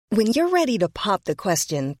When you're ready to pop the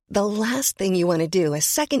question, the last thing you want to do is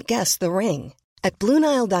second-guess the ring. At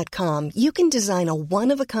BlueNile.com, you can design a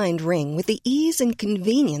one-of-a-kind ring with the ease and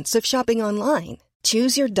convenience of shopping online.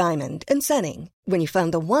 Choose your diamond and setting. When you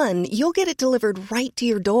find the one, you'll get it delivered right to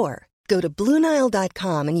your door. Go to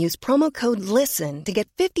BlueNile.com and use promo code LISTEN to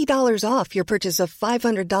get $50 off your purchase of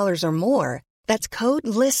 $500 or more. That's code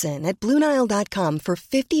LISTEN at BlueNile.com for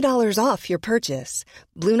 $50 off your purchase.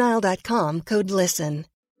 BlueNile.com, code LISTEN.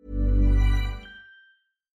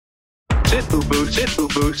 Sit, boo-boo, sit,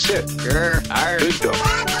 boo-boo, sit. Good dog.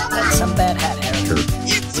 That's some bad hat, Harry.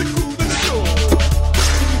 It's a cool show.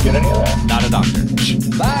 Get any of that? Not a doctor.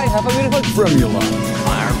 Bye, have a beautiful Formula.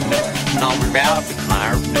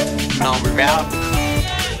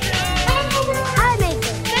 I make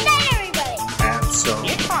it. Good night, everybody.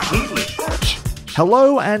 Absolutely.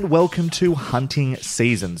 Hello and welcome to Hunting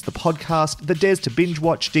Seasons, the podcast that dares to binge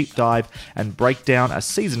watch, deep dive, and break down a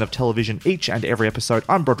season of television each and every episode.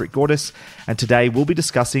 I'm Broderick Gordis, and today we'll be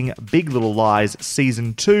discussing Big Little Lies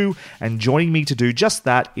Season 2, and joining me to do just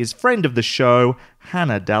that is friend of the show,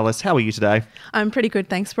 Hannah Dallas. How are you today? I'm pretty good,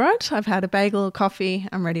 thanks, Brod. I've had a bagel, coffee.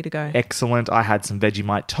 I'm ready to go. Excellent. I had some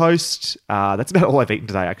Vegemite toast. That's about all I've eaten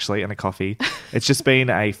today, actually, and a coffee. It's just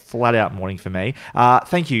been a flat-out morning for me.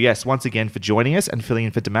 Thank you, yes, once again for joining us and filling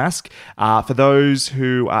in for Damask. For those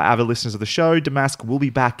who are avid listeners of the show, Damask will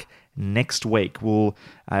be back next week. We'll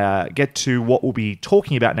get to what we'll be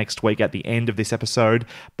talking about next week at the end of this episode.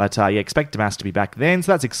 But expect Damask to be back then,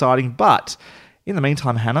 so that's exciting. But in the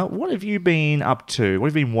meantime, Hannah, what have you been up to? What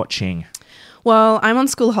have you been watching? Well, I'm on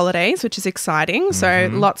school holidays, which is exciting. So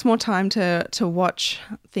lots more time to watch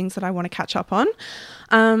things that I want to catch up on.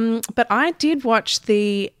 But I did watch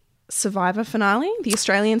the Survivor finale, the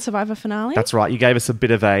Australian Survivor finale. That's right. You gave us a bit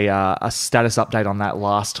of a status update on that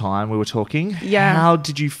last time we were talking. Yeah. How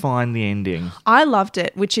did you find the ending? I loved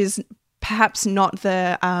it, which is perhaps not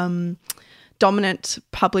the dominant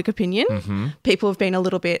public opinion. People have been a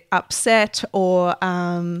little bit upset or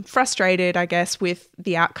frustrated, I guess, with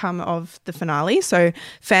the outcome of the finale. So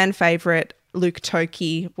fan favourite Luke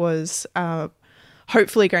Toki was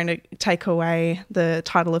hopefully going to take away the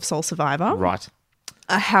title of sole survivor. Right.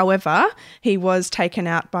 However, he was taken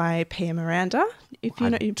out by Pia Miranda. If you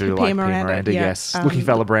know do like Pia Miranda, yes. Looking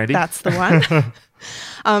fella Brandy. That's the one.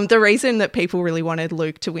 The reason that people really wanted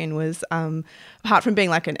Luke to win was, apart from being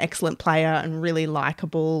like an excellent player and really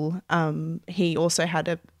likable, he also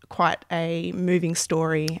had quite a moving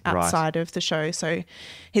story outside of the show. So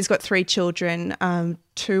he's got 3 children,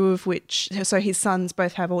 2 of which, so his sons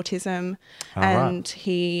both have autism, and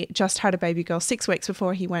he just had a baby girl 6 weeks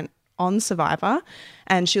before he went on Survivor,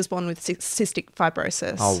 and she was born with cystic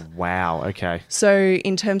fibrosis. Oh, wow. Okay. So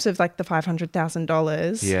in terms of like the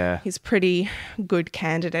 $500,000, he's a pretty good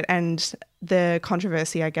candidate. And the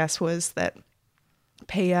controversy, I guess, was that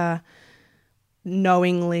Pia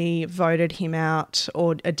knowingly voted him out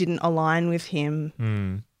or didn't align with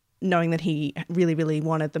him, knowing that he really, really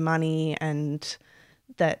wanted the money, and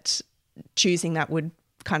that choosing that would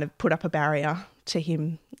kind of put up a barrier to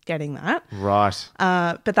him getting that. Right.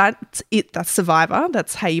 But that's it. That's Survivor.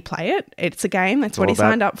 That's how you play it. It's a game. That's what he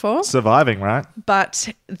signed up for. Surviving, right? But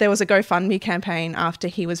there was a GoFundMe campaign after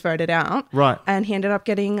he was voted out. Right. And he ended up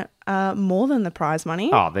getting more than the prize money.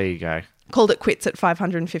 Oh, there you go. Called it quits at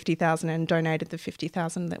 $550,000 and donated the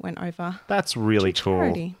 $50,000 that went over. That's really cool.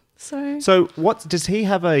 Charity. So what does he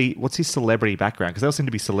have what's his celebrity background? Because there seem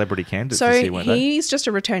to be celebrity candidates this year, weren't they? He's just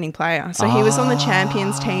a returning player. So he was on the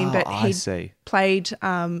Champions team, but he played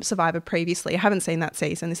Survivor previously. I haven't seen that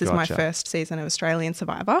season. This is my first season of Australian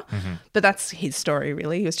Survivor. But that's his story,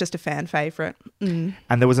 really. He was just a fan favourite. And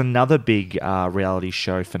there was another big reality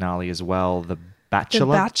show finale as well, The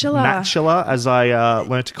Bachelor. Bachelor, as I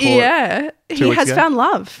learned to call it. Yeah. He has found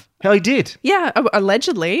love. Hell, he did. Yeah,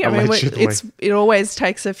 allegedly. I mean, it always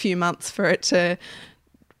takes a few months for it to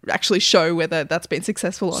actually show whether that's been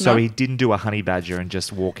successful or not. So he didn't do a honey badger and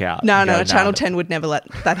just walk out? No, Channel 10 would never let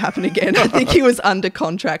that happen again. I think he was under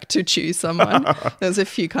contract to choose someone. There was a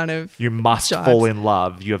few kind of You must fall in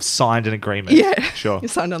love. You have signed an agreement. Yeah. Sure. You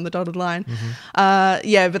signed on the dotted line. But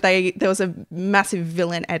there was a massive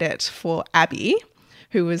villain edit for Abby,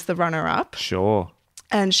 who was the runner-up. Sure.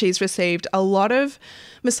 And she's received a lot of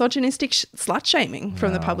misogynistic slut shaming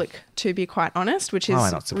from the public, to be quite honest, which is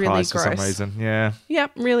really gross. For some reason, yeah.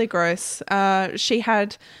 Yep, really gross. She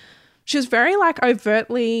was very like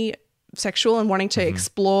overtly sexual and wanting to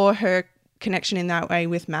explore her connection in that way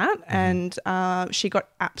with Matt, and she got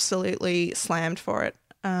absolutely slammed for it.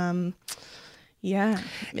 Yeah,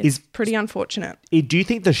 it's Is- pretty unfortunate. Do you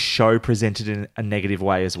think the show presented in a negative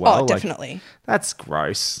way as well? Oh, Like, definitely. that's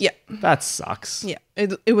gross. Yeah. That sucks. Yeah,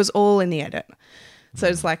 it was all in the edit. So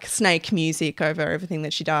it's like snake music over everything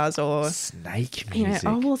that she does, or Snake you know, music.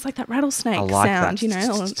 oh well, it's like that rattlesnake I like sound, that. you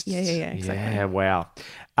know. Or, yeah, exactly. Yeah,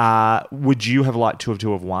 wow. Would you have liked to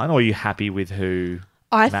have won, or are you happy with who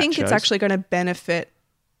I Matt think it's chose? actually going to benefit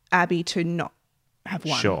Abby to not have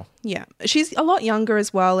won. Sure. Yeah, she's a lot younger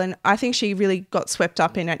as well, and I think she really got swept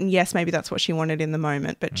up in it. And yes, maybe that's what she wanted in the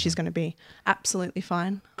moment, but she's going to be absolutely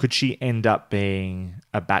fine. Could she end up being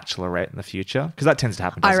a bachelorette in the future? Because that tends to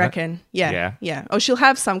happen, doesn't I it? reckon. Yeah, Yeah. Or she'll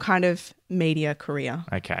have some kind of media career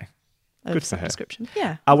Okay. of Good for some her. description.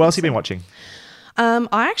 Yeah. What else have you been watching?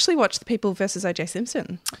 I actually watched The People versus O.J.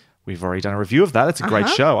 Simpson. We've already done a review of that. It's a great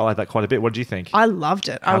show. I like that quite a bit. What do you think? I loved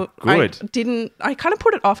it. Good. I kind of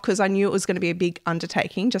put it off because I knew it was going to be a big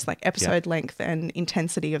undertaking, just like episode length and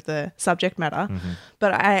intensity of the subject matter.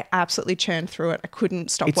 But I absolutely churned through it. I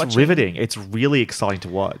couldn't stop It's watching. riveting. It's really exciting to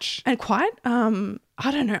watch. And quite,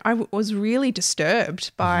 I don't know, I was really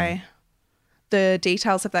disturbed by the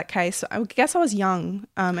details of that case. I guess I was young,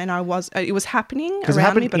 and it was happening Because it around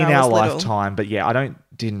happened me, but in I was our little. lifetime, but yeah, I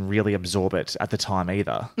didn't really absorb it at the time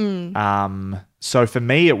either. Mm. So for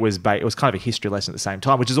me, it was kind of a history lesson at the same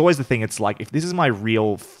time, which is always the thing. It's like, if this is my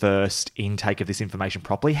real first intake of this information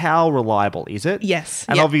properly, how reliable is it? Yes,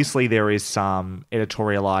 And yeah. obviously there is some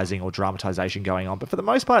editorializing or dramatization going on, but for the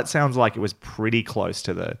most part, it sounds like it was pretty close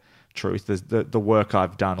to the truth. The work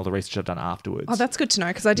I've done or the research I've done afterwards. Oh, that's good to know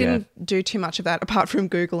because I didn't do too much of that apart from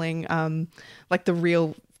Googling like the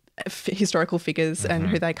real historical figures and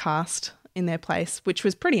who they cast in their place, which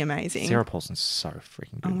was pretty amazing. Sarah Paulson's so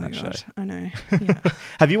freaking good Oh in my that God, show. I know. Yeah.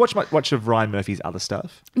 Have you watched much of Ryan Murphy's other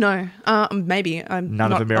stuff? No, maybe. I'm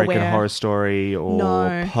None not of American aware. Horror Story or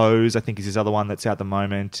No. Pose, I think is his other one that's out at the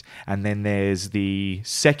moment. And then there's the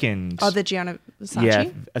second. Oh, the Gianna Versace? Yeah,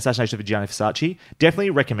 Assassination of Gianni Versace.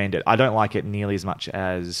 Definitely recommend it. I don't like it nearly as much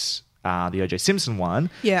as the O.J. Simpson one.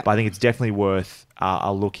 Yeah. But I think it's definitely worth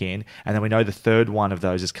a look in. And then we know the third one of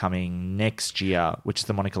those is coming next year, which is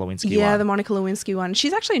the Monica Lewinsky one. Yeah, the Monica Lewinsky one.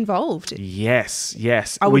 She's actually involved. Yes.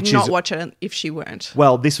 I would which not is, watch it if she weren't.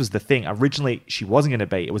 Well, this was the thing. Originally, she wasn't going to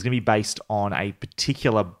be. It was going to be based on a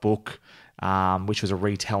particular book, which was a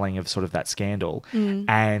retelling of sort of that scandal.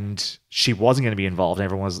 And she wasn't going to be involved.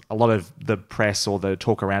 And a lot of the press or the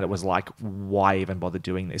talk around it was like, why even bother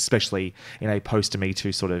doing this? Especially in a post-Me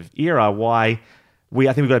Too sort of era.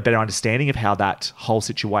 I think we've got a better understanding of how that whole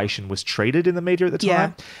situation was treated in the media at the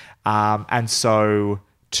time. And so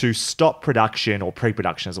to stop production or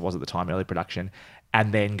pre-production as it was at the time, early production,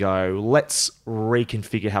 and then go, let's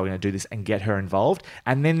reconfigure how we're going to do this and get her involved.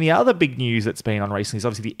 And then the other big news that's been on recently is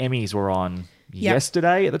obviously the Emmys were on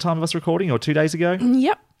yesterday at the time of us recording, or 2 days ago.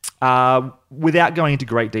 Yep. Without going into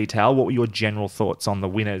great detail, what were your general thoughts on the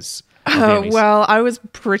winners of the Emmys? Well, I was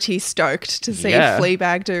pretty stoked to see Yeah.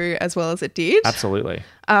 Fleabag do as well as it did. Absolutely.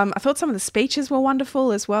 I thought some of the speeches were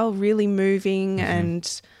wonderful as well, really moving.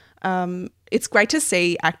 And it's great to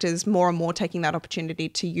see actors more and more taking that opportunity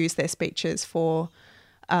to use their speeches for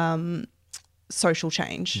social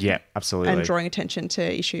change. Yeah, absolutely. And drawing attention to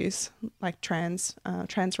issues like trans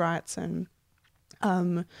rights and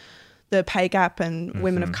the pay gap and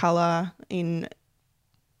women of colour in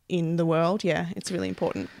the world. Yeah, it's really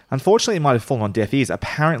important. Unfortunately, it might have fallen on deaf ears.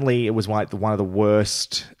 Apparently, it was one of the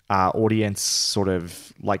worst audience sort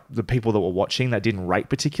of like the people that were watching that didn't rate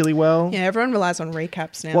particularly well. Yeah, everyone relies on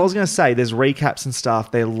recaps now. Well, I was going to say, there's recaps and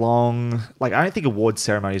stuff. They're long. Like, I don't think award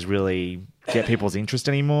ceremonies really get people's interest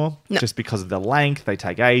anymore. No. Just because of the length. They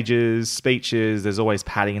take ages, speeches. There's always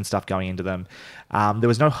padding and stuff going into them. There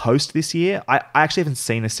was no host this year. I actually haven't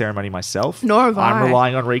seen a ceremony myself. Nor have I'm I.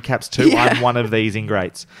 relying on recaps too. Yeah. I'm one of these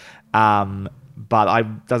ingrates.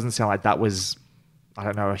 But doesn't sound like that was, I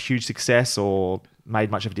don't know, a huge success or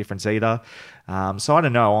made much of a difference either. So I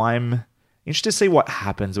don't know. I'm interested to see what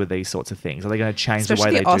happens with these sorts of things. Are they going to change the way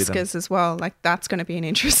Especially they the do them? Oscars as well. Like, that's going to be an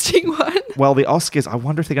interesting one. Well, the Oscars, I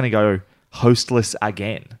wonder if they're going to go hostless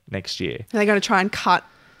again next year. Are they going to try and cut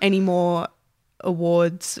any more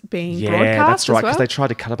awards being Yeah, broadcast that's right, as because well? they tried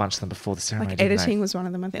to cut a bunch of them before the ceremony. Like didn't editing was one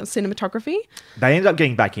of them, I think. Cinematography. They ended up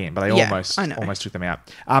getting back in, but they Yeah, almost I know. took them out.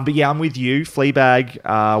 But yeah, I'm with you.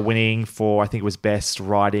 Fleabag winning for, I think it was Best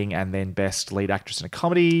Writing and then Best Lead Actress in a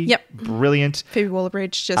Comedy. Yep. Brilliant. Phoebe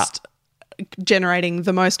Waller-Bridge just generating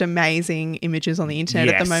the most amazing images on the internet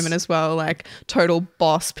at Yes. the moment as well. Like total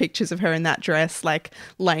boss pictures of her in that dress, like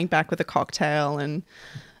laying back with a cocktail and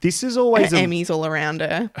This is always Emmys all around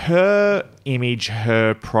her. her image,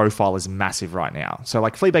 her profile is massive right now. So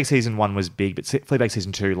like Fleabag season 1 was big, but Fleabag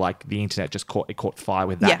season 2, like the internet just caught fire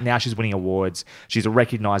with that. Yeah. Now she's winning awards. She's a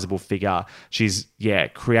recognizable figure. She's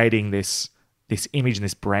creating this image and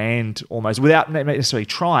this brand almost without necessarily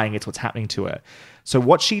trying. It's what's happening to her. So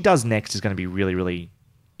what she does next is going to be really, really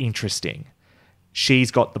interesting.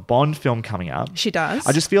 She's got the Bond film coming up. She does.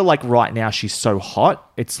 I just feel like right now she's so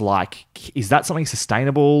hot. It's like, is that something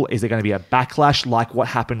sustainable? Is there going to be a backlash like what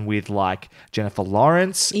happened with like Jennifer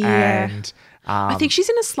Lawrence? Yeah. And I think she's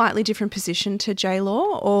in a slightly different position to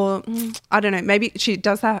J-Law, or I don't know, maybe she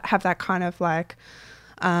does have that kind of like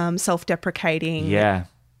self-deprecating. yeah.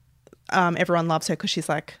 Everyone loves her because she's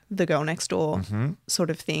like the girl next door Mm-hmm. sort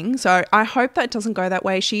of thing. So I hope that doesn't go that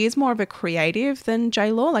way. She is more of a creative than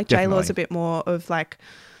J-Law. Like J-Law is a bit more of like,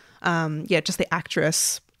 just the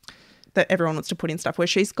actress that everyone wants to put in stuff, where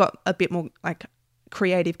she's got a bit more like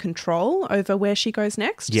creative control over where she goes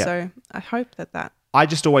next. Yeah. So I hope that. I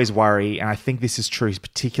just always worry, and I think this is true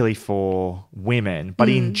particularly for women, but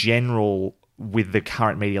in general with the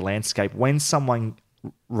current media landscape, when someone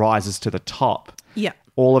rises to the top, Yeah.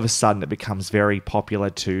 all of a sudden it becomes very popular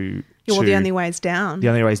to... Well, the only way is down. The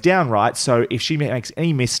only way is down, right? So if she makes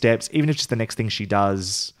any missteps, even if just the next thing she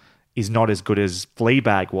does is not as good as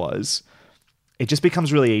Fleabag was, it just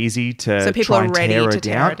becomes really easy to So people try are and ready tear her to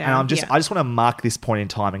tear down. her down, And yeah. I just want to mark this point in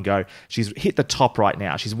time and go, she's hit the top right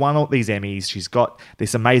now. She's won all these Emmys. She's got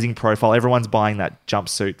this amazing profile. Everyone's buying that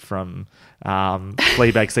jumpsuit from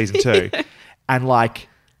Fleabag season 2. And like,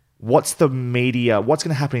 what's going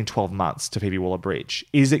to happen in 12 months to Phoebe Waller-Bridge?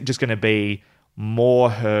 Is it just going to be more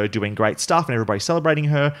her doing great stuff and everybody celebrating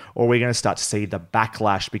her, or are we going to start to see the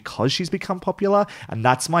backlash because she's become popular? And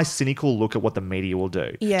that's my cynical look at what the media will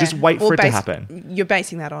do. Yeah. Just wait Well, for it to happen. You're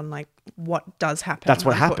basing that on like what does happen. That's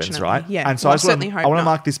what happens, unfortunately. right? Yeah. And so Well, I certainly hope want to not.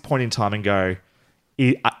 mark this point in time and go,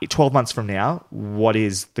 12 months from now, what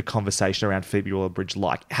is the conversation around Phoebe Waller-Bridge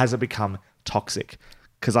like? Has it become toxic?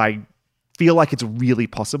 Because I feel like it's really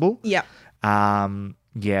possible. Yeah.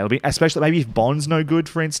 It'll be, especially maybe if Bond's no good,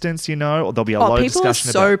 for instance, or there'll be a lot of People are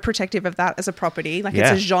discussion so about. protective of that as a property. Like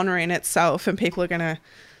Yeah. it's a genre in itself, and people are going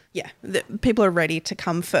to, people are ready to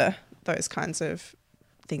come for those kinds of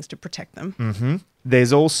things to protect them.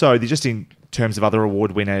 There's also, just in terms of other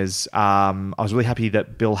award winners, I was really happy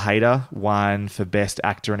that Bill Hader won for Best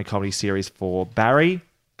Actor in a Comedy Series for Barry.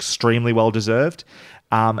 Extremely well deserved.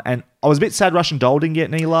 And I was a bit sad Russian Doll didn't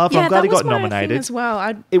get any love. I'm glad he got nominated as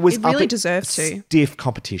well. It was it really up deserved to. stiff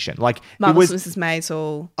competition. Like Marvelous it was, Mrs.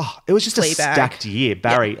 Maisel. it was just a Fleabag. stacked year,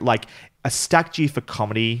 Barry. Like a stacked year for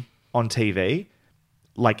comedy on TV.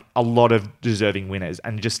 Like a lot of deserving winners,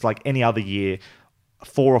 and just like any other year,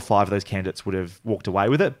 4 or 5 of those candidates would have walked away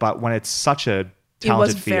with it. But when it's such a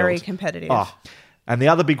talented It was very field- competitive. And the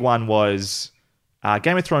other big one was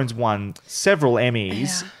Game of Thrones won several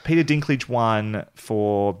Emmys. Yeah. Peter Dinklage won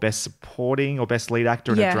for Best Supporting or Best Lead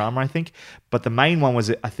Actor in a Yeah. Drama, I think. But the main one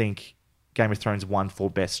was, I think, Game of Thrones won for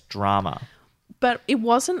Best Drama. But it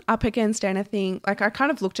wasn't up against anything. Like I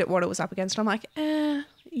kind of looked at what it was up against. I'm like,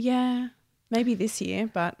 yeah, maybe this year,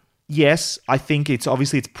 but... Yes, I think its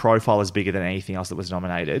profile is bigger than anything else that was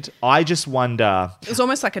nominated. I just wonder... It was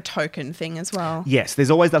almost like a token thing as well. Yes, there's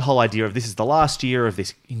always that whole idea of this is the last year of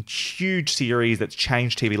this huge series that's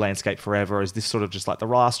changed TV landscape forever. Is this sort of just like the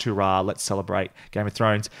last hurrah, let's celebrate Game of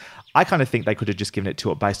Thrones? I kind of think they could have just given it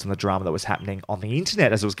to it based on the drama that was happening on the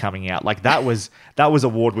internet as it was coming out. Like that was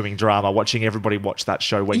award-winning drama, watching everybody watch that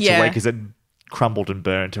show week to week as it crumbled and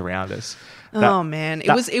burnt around us.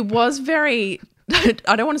 It was very...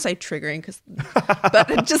 I don't want to say triggering,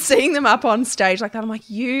 but just seeing them up on stage like that, I'm like,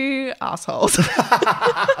 you assholes.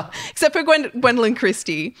 Except for Gwendolyn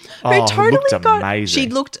Christie, who looked amazing. She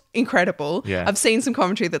looked incredible. Yeah. I've seen some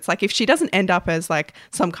commentary that's like, if she doesn't end up as like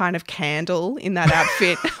some kind of candle in that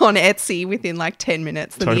outfit on Etsy within like 10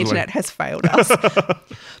 minutes, then the internet has failed us.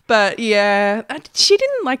 But yeah, she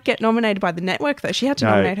didn't like get nominated by the network though. She had to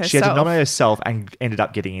nominate herself. She had to nominate herself and ended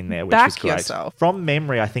up getting in there, which Back was great. yourself. From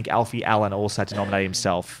memory, I think Alfie Allen also had to nominate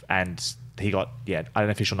himself, and he got an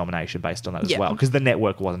official nomination based on that as well, because the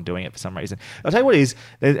network wasn't doing it for some reason. I'll tell you what is,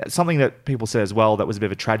 there's something that people said as well that was a bit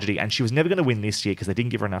of a tragedy, and she was never going to win this year because they didn't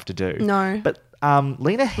give her enough to do. No. But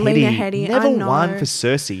Lena Headey never won for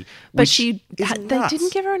Cersei. But they they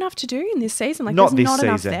didn't give her enough to do in this season. Like, not there's this not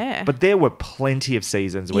enough season, there. but there were plenty of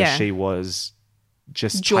seasons where Yeah. she was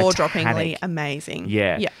just jaw-droppingly Titanic. amazing.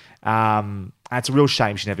 Yeah. Yeah. And it's a real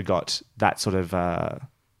shame she never got that sort of,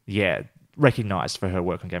 recognised for her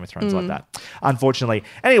work on Game of Thrones like that. Unfortunately.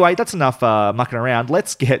 Anyway, that's enough mucking around.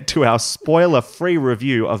 Let's get to our spoiler-free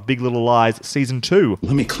review of Big Little Lies Season 2.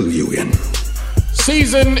 Let me clue you in.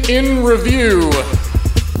 Season in Review.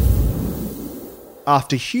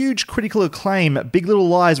 After huge critical acclaim, Big Little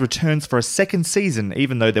Lies returns for a second season,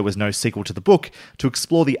 even though there was no sequel to the book, to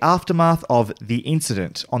explore the aftermath of The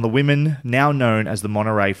Incident on the women now known as the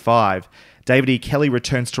Monterey Five. David E. Kelly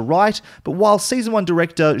returns to write, but while Season 1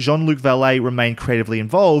 director Jean-Luc Vallée remained creatively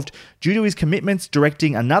involved, due to his commitments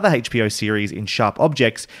directing another HBO series in Sharp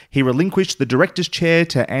Objects, he relinquished the director's chair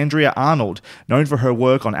to Andrea Arnold, known for her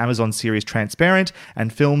work on Amazon series Transparent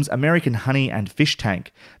and films American Honey and Fish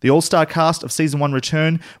Tank. The all-star cast of Season 1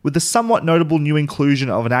 return, with the somewhat notable new inclusion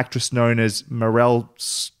of an actress known as Meryl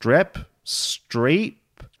Streep.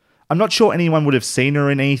 I'm not sure anyone would have seen her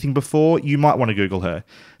in anything before. You might want to Google her.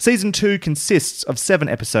 Season 2 consists of 7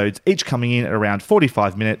 episodes, each coming in at around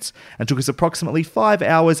 45 minutes, and took us approximately 5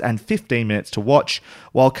 hours and 15 minutes to watch.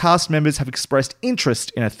 While cast members have expressed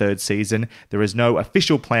interest in a third season, there is no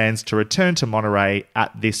official plans to return to Monterey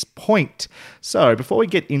at this point. So, before we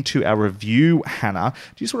get into our review, Hannah,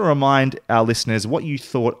 do you just want to remind our listeners what you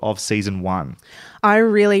thought of Season 1? I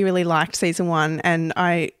really, really liked Season 1, and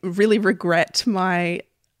I really regret my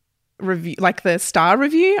review, like the star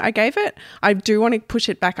review I gave it. I do want to push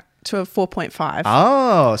it back to a 4.5.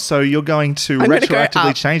 Oh, so you're going to I'm gonna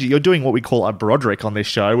retroactively change it. You're doing what we call a Broderick on this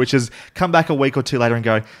show, which is come back a week or two later and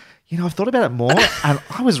go, you know, I've thought about it more and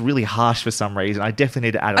I was really harsh for some reason. I definitely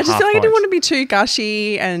need to add a half I just feel like point. I didn't want to be too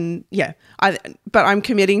gushy, and yeah, but I'm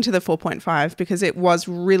committing to the 4.5 because it was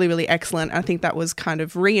really, really excellent. I think that was kind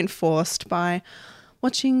of reinforced by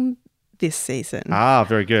watching this season. Ah,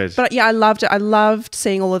 very good. But yeah, I loved it. I loved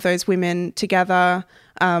seeing all of those women together.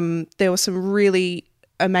 There were some really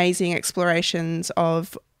amazing explorations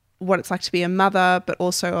of what it's like to be a mother, but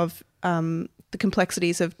also of the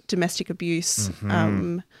complexities of domestic abuse,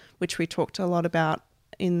 which we talked a lot about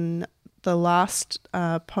in the last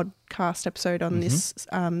podcast episode on this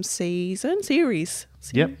series.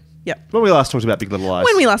 Yep. Yep. When we last talked about Big Little Lies.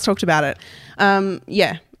 When we last talked about it.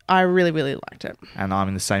 Yeah. I really, really liked it. And I'm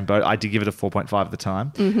in the same boat. I did give it a 4.5 at the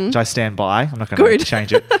time, which I stand by. I'm not going to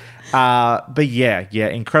change it. But yeah,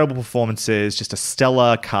 incredible performances, just a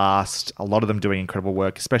stellar cast, a lot of them doing incredible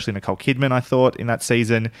work, especially Nicole Kidman, I thought, in that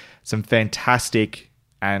season. Some fantastic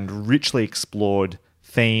and richly explored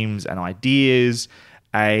themes and ideas.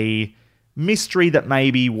 A mystery that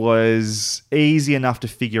maybe was easy enough to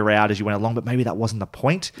figure out as you went along, but maybe that wasn't the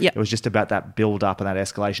point. Yep. It was just about that build-up and that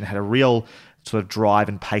escalation. It had a real sort of drive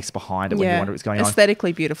and pace behind it when you wonder what's going on.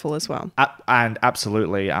 Aesthetically beautiful as well. And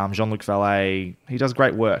absolutely, Jean-Luc Vallée, he does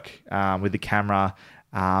great work with the camera.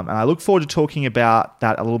 And I look forward to talking about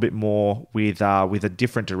that a little bit more with a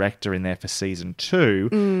different director in there for Season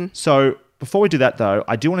 2. So before we do that, though,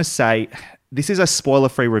 I do want to say this is a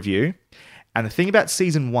spoiler-free review. And the thing about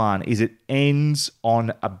Season 1 is it ends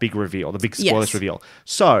on a big reveal, the big spoilers reveal.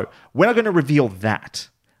 So we're not going to reveal that.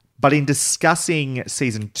 But in discussing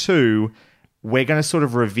Season 2, we're going to sort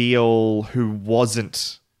of reveal who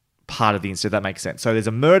wasn't part of the incident, if that makes sense. So there's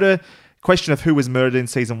a murder, question of who was murdered in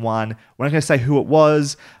Season 1. We're not going to say who it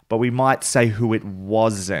was, but we might say who it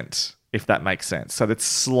wasn't, if that makes sense. So that's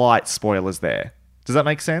slight spoilers there. Does that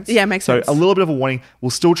make sense? Yeah, it makes sense. So a little bit of a warning.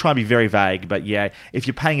 We'll still try and be very vague, but yeah, if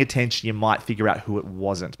you're paying attention, you might figure out who it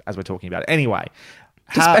wasn't as we're talking about it. Anyway.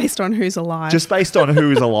 Just based on who's alive. Just based on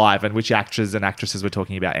who is alive and which actors and actresses we're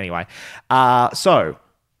talking about anyway. So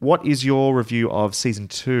what is your review of Season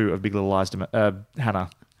 2 of Big Little Lies, Hannah?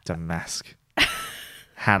 Damask.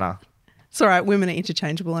 Hannah. It's all right. Women are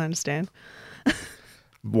interchangeable, I understand.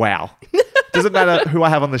 Wow. Doesn't matter who I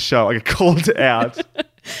have on the show. I get called out.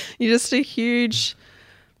 You're just a huge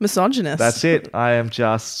misogynist. That's it. I am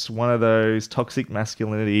just one of those toxic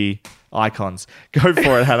masculinity icons. Go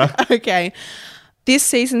for it, Hannah. Okay. This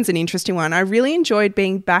season's an interesting one. I really enjoyed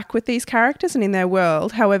being back with these characters and in their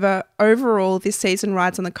world. However, overall, this season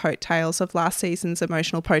rides on the coattails of last season's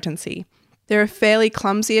emotional potency. There are fairly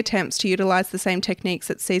clumsy attempts to utilise the same techniques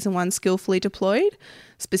that Season 1 skillfully deployed,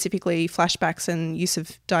 specifically flashbacks and use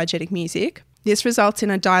of diegetic music. This results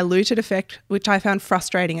in a diluted effect, which I found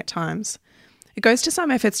frustrating at times. It goes to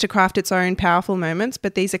some efforts to craft its own powerful moments,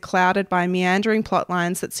 but these are clouded by meandering plot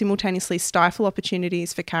lines that simultaneously stifle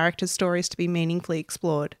opportunities for characters' stories to be meaningfully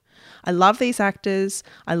explored. I love these actors.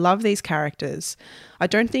 I love these characters. I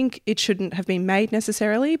don't think it shouldn't have been made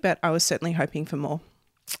necessarily, but I was certainly hoping for more.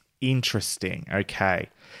 Interesting. Okay.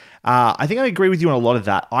 I think I agree with you on a lot of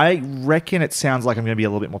that. I reckon it sounds like I'm going to be a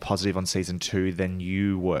little bit more positive on Season 2 than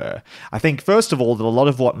you were. I think, first of all, that a lot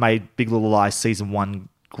of what made Big Little Lies Season 1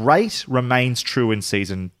 great remains true in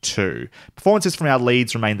Season 2. Performances from our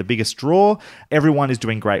leads remain the biggest draw. Everyone is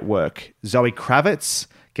doing great work. Zoe Kravitz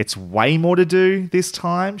gets way more to do this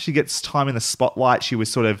time. She gets time in the spotlight. She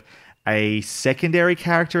was sort of a secondary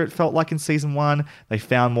character, it felt like in season 1. They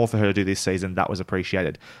found more for her to do this season. That was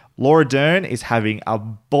appreciated. Laura Dern is having a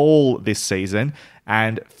ball this season,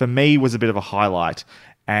 and for me was a bit of a highlight.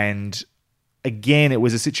 And again, it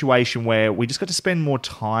was a situation where we just got to spend more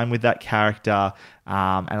time with that character,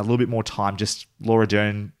 and a little bit more time just Laura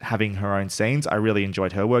Dern having her own scenes. I really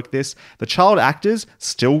enjoyed her work this. The child actors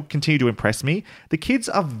still continue to impress me. The kids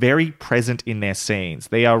are very present in their scenes.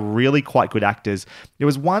 They are really quite good actors. There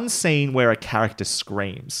was one scene where a character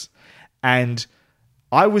screams, and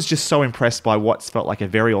I was just so impressed by what felt like a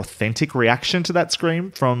very authentic reaction to that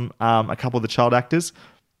scream from a couple of the child actors.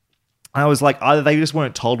 I was like, either they just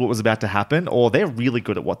weren't told what was about to happen, or they're really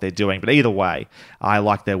good at what they're doing. But either way, I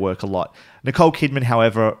like their work a lot. Nicole Kidman,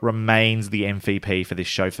 however, remains the MVP for this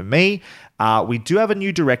show for me. We do have a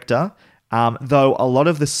new director, though a lot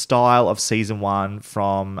of the style of season 1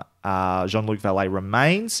 from Jean-Luc Vallée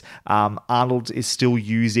remains. Arnold is still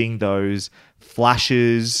using those flash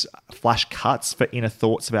cuts for inner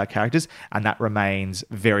thoughts of our characters, and that remains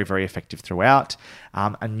very, very effective throughout.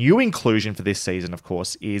 A new inclusion for this season, of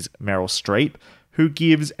course, is Meryl Streep, who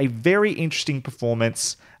gives a very interesting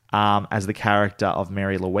performance as the character of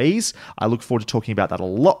Mary Louise. I look forward to talking about that a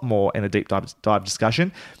lot more in a deep dive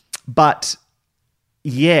discussion. But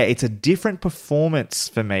yeah, it's a different performance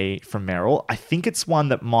for me from Meryl. I think it's one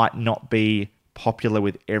that might not be popular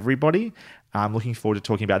with everybody. I'm looking forward to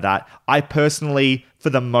talking about that. I personally, for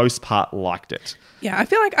the most part, liked it. Yeah, I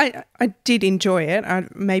feel like I did enjoy it. I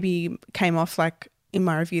maybe came off like in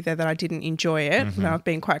my review there that I didn't enjoy it. Mm-hmm. I've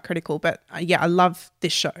been quite critical, but yeah, I love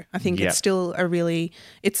this show. I think it's still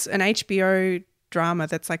it's an HBO drama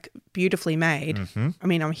that's like beautifully made. Mm-hmm. I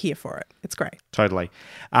mean, I'm here for it. It's great. Totally.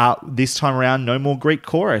 This time around, no more Greek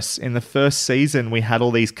chorus. In the first season, we had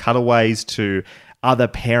all these cutaways to other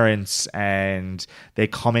parents, and they're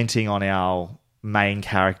commenting on our main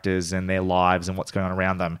characters and their lives and what's going on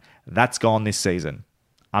around them. That's gone this season.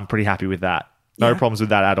 I'm pretty happy with that. No problems with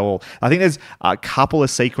that at all. I think there's a couple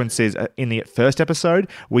of sequences in the first episode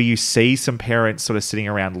where you see some parents sort of sitting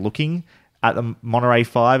around looking at the Monterey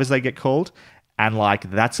Five, as they get called. And like,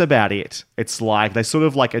 that's about it. It's like they sort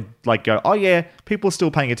of go, oh yeah, people are still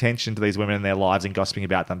paying attention to these women in their lives and gossiping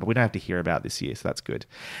about them, but we don't have to hear about this year, so that's good.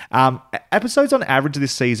 Episodes on average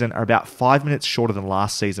this season are about 5 minutes shorter than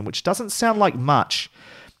last season, which doesn't sound like much,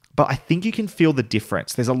 but I think you can feel the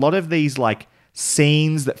difference. There's a lot of these like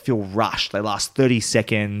scenes that feel rushed. They last 30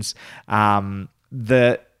 seconds.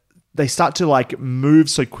 They start to like move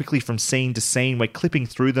so quickly from scene to scene. We're clipping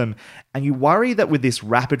through them. And you worry that with this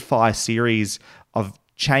rapid fire series of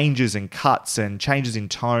changes and cuts and changes in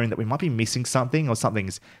tone that we might be missing something, or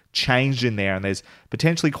something's changed in there. And there's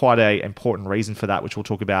potentially quite an important reason for that, which we'll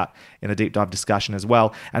talk about in a deep dive discussion as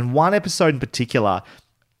well. And one episode in particular,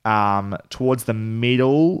 towards the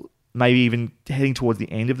middle, maybe even heading towards the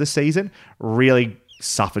end of the season, really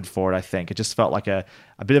suffered for it, I think. It just felt like a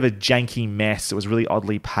bit of a janky mess. It was really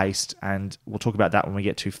oddly paced, and we'll talk about that when we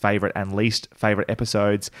get to favourite and least favourite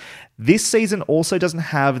episodes. This season also doesn't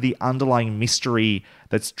have the underlying mystery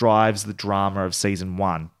that drives the drama of season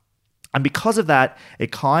 1. And because of that,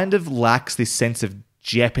 it kind of lacks this sense of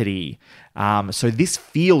jeopardy. So this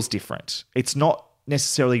feels different. It's not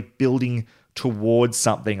necessarily building towards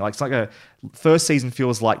something. Like, it's like a first season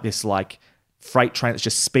feels like this like freight train that's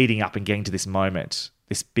just speeding up and getting to this moment,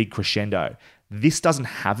 this big crescendo. This doesn't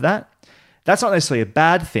have that. That's not necessarily a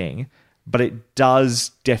bad thing, but it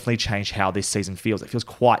does definitely change how this season feels. It feels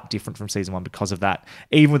quite different from season 1 because of that,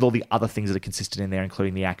 even with all the other things that are consistent in there,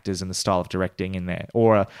 including the actors and the style of directing in there,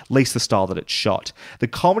 or at least the style that it's shot. The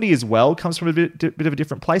comedy as well comes from a bit of a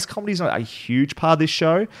different place. Comedy is not a huge part of this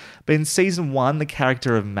show, but in season 1, the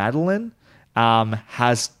character of Madeline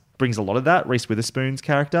brings a lot of that, Reese Witherspoon's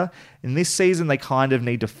character. In this season, they kind of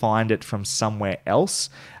need to find it from somewhere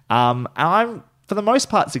else. I'm, for the most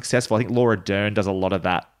part, successful. I think Laura Dern does a lot of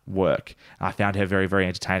that work. I found her very, very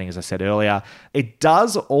entertaining, as I said earlier. It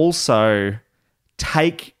does also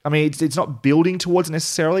take, it's not building towards it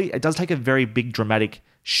necessarily. It does take a very big dramatic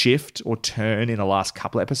shift or turn in the last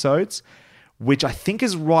couple of episodes, which I think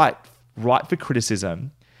is right for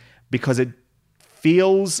criticism, because it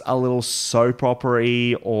feels a little soap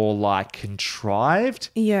opera-y or like contrived.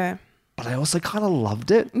 Yeah. But I also kind of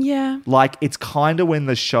loved it. Yeah. Like, it's kind of when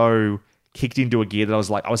the show kicked into a gear that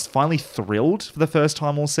I was finally thrilled for the first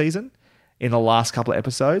time all season in the last couple of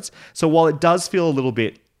episodes. So while it does feel a little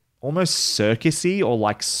bit almost circusy or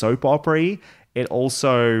like soap opera-y, it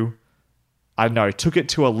also, I don't know, took it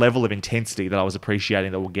to a level of intensity that I was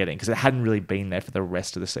appreciating that we're getting, because it hadn't really been there for the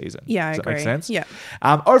rest of the season. Yeah, I Does agree. that make sense? Yeah.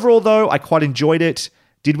 Overall, though, I quite enjoyed it.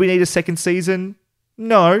 Did we need a second season?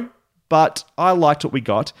 No, but I liked what we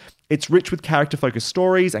got. It's rich with character-focused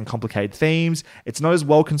stories and complicated themes. It's not as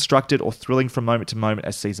well-constructed or thrilling from moment to moment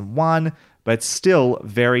as Season 1, but it's still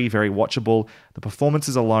very, very watchable. The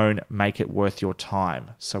performances alone make it worth your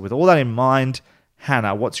time. So with all that in mind,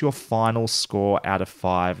 Hannah, what's your final score out of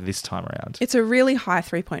 5 this time around? It's a really high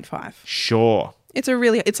 3.5. Sure. It's a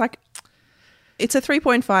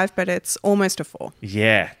 3.5, but it's almost a 4.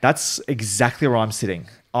 Yeah, that's exactly where I'm sitting.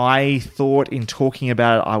 I thought in talking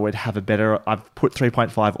about it, I would have I've put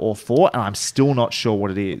 3.5 or 4, and I'm still not sure what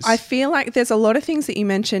it is. I feel like there's a lot of things that you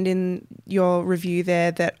mentioned in your review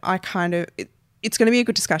there that I it's going to be a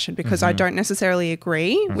good discussion because I don't necessarily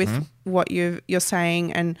agree with what you're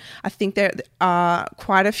saying. And I think there are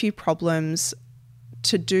quite a few problems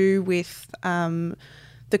to do with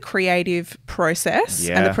the creative process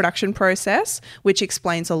and the production process, which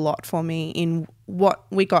explains a lot for me in what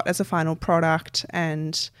we got as a final product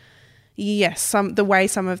and yes, the way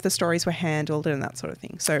some of the stories were handled and that sort of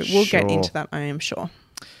thing. So we'll get into that, I am sure.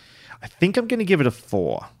 I think I'm going to give it a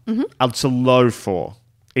 4. It's a low 4.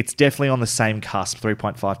 It's definitely on the same cusp,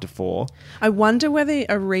 3.5 to 4. I wonder whether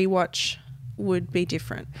a rewatch would be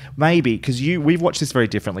different. Maybe, because we've watched this very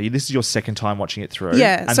differently. This is your second time watching it through.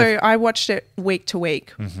 Yeah, so I watched it week to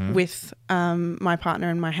week with my partner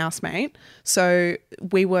and my housemate. So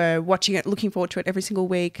we were watching it, looking forward to it every single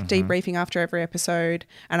week, debriefing after every episode.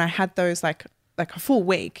 And I had those like a full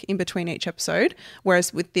week in between each episode.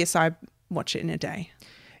 Whereas with this, I watch it in a day.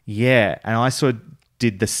 Yeah, and I sort of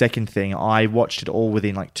did the second thing. I watched it all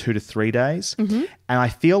within like 2 to 3 days. And I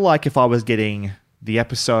feel like if I was getting the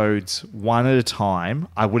episodes one at a time,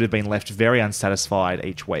 I would have been left very unsatisfied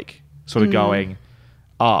each week. Sort of going,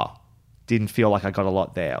 didn't feel like I got a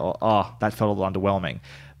lot there, or that felt a little underwhelming.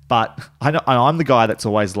 But I'm the guy that's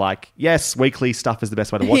always like, yes, weekly stuff is the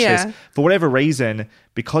best way to watch this. For whatever reason,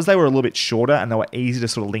 because they were a little bit shorter and they were easy to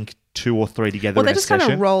sort of link 2 or 3 together in a session. Well, they just kind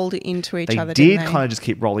of rolled into each other, They didn't did they? kind of just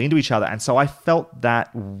keep rolling into each other. And so I felt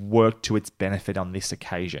that worked to its benefit on this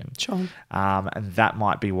occasion. Sure. And that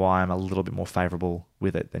might be why I'm a little bit more favourable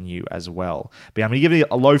with it than you as well. But yeah, I'm going to give it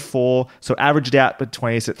a low 4. So averaged out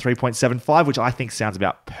between us at 3.75, which I think sounds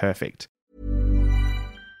about perfect.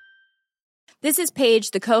 This is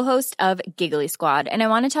Paige, the co-host of Giggly Squad, and I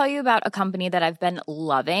want to tell you about a company that I've been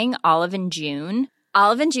loving, Olive & June.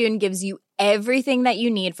 Olive & June gives you everything that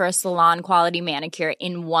you need for a salon-quality manicure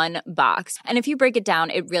in one box. And if you break it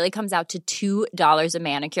down, it really comes out to $2 a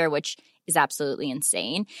manicure, which is absolutely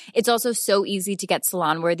insane. It's also so easy to get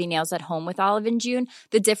salon-worthy nails at home with Olive & June.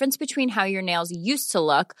 The difference between how your nails used to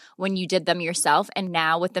look when you did them yourself and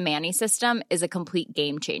now with the Mani system is a complete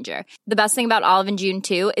game changer. The best thing about Olive & June,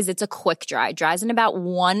 too, is it's a quick dry. Dries in about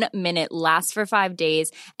 1 minute, lasts for 5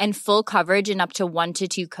 days, and full coverage in up to 1 to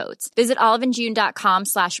 2 coats. Visit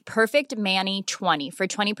oliveandjune.com/perfectmani20 for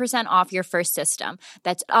 20% off your first system.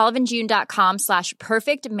 That's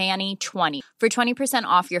oliveandjune.com/perfectmani20 for 20%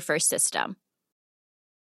 off your first system.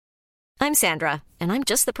 I'm Sandra, and I'm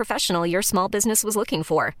just the professional your small business was looking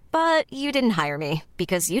for. But you didn't hire me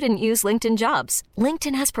because you didn't use LinkedIn Jobs.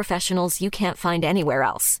 LinkedIn has professionals you can't find anywhere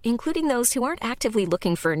else, including those who aren't actively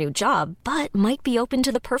looking for a new job, but might be open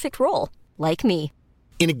to the perfect role, like me.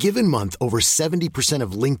 In a given month, over 70%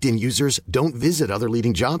 of LinkedIn users don't visit other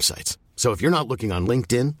leading job sites. So if you're not looking on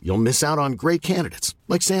LinkedIn, you'll miss out on great candidates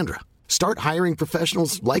like Sandra. Start hiring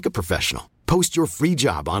professionals like a professional. Post your free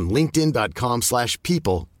job on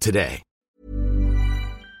linkedin.com/people today.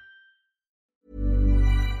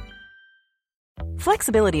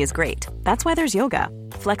 Flexibility is great. That's why there's yoga.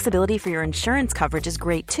 Flexibility for your insurance coverage is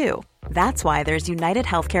great too. That's why there's United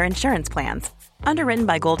Healthcare Insurance Plans. Underwritten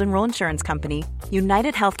by Golden Rule Insurance Company,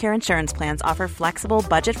 United Healthcare Insurance Plans offer flexible,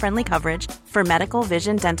 budget-friendly coverage for medical,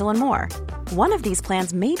 vision, dental, and more. One of these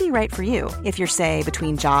plans may be right for you if you're, say,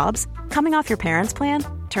 between jobs, coming off your parents' plan,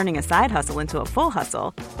 turning a side hustle into a full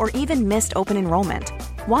hustle, or even missed open enrollment.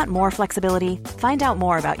 Want more flexibility? Find out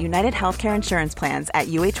more about United Healthcare Insurance Plans at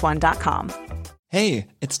uh1.com. Hey,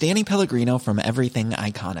 it's Danny Pellegrino from Everything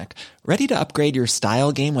Iconic. Ready to upgrade your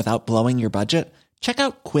style game without blowing your budget? Check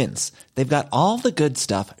out Quince. They've got all the good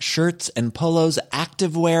stuff, shirts and polos,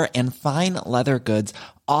 activewear, and fine leather goods,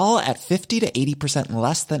 all at 50 to 80%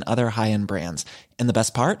 less than other high-end brands. And the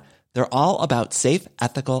best part? They're all about safe,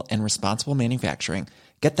 ethical, and responsible manufacturing.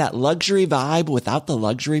 Get that luxury vibe without the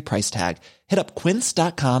luxury price tag. Hit up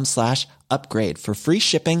quince.com/upgrade for free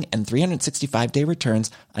shipping and 365-day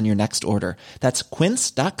returns on your next order. That's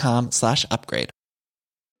quince.com/upgrade.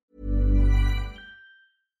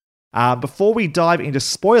 Before we dive into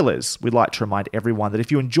spoilers, we'd like to remind everyone that if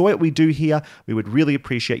you enjoy what we do here, we would really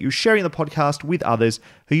appreciate you sharing the podcast with others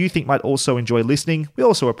who you think might also enjoy listening. We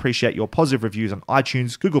also appreciate your positive reviews on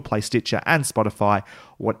iTunes, Google Play, Stitcher, and Spotify,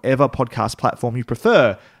 whatever podcast platform you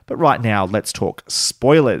prefer. But right now, let's talk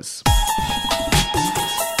spoilers.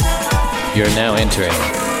 You're now entering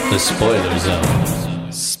the spoiler zone.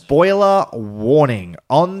 Spoiler warning.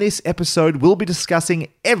 On this episode, we'll be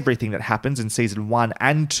discussing everything that happens in season 1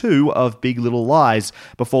 and 2 of Big Little Lies.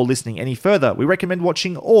 Before listening any further, we recommend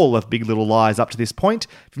watching all of Big Little Lies up to this point.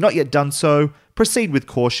 If you've not yet done so, proceed with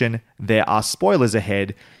caution. There are spoilers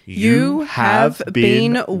ahead. You have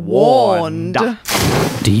been warned.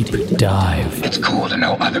 Deep dive. It's cool to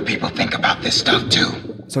know other people think about this stuff too.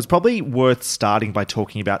 So it's probably worth starting by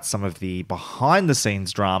talking about some of the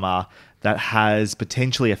behind-the-scenes drama that has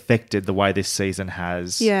potentially affected the way this season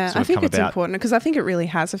has I think it's important because I think it really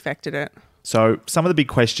has affected it. So some of the big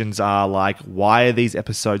questions are like, why are these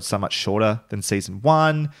episodes so much shorter than season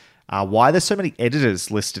 1? Why are there so many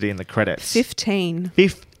editors listed in the credits? 15.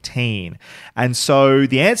 And so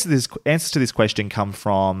the answers to this question come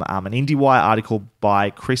from an IndieWire article by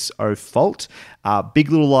Chris O'Falt, Big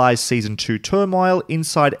Little Lies Season 2 Turmoil,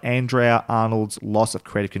 Inside Andrea Arnold's Loss of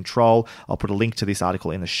Creative Control. I'll put a link to this article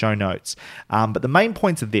in the show notes. But the main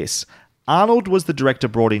points of this: Arnold was the director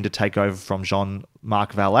brought in to take over from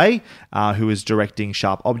Jean-Marc Vallée, who was directing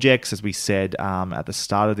Sharp Objects, as we said at the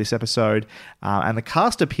start of this episode. And the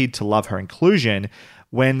cast appeared to love her inclusion.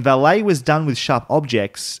 When Vallée was done with Sharp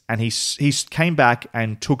Objects, and he came back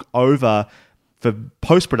and took over for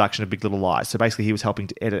post-production of Big Little Lies. So basically he was helping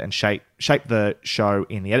to edit and shape the show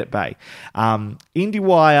in the edit bay.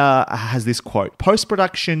 IndieWire has this quote: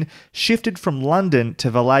 post-production shifted from London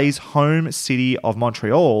to Vallée's home city of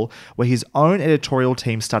Montreal, where his own editorial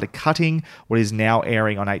team started cutting what is now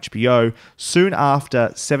airing on HBO. Soon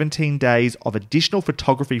after, 17 days of additional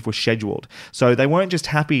photography were scheduled. So they weren't just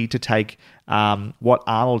happy to take what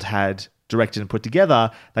Arnold had directed and put together.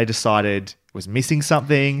 They decided was missing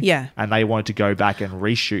something, and they wanted to go back and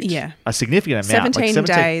reshoot a significant amount. 17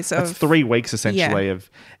 days. That's 3 weeks essentially of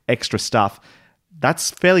extra stuff.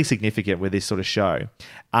 That's fairly significant with this sort of show.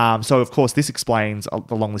 So of course, this explains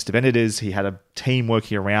the long list of editors. He had a team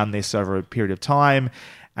working around this over a period of time,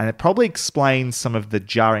 and it probably explains some of the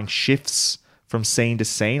jarring shifts from scene to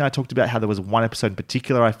scene. I talked about how there was one episode in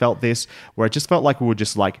particular I felt this, where it just felt like we were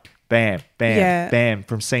just like bam, bam, bam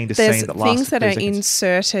from scene to scene. That things that are seconds.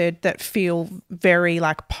 Inserted that feel very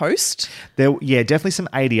like post. There, definitely some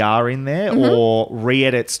ADR in there, or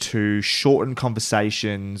re-edits to shorten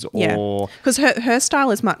conversations, or because her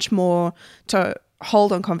style is much more to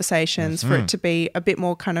hold on conversations for it to be a bit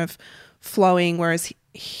more kind of flowing, whereas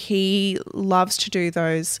he loves to do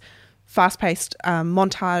those fast-paced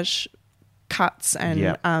montage cuts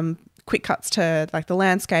and quick cuts to like the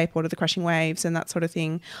landscape or to the crashing waves and that sort of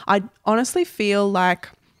thing. I honestly feel like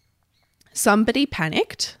somebody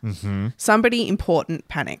panicked, somebody important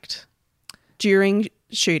panicked during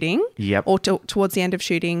shooting or towards the end of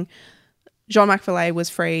shooting. Jean-Marc Vallée was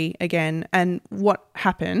free again, and what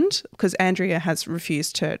happened, because Andrea has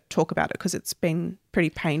refused to talk about it because it's been pretty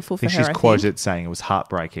painful for her. She's quoted saying it was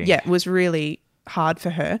heartbreaking. Yeah, it was really hard for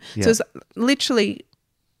her. So it was literally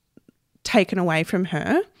taken away from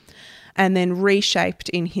her and then reshaped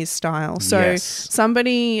in his style. So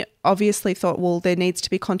somebody obviously thought, well, there needs to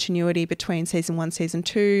be continuity between season 1, season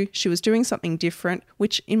 2. She was doing something different,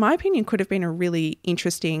 which in my opinion could have been a really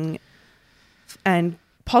interesting and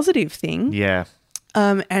positive thing. Yeah.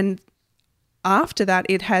 And after that,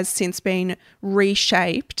 it has since been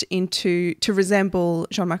reshaped to resemble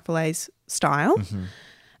Jean-Marc Vallée's style.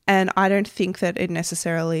 And I don't think that it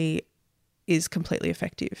necessarily is completely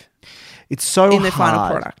effective. It's so in the hard. final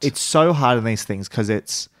product. It's so hard in these things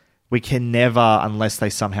because we can never, unless they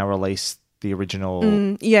somehow release the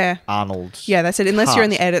original Arnold. Yeah, they said unless you're in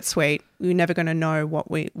the cut. edit suite, we're never going to know what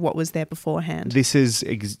was there beforehand. This is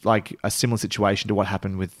like a similar situation to what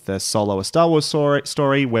happened with the Solo: A Star Wars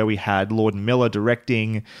story, where we had Lord and Miller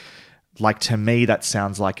directing. Like, to me, that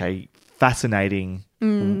sounds like a fascinating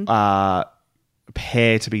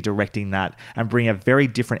pair to be directing that and bring a very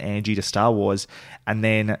different energy to Star Wars. And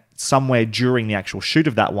then somewhere during the actual shoot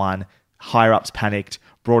of that one, higher-ups panicked,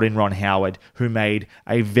 brought in Ron Howard, who made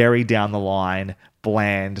a very down-the-line,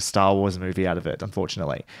 bland Star Wars movie out of it,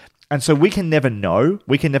 unfortunately. And so we can never know.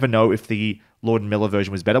 We can never know if the Lord and Miller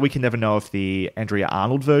version was better. We can never know if the Andrea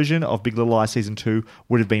Arnold version of Big Little Lies Season 2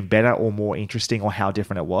 would have been better or more interesting, or how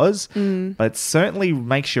different it was. But it certainly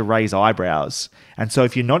makes you raise eyebrows. And so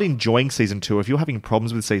if you're not enjoying Season 2, if you're having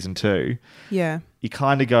problems with Season 2, you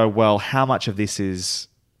kind of go, well, how much of this is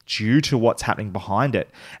due to what's happening behind it.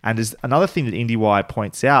 And as another thing that IndieWire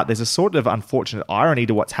points out, there's a sort of unfortunate irony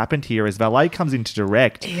to what's happened here as Valet comes in to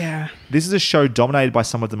direct. Yeah. This is a show dominated by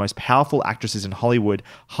some of the most powerful actresses in Hollywood,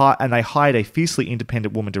 and they hired a fiercely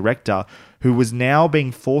independent woman director who was now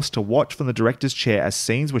being forced to watch from the director's chair as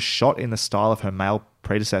scenes were shot in the style of her male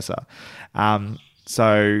predecessor.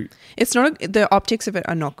 So it's not the optics of it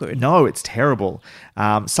are not good. No, it's terrible.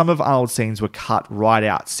 Some of Arnold's scenes were cut right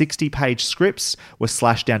out. 60-page scripts were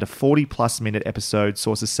slashed down to 40-plus minute episodes,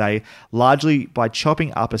 sources say, largely by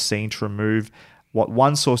chopping up a scene to remove what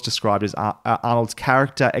one source described as Arnold's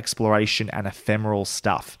character exploration and ephemeral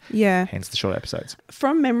stuff. Yeah. Hence the short episodes.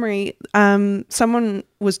 From memory, someone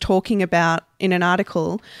was talking about, in an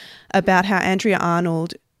article, about how Andrea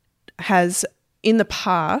Arnold has, in the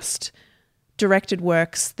past, directed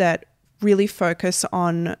works that really focus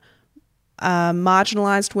on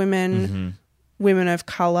marginalized women, women of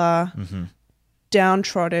color,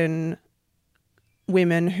 downtrodden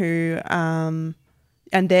women who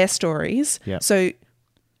and their stories. Yep. So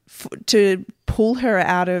to pull her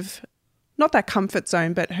out of not that comfort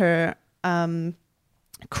zone, but her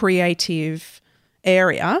creative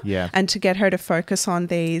area, and to get her to focus on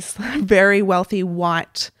these very wealthy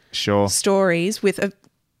white stories with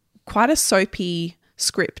quite a soapy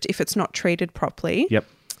script if it's not treated properly. Yep.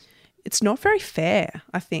 It's not very fair,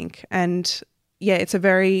 I think. And yeah, it's a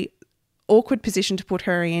very awkward position to put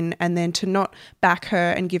her in, and then to not back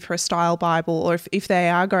her and give her a style Bible, or if they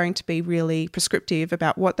are going to be really prescriptive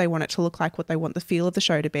about what they want it to look like, what they want the feel of the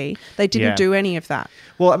show to be, they didn't do any of that.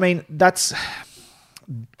 Well, I mean, this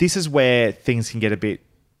is where things can get a bit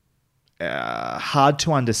hard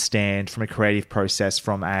to understand from a creative process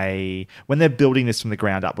when they're building this from the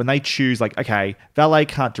ground up. When they choose, like, okay, Valet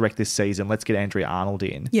can't direct this season, let's get Andrea Arnold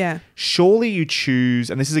in. Yeah. Surely you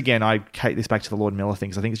choose, and this is again, I take this back to the Lord Miller thing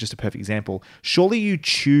because I think it's just a perfect example. Surely you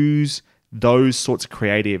choose those sorts of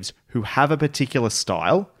creatives who have a particular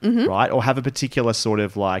style, right? Or have a particular sort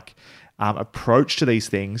of like approach to these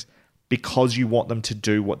things because you want them to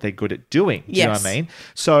do what they're good at doing. Do you know what I mean?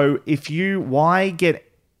 So why get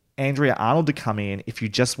Andrea Arnold to come in if you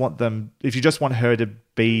just want her to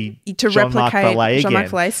be to Jean-Marc replicate Vallée Jean-Marc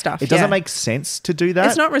again. Vallée stuff. It doesn't make sense to do that.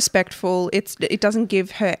 It's not respectful. It doesn't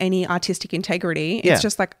give her any artistic integrity. It's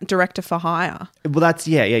just like director for hire. Well, that's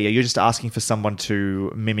You're just asking for someone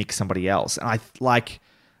to mimic somebody else,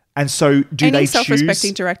 and so do any they self-respecting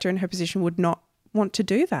choose? Director in her position would not want to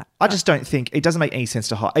do that. I just don't think it doesn't make any sense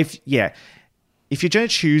to hire. If you're going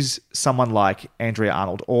to choose someone like Andrea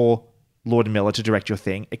Arnold or Lord Miller to direct your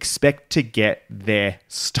thing, expect to get their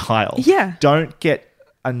style. Yeah. Don't get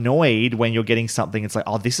annoyed when you're getting something. It's like,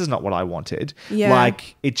 oh, this is not what I wanted. Yeah.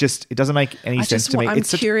 Like it doesn't make any sense to me. I'm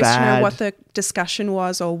it's curious such bad... to know what the discussion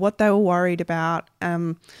was or what they were worried about.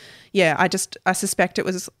 I suspect it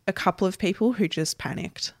was a couple of people who just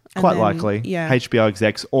panicked. Quite likely. Yeah. HBO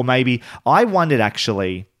execs, or maybe I wondered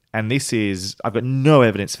actually, and I've got no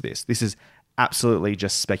evidence for this. This is absolutely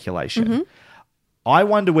just speculation. I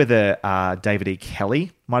wonder whether David E.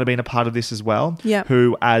 Kelly might have been a part of this as well,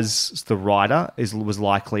 who, as the writer, was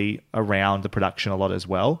likely around the production a lot as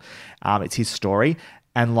well. It's his story.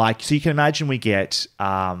 And so you can imagine we get,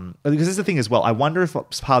 because this is the thing as well, I wonder if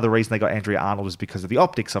part of the reason they got Andrea Arnold was because of the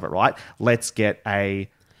optics of it, right? Let's get a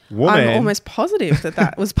woman. I'm almost positive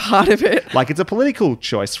that was part of it. Like it's a political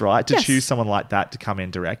choice, right? To choose someone like that to come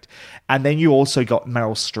in direct. And then you also got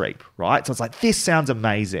Meryl Streep, right? So it's like, this sounds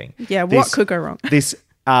amazing. Yeah, what could go wrong? This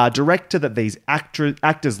director that these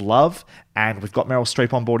actors love, and we've got Meryl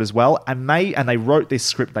Streep on board as well. And they wrote this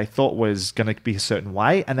script they thought was going to be a certain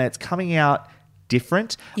way, and then it's coming out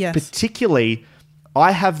different. Yes. Particularly,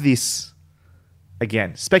 I have this,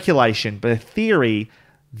 again, speculation, but a theory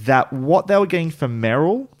that what they were getting from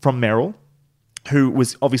Meryl, who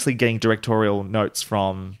was obviously getting directorial notes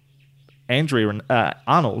from Andrea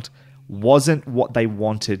Arnold, wasn't what they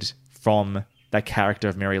wanted from that character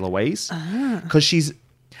of Mary Louise. Because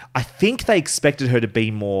I think they expected her to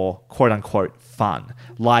be more quote unquote fun.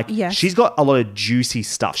 She's got a lot of juicy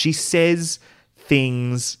stuff. She says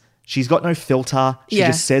things. She's got no filter. She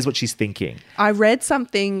just says what she's thinking. I read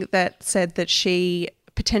something that said that she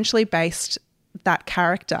potentially based that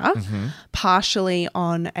character partially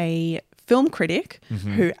on a film critic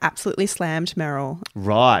who absolutely slammed Meryl.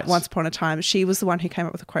 Right. Once upon a time. She was the one who came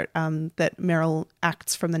up with a quote that Meryl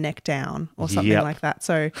acts from the neck down or something like that.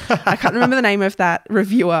 So I can't remember the name of that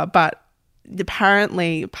reviewer, but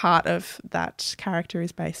apparently part of that character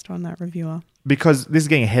is based on that reviewer. Because this is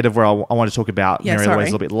getting ahead of where I want to talk about Mary Louise a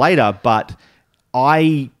little bit later, but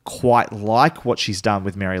I quite like what she's done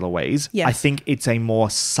with Mary Louise. Yes. I think it's a more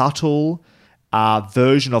subtle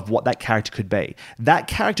version of what that character could be. That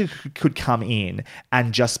character could come in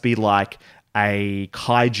and just be like a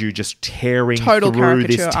kaiju just tearing Total through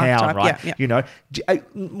this caricature town, archetype. right? Yeah. You know,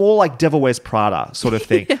 more like Devil Wears Prada sort of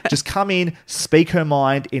thing. Just come in, speak her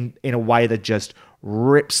mind in a way that just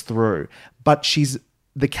rips through. But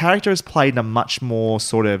the character is played in a much more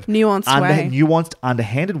sort of nuanced,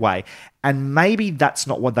 underhanded way. And maybe that's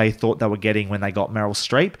not what they thought they were getting when they got Meryl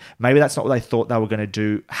Streep. Maybe that's not what they thought they were going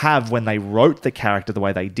to have when they wrote the character the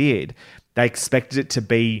way they did. They expected it to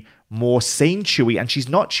be more scene chewy, and she's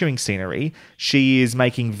not chewing scenery. She is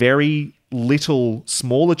making very little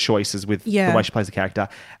smaller choices with the way she plays the character.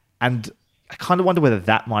 And I kind of wonder whether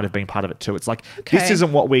that might have been part of it too. It's like, this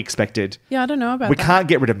isn't what we expected. Yeah, I don't know about we that. Can't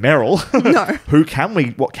get rid of Meryl.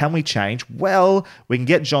 No. What can we change? Well, we can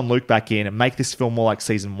get John Luke back in and make this film more like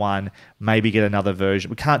season 1, maybe get another version.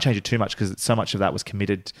 We can't change it too much because so much of that was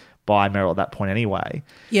committed by Meryl at that point anyway.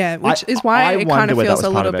 Yeah, which is why it kind of feels a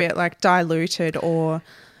little bit like diluted or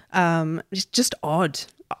just odd.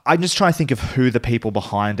 I'm just trying to think of who the people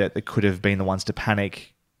behind it that could have been the ones to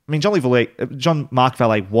panic. I mean, Mark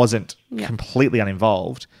Vallée wasn't completely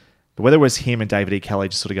uninvolved, but whether it was him and David E. Kelly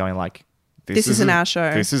just sort of going like, this isn't our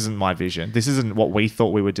show. This isn't my vision. This isn't what we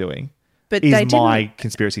thought we were doing. But is they my didn't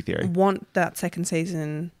conspiracy theory. Want that second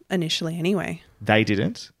season initially anyway. They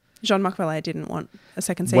didn't. Jean-Marc Vallée didn't want a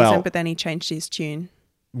second season, but then he changed his tune.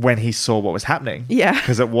 When he saw what was happening. Yeah.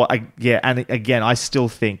 Because and again, I still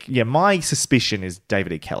think, my suspicion is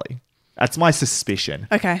David E. Kelly. That's my suspicion.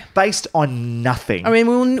 Okay. Based on nothing. I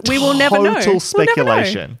mean, we will never know. Total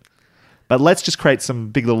speculation. But let's just create some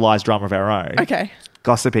Big Little Lies drama of our own. Okay.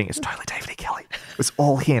 Gossiping. It's totally David E. Kelly. It was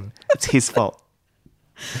all him. It's his fault.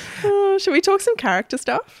 Should we talk some character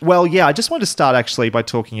stuff? Well, yeah, I just wanted to start actually by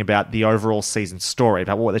talking about the overall season story,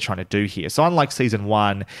 about what they're trying to do here. So unlike season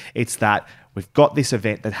 1, it's that we've got this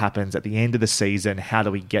event that happens at the end of the season. How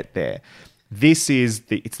do we get there? It's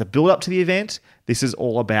the build up to the event. This is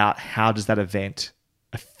all about how does that event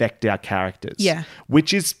affect our characters. Yeah.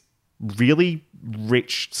 Which is really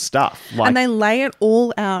rich stuff. And they lay it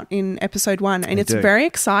all out in episode 1. And it's very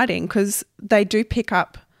exciting because they do pick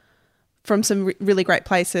up from some really great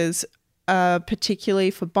places,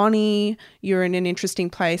 particularly for Bonnie. You're in an interesting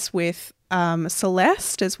place with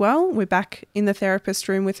Celeste as well. We're back in the therapist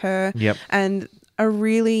room with her. Yep. And a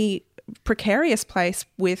really precarious place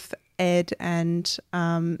with Ed and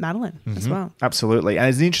Madeline as well. Absolutely. And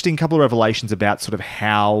there's an interesting couple of revelations about sort of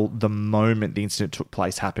how the moment the incident took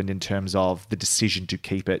place happened in terms of the decision to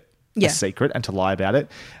keep it a secret and to lie about it.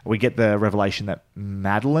 We get the revelation that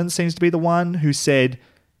Madeline seems to be the one who said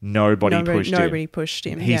nobody pushed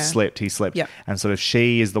him. He slipped. Yep. And sort of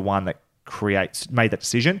she is the one that made that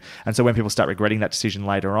decision. And so when people start regretting that decision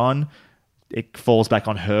later on, it falls back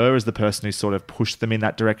on her as the person who sort of pushed them in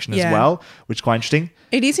that direction as well, which is quite interesting.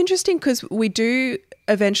 It is interesting because we do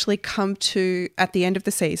eventually come to, at the end of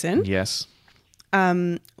the season,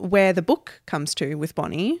 where the book comes to with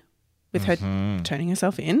Bonnie, with her turning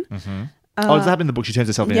herself in. Mm-hmm. Does that happen in the book? She turns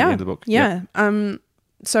herself in at the end of the book. Yeah. Yep.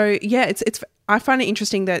 So yeah, it's. I find it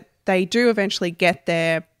interesting that they do eventually get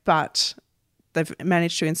there, but they've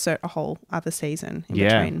managed to insert a whole other season in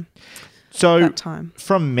between. So that time.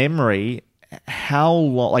 From memory, how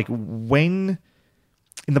long? Like when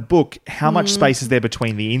in the book, how much space is there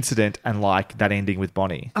between the incident and like that ending with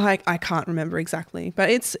Bonnie? I can't remember exactly, but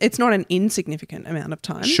it's not an insignificant amount of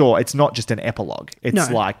time. Sure, it's not just an epilogue.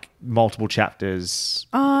 It's like multiple chapters.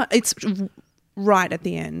 It's right at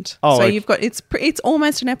the end. Oh, so okay. you've got it's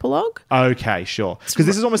almost an epilogue. Okay, sure. Because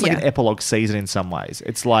this is almost like an epilogue season in some ways.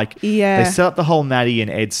 It's like they set up the whole Maddie and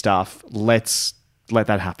Ed stuff. Let's let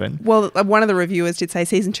that happen. Well, one of the reviewers did say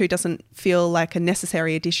season 2 doesn't feel like a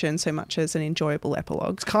necessary addition so much as an enjoyable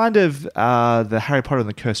epilogue. It's kind of the Harry Potter and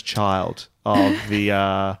the Cursed Child of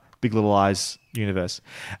the Big Little Lies universe.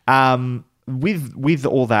 With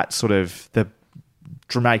all that sort of the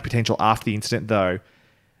dramatic potential after the incident, though,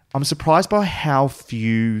 I'm surprised by how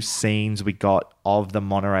few scenes we got of the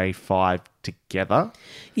Monterey Five together.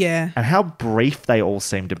 Yeah. And how brief they all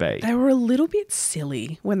seem to be. They were a little bit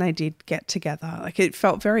silly when they did get together. Like it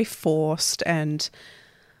felt very forced and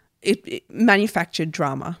it manufactured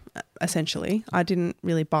drama, essentially. I didn't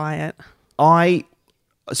really buy it.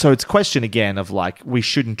 So it's a question again of like, we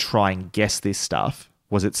shouldn't try and guess this stuff.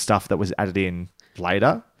 Was it stuff that was added in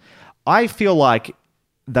later? I feel like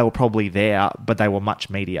they were probably there, but they were much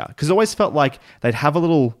meatier. Because it always felt like they'd have a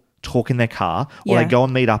little talk in their car or they'd go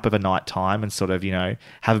and meet up of a night time and sort of,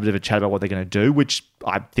 have a bit of a chat about what they're going to do, which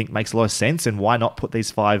I think makes a lot of sense. And why not put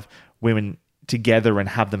these 5 women together and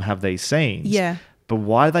have them have these scenes? Yeah. But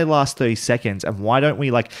why do they last 30 seconds? And why don't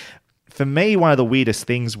we for me, one of the weirdest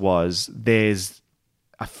things was there's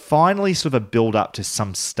finally sort of a build up to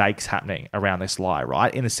some stakes happening around this lie,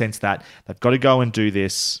 right? In the sense that they've got to go and do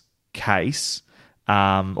this case,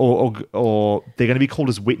 or they're going to be called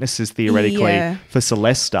as witnesses theoretically for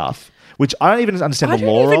Celeste stuff, which I don't even understand the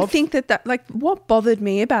law of. I don't even think that like what bothered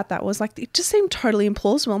me about that was like it just seemed totally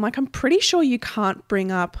implausible. I'm like, I'm pretty sure you can't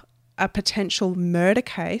bring up a potential murder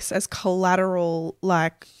case as collateral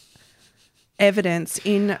like evidence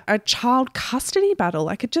in a child custody battle.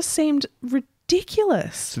 Like it just seemed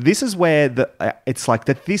ridiculous. So this is where it's like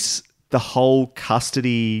that the whole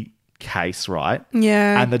custody case, right?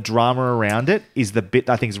 Yeah. And the drama around it is the bit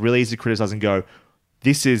that I think is really easy to criticize and go,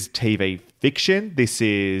 this is TV fiction. This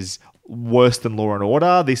is worse than Law and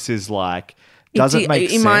Order. This is like, doesn't make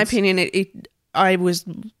sense. In my opinion, it was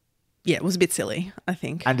a bit silly, I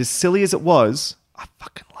think. And as silly as it was, I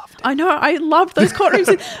fucking loved it. I know. I loved those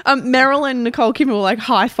courtrooms. Meryl and Nicole Kidman were like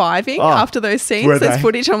high-fiving after those scenes. There's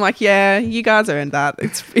footage. I'm like, yeah, you guys earned that.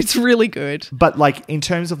 It's really good. But like in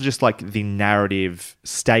terms of just like the narrative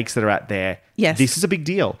stakes that are out there, yes, this is a big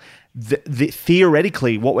deal.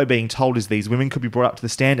 Theoretically, what we're being told is these women could be brought up to the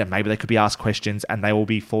stand and maybe they could be asked questions and they will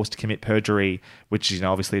be forced to commit perjury, which is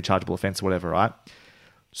obviously a chargeable offence or whatever, right?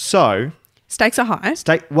 So... stakes are high.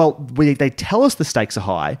 They tell us the stakes are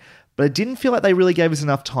high, but it didn't feel like they really gave us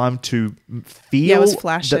enough time to feel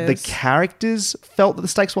that the characters felt that the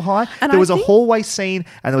stakes were high. And there was a hallway scene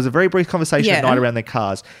and there was a very brief conversation at night around their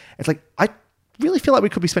cars. It's like, I really feel like we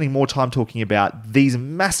could be spending more time talking about these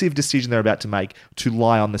massive decisions they're about to make to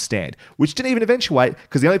lie on the stand, which didn't even eventuate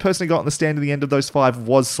because the only person who got on the stand at the end of those 5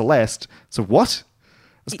 was Celeste. So what?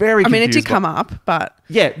 It's very confused. I mean, it did come up, but...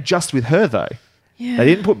 yeah, just with her though. Yeah. They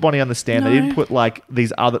didn't put Bonnie on the stand. No. They didn't put like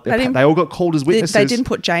these other... They all got called as witnesses. They didn't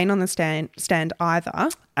put Jane on the stand either.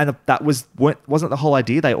 And that wasn't the whole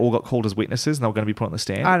idea. They all got called as witnesses and they were going to be put on the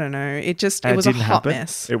stand. I don't know. It was a hot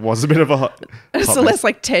mess. It was a bit of a hot Celeste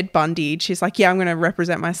like Ted Bundy. She's like, yeah, I'm going to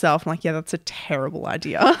represent myself. I'm like, yeah, that's a terrible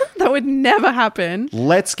idea. That would never happen.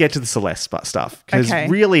 Let's get to the Celeste stuff. Because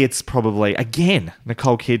really it's probably, again,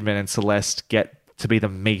 Nicole Kidman and Celeste get to be the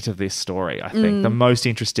meat of this story, I think. The most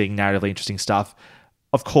interesting, narratively interesting stuff.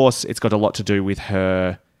 Of course, it's got a lot to do with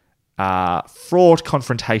her fraught,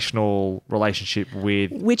 confrontational relationship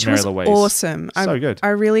with Which Mary was Louise. Awesome. So good. I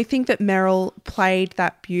really think that Meryl played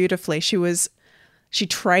that beautifully. She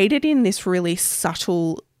traded in this really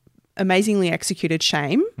subtle, amazingly executed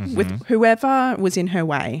shame with whoever was in her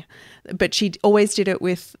way. But she always did it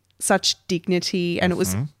with such dignity, and it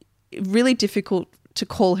was really difficult to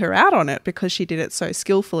call her out on it because she did it so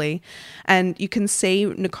skillfully. And you can see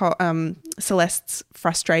Celeste's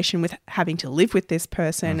frustration with having to live with this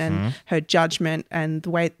person and her judgment and the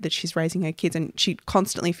way that she's raising her kids, and she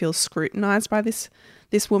constantly feels scrutinized by this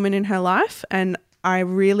woman in her life. And I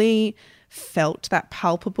really felt that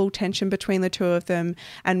palpable tension between the two of them,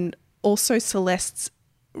 and also Celeste's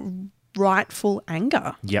rightful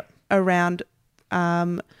anger around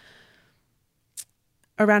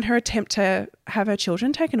her attempt to have her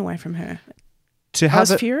children taken away from her. I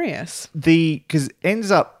was furious. Because it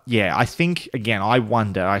ends up, I think, again,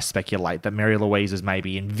 I speculate that Mary Louise is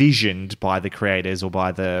maybe envisioned by the creators or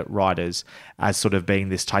by the writers as sort of being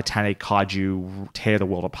this titanic kaiju, tear the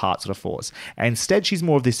world apart sort of force. And instead, she's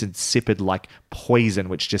more of this insipid, like, poison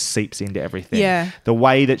which just seeps into everything. Yeah. The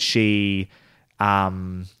way that she,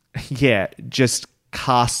 just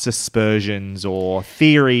casts aspersions or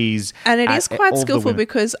theories. And it is quite skillful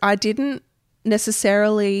because I didn't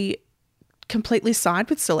necessarily completely side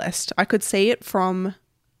with Celeste. I could see it from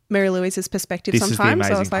Mary Louise's perspective sometimes.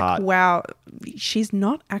 So I was like, wow, she's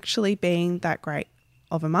not actually being that great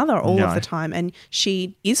of a mother all of the time, and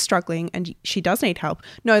she is struggling and she does need help.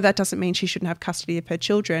 No, that doesn't mean she shouldn't have custody of her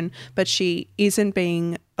children, but she isn't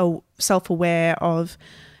being self-aware of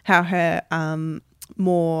how her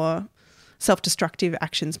more self-destructive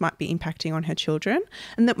actions might be impacting on her children.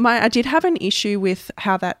 And that I did have an issue with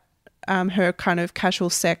how that her kind of casual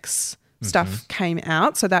sex stuff came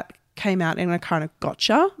out. So that came out in a kind of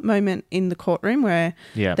gotcha moment in the courtroom where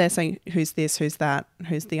they're saying, who's this, who's that,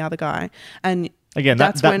 who's the other guy. And again,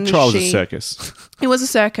 that trial was a circus. It was a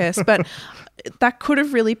circus, but that could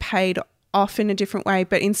have really paid off in a different way.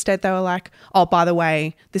 But instead they were like, oh, by the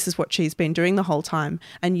way, this is what she's been doing the whole time.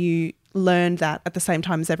 And you learned that at the same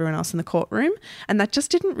time as everyone else in the courtroom. And that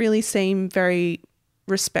just didn't really seem very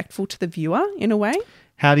respectful to the viewer in a way.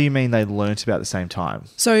 How do you mean they learnt about the same time?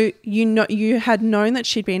 So you had known that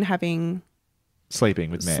she'd been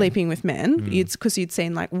sleeping with men. It's because you'd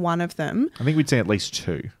seen like one of them. I think we'd seen at least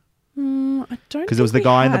 2. I don't. Because there was the think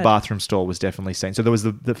guy we in the had. bathroom stall was definitely seen. So there was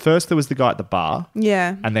the first there was the guy at the bar.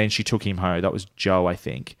 Yeah. And then she took him home. That was Joe, I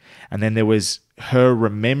think. And then there was her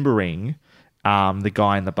remembering the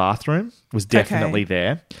guy in the bathroom was definitely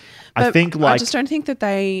there. But I think I just don't think that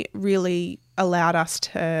they really allowed us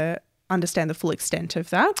to understand the full extent of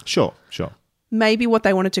that. Sure. Maybe what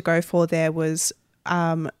they wanted to go for there was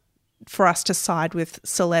for us to side with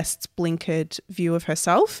Celeste's blinkered view of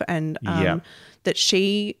herself and that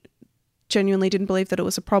she genuinely didn't believe that it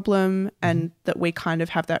was a problem and that we kind of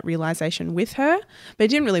have that realization with her. But it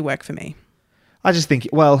didn't really work for me. I just think,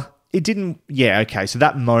 well, it didn't. Yeah, okay. So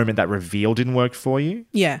that moment, that reveal didn't work for you.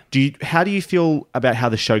 Yeah. How do you feel about how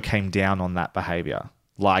the show came down on that behavior?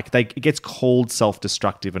 Like it gets called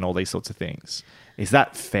self-destructive and all these sorts of things. Is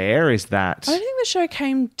that fair? Is that? I don't think the show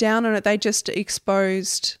came down on it. They just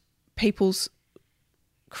exposed people's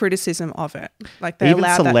criticism of it. Like they Even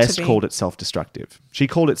allowed Celeste that to be. called it self-destructive. She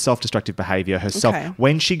called it self-destructive behavior herself. Okay.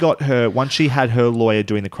 Once she had her lawyer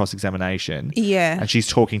doing the cross-examination, and she's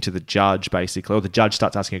talking to the judge basically, or the judge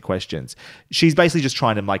starts asking her questions. She's basically just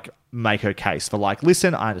trying to make her case for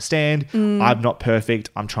listen, I understand. I'm not perfect.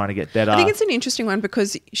 I'm trying to get better. I think it's an interesting one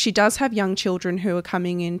because she does have young children who are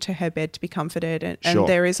coming into her bed to be comforted, and Sure.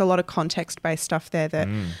 there is a lot of context-based stuff there that.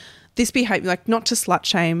 This behavior, not to slut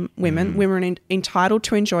shame women. Women are entitled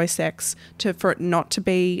to enjoy sex, for it not to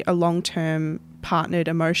be a long-term partnered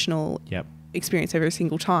emotional experience every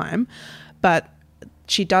single time. But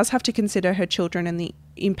she does have to consider her children and the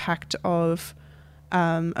impact of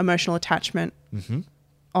emotional attachment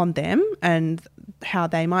on them and how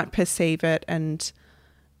they might perceive it. And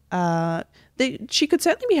she could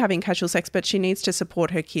certainly be having casual sex, but she needs to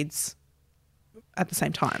support her kids at the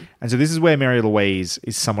same time. And so this is where Mary Louise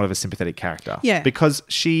is somewhat of a sympathetic character. Yeah. Because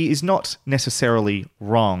she is not necessarily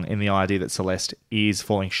wrong in the idea that Celeste is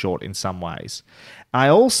falling short in some ways. I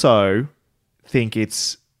also think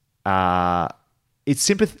I'm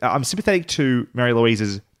sympathetic to Mary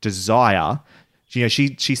Louise's desire. You know, she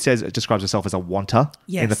describes herself as a wanter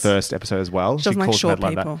in the first episode as well. She doesn't like short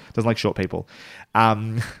Madeline people. Doesn't like short people.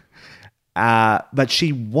 But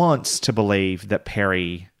she wants to believe that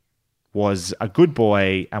Perry was a good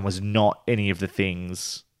boy and was not any of the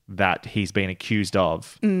things that he's been accused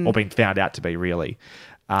of or been found out to be, really.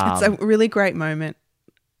 It's a really great moment,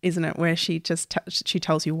 isn't it, where she just she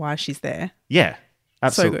tells you why she's there. Yeah,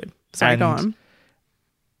 absolutely. So good. Sorry, go on.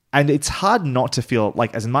 And it's hard not to feel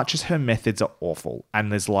like, as much as her methods are awful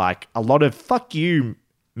and there's a lot of fuck you,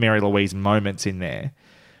 Mary Louise moments in there,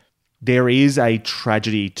 there is a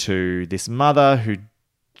tragedy to this mother who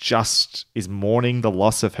just is mourning the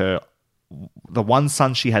loss of the one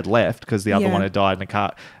son she had left, because the other one had died in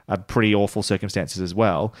a pretty awful circumstances as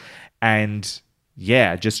well. And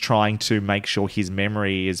just trying to make sure his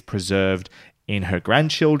memory is preserved in her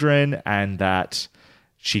grandchildren, and that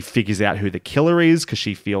she figures out who the killer is because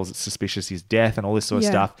she feels it's suspicious his death and all this sort of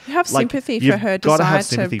stuff. You have sympathy for her desire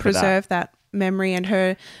to preserve that memory and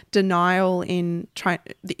her denial in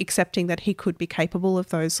accepting that he could be capable of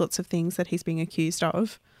those sorts of things that he's being accused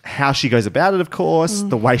of. How she goes about it, of course,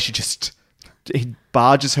 the way he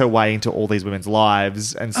barges her way into all these women's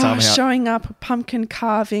lives and somehow showing up, pumpkin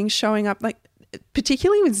carving, showing up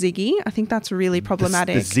particularly with Ziggy. I think that's really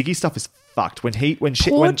problematic. The Ziggy stuff is fucked. When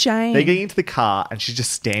Jane. they get into the car and she's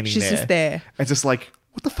just standing there. She's just there. It's just like,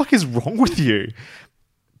 what the fuck is wrong with you?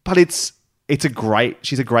 But she's a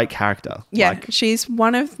great character. Yeah, she's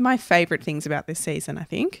one of my favorite things about this season, I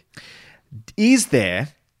think. Is there,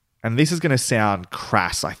 and this is going to sound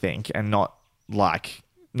crass, I think, and not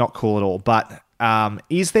cool at all, but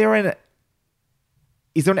is there an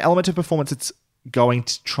element of performance that's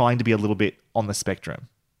trying to be a little bit on the spectrum,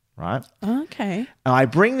 right? Okay. And I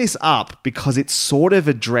bring this up because it's sort of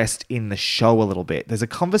addressed in the show a little bit. There's a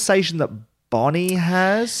conversation that Bonnie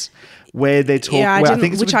has where they're talking. Yeah,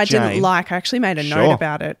 I didn't like. I actually made a note Sure.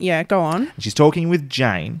 about it. Yeah, go on. She's talking with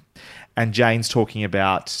Jane, and Jane's talking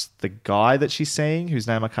about the guy that she's seeing, whose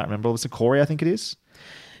name I can't remember. It was Corey, I think it is.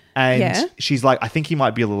 And she's like, I think he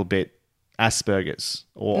might be a little bit Asperger's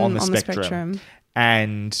or on the spectrum.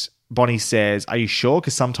 And Bonnie says, are you sure?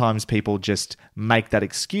 Because sometimes people just make that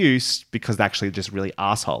excuse because they're actually just really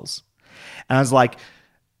assholes. And I was like,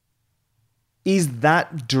 is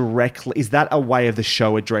that a way of the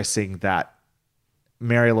show addressing that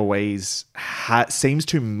Mary Louise seems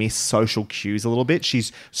to miss social cues a little bit?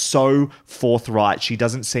 She's so forthright. She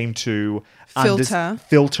doesn't seem to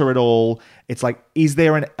filter at all. It's like, is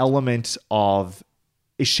there an element of,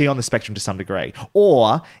 is she on the spectrum to some degree?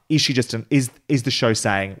 Or is she just is the show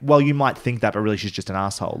saying, well, you might think that, but really she's just an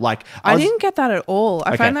asshole? Like, I didn't get that at all. I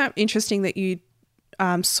Okay. find that interesting that you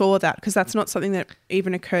saw that, because that's not something that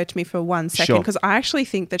even occurred to me for 1 second, Sure. because I actually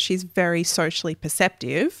think that she's very socially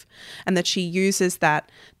perceptive and that she uses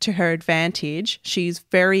that to her advantage. She's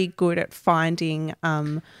very good at finding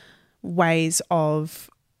ways of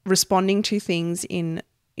responding to things in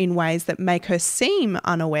ways that make her seem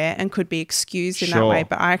unaware and could be excused in that Sure. way.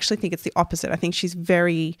 But I actually think it's the opposite. I think she's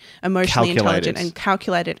very emotionally intelligent and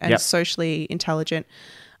calculated and socially intelligent,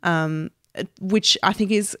 which I think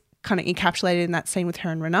is kind of encapsulated in that scene with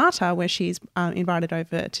her and Renata where she's invited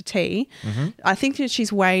over to tea. Mm-hmm. I think that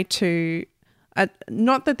she's way too...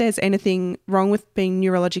 not that there's anything wrong with being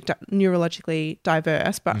neurologically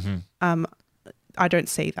diverse, but I don't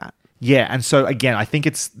see that. Yeah, and so again, I think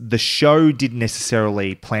it's the show didn't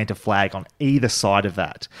necessarily plant a flag on either side of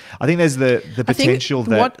that. I think there's the potential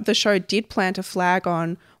that what the show did plant a flag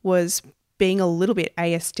on was being a little bit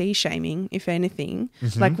ASD shaming, if anything.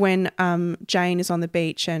 Like when Jane is on the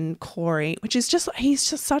beach and Corey, which is he's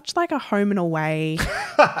just such like a home and away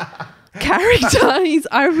character.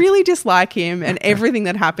 I really dislike him and everything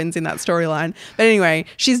that happens in that storyline. But anyway,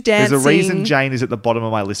 she's dancing. There's a reason Jane is at the bottom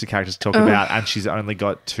of my list of characters to talk about, and she's only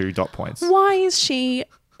got 2 dot points. Why is she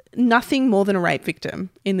nothing more than a rape victim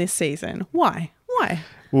in this season? Why?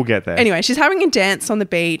 We'll get there. Anyway, she's having a dance on the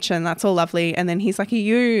beach and that's all lovely. And then he's like, are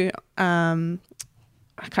you, I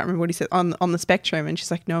can't remember what he said, on the spectrum? And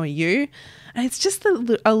she's like, no, are you? And it's just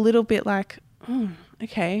a little bit like,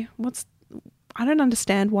 okay, I don't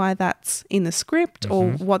understand why that's in the script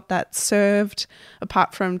or what that served,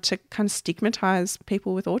 apart from to kind of stigmatize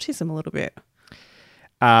people with autism a little bit.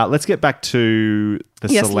 Let's get back to the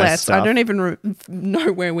Celeste stuff. I don't even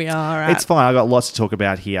know where we are at. It's fine. I've got lots to talk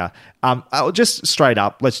about here. I'll just straight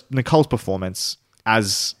up, Nicole's performance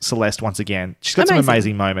as Celeste once again. She's got some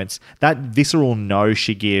amazing moments. That visceral no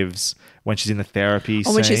she gives when she's in the therapy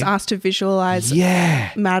scene. When she's asked to visualize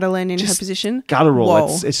Madeline in her position. Guttural.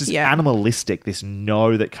 Whoa. It's just animalistic, this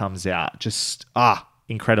no that comes out. Just,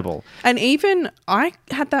 incredible. And even I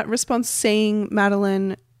had that response seeing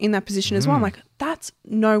Madeline in that position as well. I'm like, that's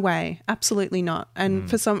no way. Absolutely not.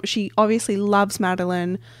 And she obviously loves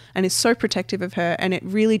Madeline and is so protective of her, and it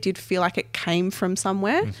really did feel like it came from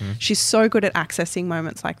somewhere. She's so good at accessing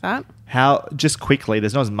moments like that. Just quickly,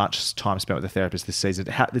 there's not as much time spent with the therapist this season.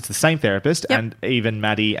 It's the same therapist, and even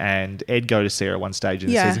Maddie and Ed go to see her at one stage in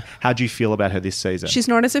the season. How do you feel about her this season? She's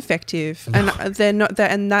not as effective, and they're not,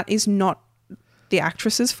 and that is not the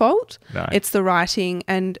actress's fault. No. It's the writing,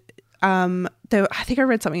 and I think I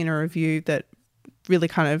read something in a review that really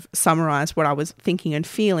kind of summarized what I was thinking and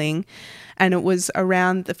feeling, and it was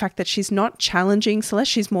around the fact that she's not challenging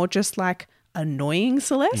Celeste. She's more just like annoying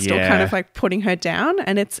Celeste or kind of like putting her down,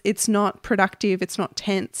 and it's not productive. It's not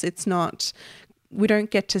tense. It's not. We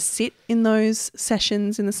don't get to sit in those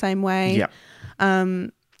sessions in the same way. Yep.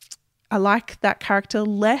 I like that character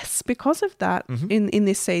less because of that in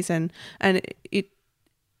this season, and it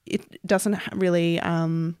doesn't really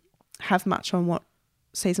have much on what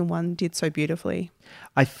season 1 did so beautifully.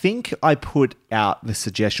 I think I put out the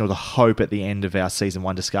suggestion or the hope at the end of our season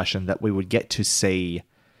 1 discussion that we would get to see,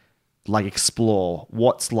 like, explore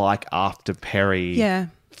what's like after Perry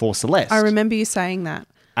for Celeste. I remember you saying that.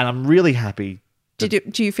 And I'm really happy.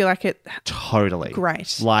 Do you feel like it? Totally.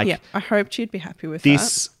 Great. Like, I hoped you'd be happy with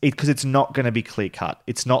this, that. Because it's not going to be clear cut.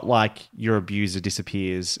 It's not like your abuser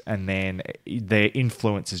disappears and then their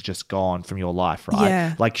influence is just gone from your life, right?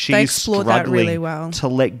 Yeah. Like, she's explored that struggling really well. to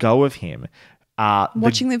let go of him.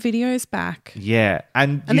 Watching the videos back. Yeah.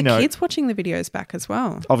 And the kids watching the videos back as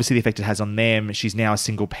well. Obviously, the effect it has on them. She's now a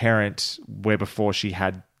single parent, where before she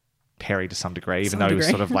had Perry to some degree, even though he was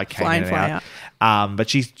sort of like came in and out. But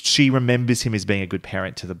she remembers him as being a good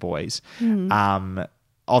parent to the boys.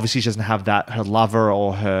 Obviously, she doesn't have that, her lover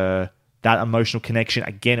or that emotional connection.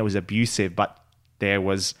 Again, it was abusive, but there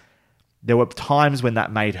were times when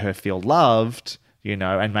that made her feel loved,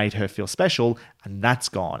 and made her feel special, and that's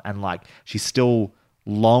gone. And like, she still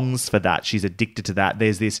longs for that. She's addicted to that.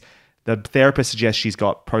 The therapist suggests she's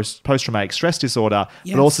got post-traumatic stress disorder,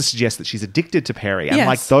 but also suggests that she's addicted to Perry. And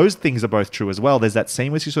like, those things are both true as well. There's that scene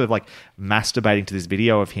where she's sort of like masturbating to this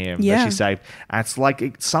video of him that she saved. And it's like,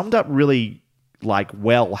 it summed up really like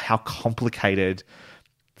well how complicated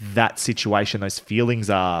that situation, those feelings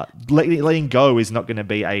are. Letting go is not going to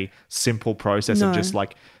be a simple process of just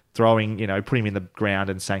like throwing, putting him in the ground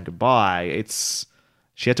and saying goodbye.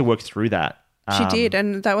 She had to work through that. She did.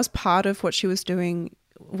 And that was part of what she was doing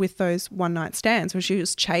with those one night stands, where she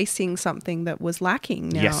was chasing something that was lacking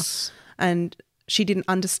now. Yes. And she didn't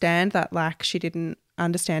understand that lack. She didn't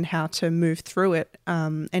understand how to move through it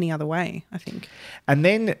any other way, I think. And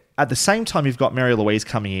then at the same time, you've got Mary Louise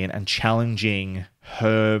coming in and challenging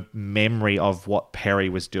her memory of what Perry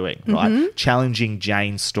was doing, right? Challenging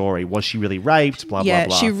Jane's story. Was she really raped? Blah, blah,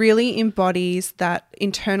 blah. She really embodies that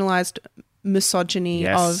internalized misogyny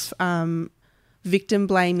of victim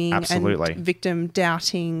blaming Absolutely. and victim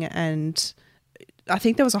doubting. And I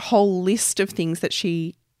think there was a whole list of things that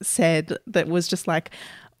she said that was just like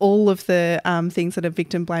all of the things that a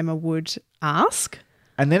victim blamer would ask.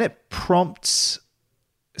 And then it prompts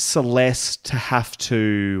Celeste to have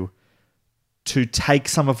to take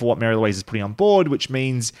some of what Mary Louise is putting on board, which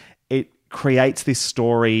means it creates this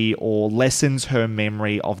story or lessens her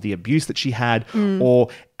memory of the abuse that she had, or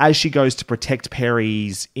as she goes to protect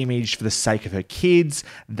Perry's image for the sake of her kids,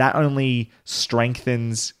 that only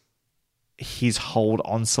strengthens his hold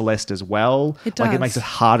on Celeste as well. It does. Like, it makes it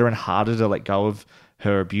harder and harder to let go of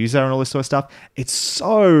her abuser and all this sort of stuff. It's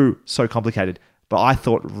so complicated, but I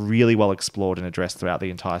thought really well explored and addressed throughout the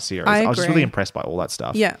entire series. I was just really impressed by all that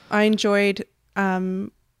stuff. Yeah, I enjoyed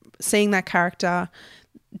seeing that character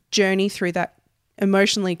journey through that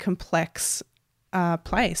emotionally complex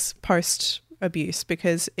place post-abuse,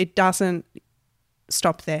 because it doesn't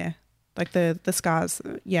stop there. Like the scars,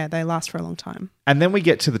 they last for a long time. And then we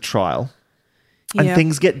get to the trial and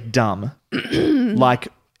things get dumb. Like,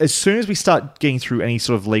 as soon as we start getting through any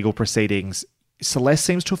sort of legal proceedings, Celeste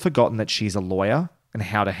seems to have forgotten that she's a lawyer and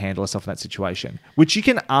how to handle herself in that situation, which you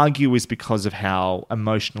can argue is because of how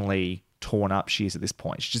emotionally torn up she is at this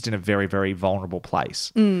point. She's just in a very, very vulnerable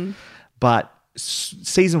place. But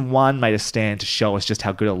season 1 made a stand to show us just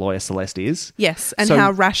how good a lawyer Celeste is. Yes, and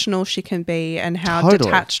how rational she can be and how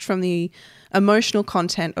detached from the emotional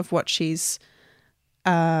content of what she's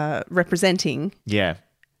representing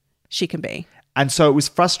she can be. And so it was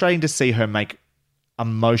frustrating to see her make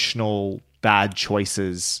emotional bad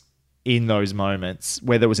choices in those moments,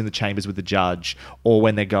 whether it was in the chambers with the judge or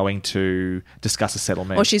when they're going to discuss a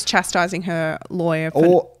settlement. Or she's chastising her lawyer.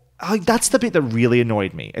 That's the bit that really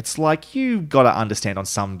annoyed me. It's like, you got to understand on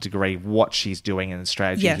some degree what she's doing and the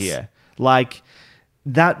strategy here. Like,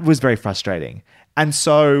 that was very frustrating. And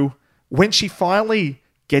so when she finally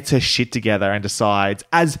gets her shit together and decides,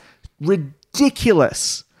 as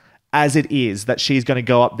ridiculous as it is, that she's going to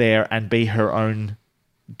go up there and be her own,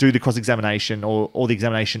 do the cross-examination or the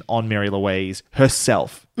examination on Mary Louise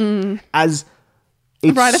herself. As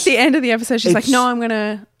it's, right at the end of the episode, she's like, no, I'm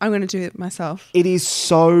gonna do it myself. It is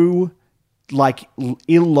so, like,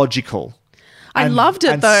 illogical. I loved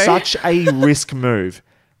it, though. Such a risk move.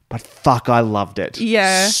 But fuck, I loved it.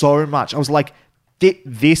 Yeah. So much. I was like,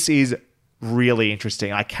 this is really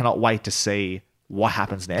interesting. I cannot wait to see what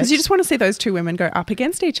happens next. Because you just want to see those two women go up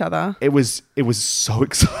against each other. It was so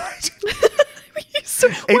exciting. Why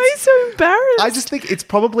are you so embarrassed? I just think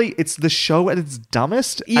it's the show at its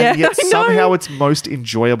dumbest, and yet somehow it's most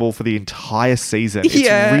enjoyable for the entire season. It's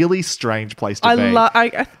a really strange place to be.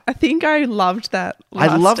 I think I loved that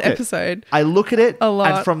last episode. I look at it a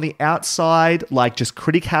lot. And from the outside, like, just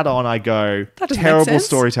critic hat on, I go, that doesn't terrible make sense.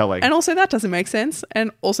 Storytelling. And also that doesn't make sense. And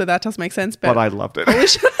also that does make sense. But I loved it. And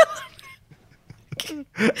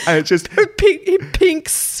it's just pink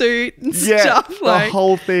suit and stuff. The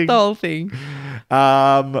whole thing.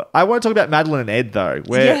 I want to talk about Madeline and Ed, though.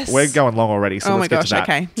 We're going long already, so let's get to that.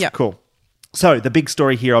 Okay, yeah, cool. So the big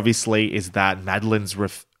story here, obviously, is that Madeline's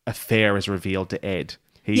affair is revealed to Ed.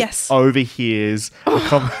 He overhears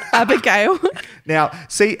Abigail. Now,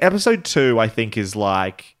 see, episode 2, I think, is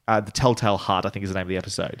like The Telltale Heart, I think is the name of the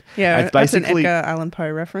episode. Yeah, it's an Edgar Allan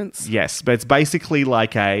Poe reference. Yes, but it's basically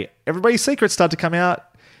like everybody's secrets start to come out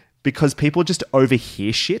because people just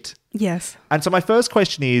overhear shit. Yes. And so my first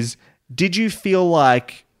question is, did you feel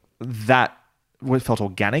like that felt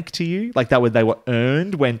organic to you? Like they were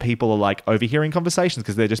earned when people are like overhearing conversations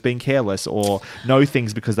because they're just being careless or know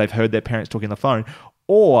things because they've heard their parents talking on the phone?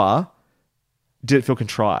 Or did it feel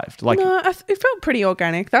contrived? Like, no, it felt pretty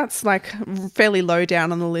organic. That's like fairly low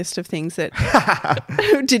down on the list of things that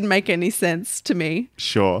didn't make any sense to me.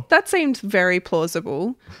 Sure. That seemed very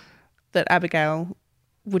plausible that Abigail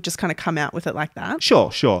would just kind of come out with it like that.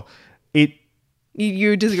 Sure.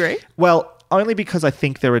 You disagree? Well, only because I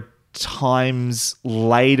think there are times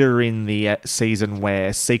later in the season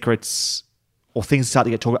where secrets or things start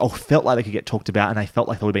to get talked about, or felt like they could get talked about, and they felt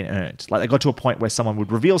like they would have been earned. Like they got to a point where someone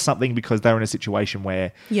would reveal something because they were in a situation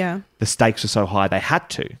where the stakes were so high they had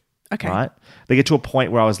to. Okay. Right? They get to a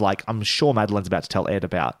point where I was like, I'm sure Madeline's about to tell Ed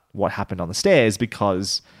about what happened on the stairs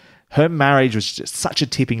because her marriage was just such a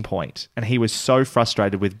tipping point, and he was so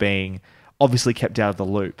frustrated with being obviously kept out of the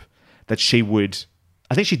loop that she would,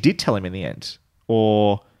 I think she did tell him in the end,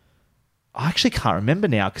 or I actually can't remember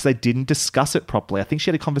now because they didn't discuss it properly. I think she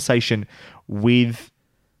had a conversation with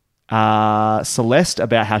Celeste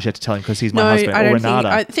about how she had to tell him because he's my husband, or Renata?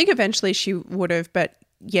 I think eventually she would have, but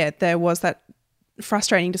yeah, there was that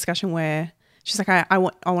frustrating discussion where she's like, I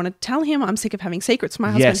want to tell him I'm sick of having secrets from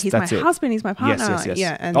my husband. Yes, he's my that's it. husband. He's my partner. Yes.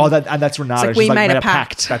 Yeah. And that's Renata. it's like, She's we like, made a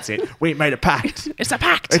pact. That's it. We made a pact. It's a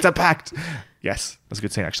pact. It's a pact. Yes, that's a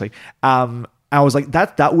good scene actually. I was like,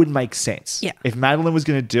 that would make sense. Yeah. If Madeline was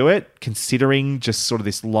going to do it, considering just sort of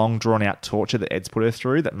this long drawn out torture that Ed's put her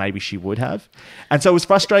through, that maybe she would have. And so it was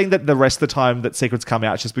frustrating that the rest of the time that secrets come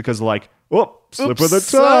out just because like, slip of the tongue.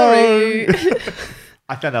 Sorry.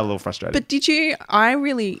 I found that a little frustrating. But I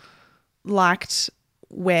really liked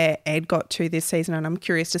where Ed got to this season, and I'm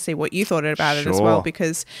curious to see what you thought about it as well, Sure.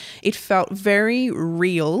 because it felt very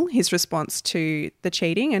real, his response to the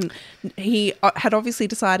cheating, and he had obviously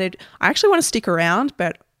decided, I actually want to stick around,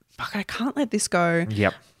 but fuck, I can't let this go.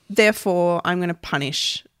 Yep. Therefore, I'm going to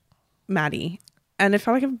punish Maddie. And it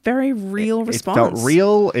felt like a very real response. It felt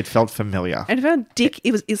real. It felt familiar. And it felt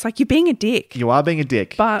it's like you're being a dick. You are being a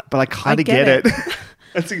dick. But I kind I of get get it.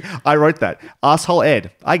 I wrote that. Asshole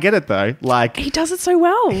Ed. I get it though. Like He does it so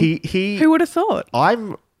well. He Who would have thought?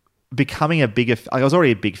 I'm becoming a bigger... I was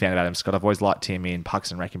already a big fan of Adam Scott. I've always liked him in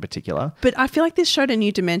Parks and Rec in particular. But I feel like this showed a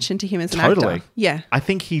new dimension to him as an Totally. actor. Yeah. I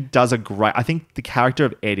think he does I think the character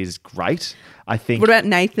of Ed is great. I think... What about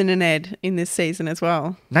Nathan and Ed in this season as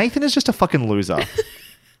well? Nathan is just a fucking loser.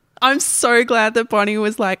 I'm so glad that Bonnie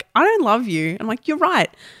was like, I don't love you. I'm like, you're right.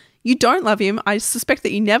 You don't love him. I suspect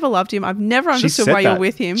that you never loved him. I've never understood why you're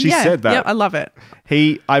with him. She said that. Yeah, I love it.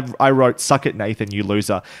 I wrote, suck it, Nathan, you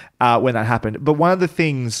loser, when that happened. But one of the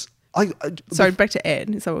things... So back to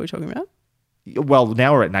Ed. Is that what we're talking about? Well,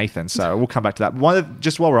 now we're at Nathan, so we'll come back to that.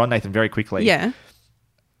 Just while we're on Nathan, very quickly. Yeah.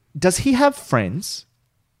 Does he have friends?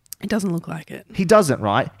 It doesn't look like it. He doesn't,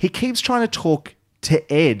 right? He keeps trying to talk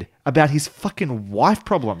to Ed about his fucking wife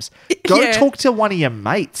problems. Go talk to one of your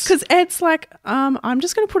mates. Because Ed's like, I'm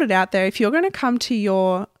just going to put it out there. If you're going to come to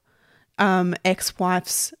your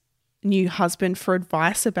ex-wife's new husband for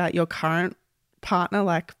advice about your current partner,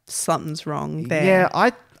 like something's wrong there.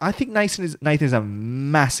 Yeah, I think Nathan is a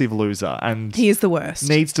massive loser and he is the worst.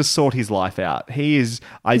 Needs to sort his life out. He's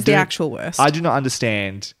the actual worst. I do not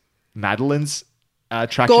understand Madeline's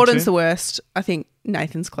attraction. Gordon's the worst. I think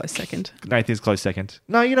Nathan's close second. Nathan's close second.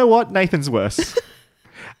 No, you know what? Nathan's worse.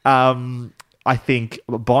 I think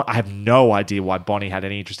I have no idea why Bonnie had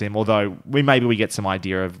any interest in him, although maybe we get some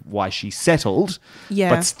idea of why she settled.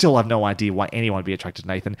 Yeah. But still have no idea why anyone would be attracted to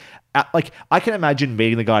Nathan. I can imagine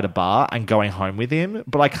meeting the guy at a bar and going home with him,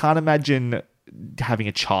 but I can't imagine having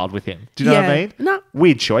a child with him. Do you know what I mean? No.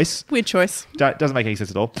 Weird choice. Doesn't make any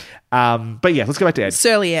sense at all. But yeah, let's go back to Ed.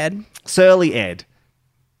 Surly Ed.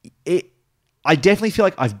 I definitely feel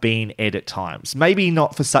like I've been Ed at times. Maybe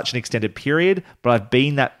not for such an extended period, but I've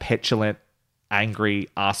been that petulant, angry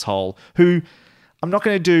asshole who I'm not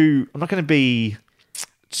going to be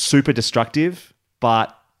super destructive,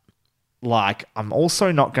 but like I'm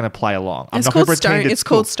also not going to play along. I'm not going to pretend it's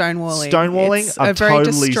called stonewalling. Stonewalling? It's I'm very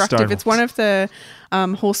totally destructive. stonewalling. It's one of the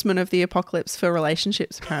horsemen of the apocalypse for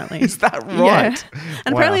relationships, apparently. Is that right? Yeah.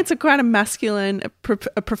 And Wow. apparently it's a quite a masculine,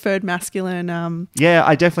 a preferred masculine Yeah,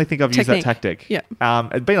 I definitely think I've used that technique. tactic. Yeah.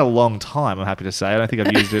 It's been a long time, I'm happy to say. I don't think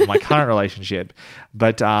I've used it in my current relationship.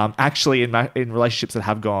 But actually in relationships that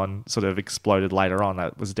have gone sort of exploded later on,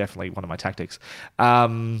 that was definitely one of my tactics.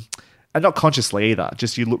 And not consciously either.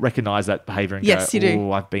 Just you recognize that behavior and Yes, go, you do.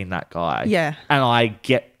 oh, I've been that guy. Yeah. And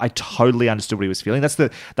I totally understood what he was feeling.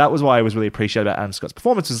 That was why I was really appreciative about Adam Scott's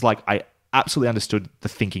performance, was like, I absolutely understood the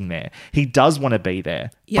thinking there. He does want to be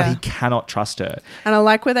there, but he cannot trust her. And I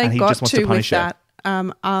like where they And he got just wants to to with punish her.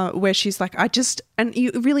 that, where she's like, and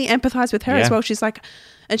you really empathize with her Yeah. as well. She's like,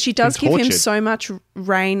 and she does Been give him tortured. so much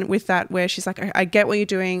rein with that, where she's like, I get what you're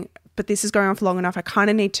doing, but this is going on for long enough. I kind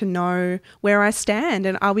of need to know where I stand,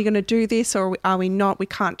 and are we going to do this or are we not? We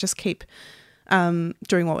can't just keep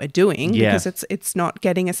doing what we're doing because it's not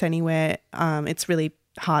getting us anywhere. It's really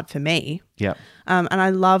hard for me. Yeah. And I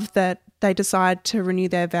love that they decide to renew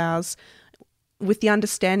their vows with the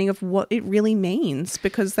understanding of what it really means,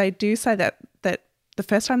 because they do say that the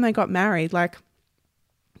first time they got married, like,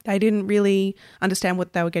 they didn't really understand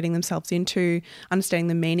what they were getting themselves into, understanding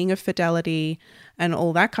the meaning of fidelity and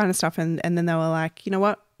all that kind of stuff. And then they were like, you know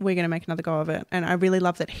what, we're going to make another go of it. And I really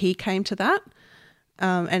love that he came to that.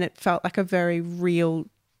 And it felt like a very real,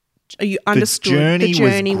 you understood the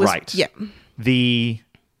journey was great. Yeah. The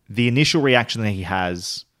initial reaction that he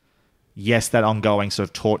has, yes, that ongoing sort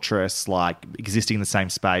of torturous, like existing in the same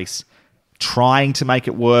space, trying to make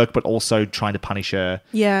it work, but also trying to punish her.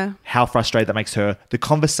 Yeah. How frustrated that makes her. The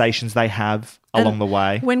conversations they have along the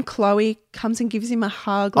way. When Chloe comes and gives him a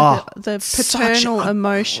hug, like the paternal such a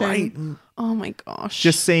emotion. great- Oh my gosh.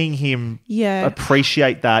 Just seeing him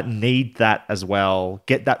appreciate that, need that as well,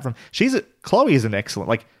 get that from... Chloe is an excellent...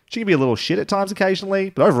 Like, she can be a little shit at times occasionally,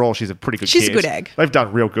 but overall she's a pretty good kid. She's a good egg. They've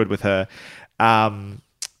done real good with her.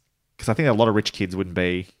 Because I think a lot of rich kids wouldn't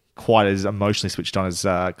be quite as emotionally switched on as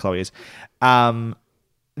Chloe is. One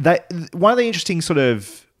of the interesting sort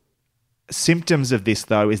of symptoms of this,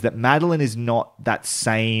 though, is that Madeline is not that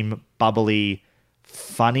same bubbly,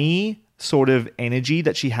 funny sort of energy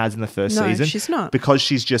that she has in the first season. No, she's not. Because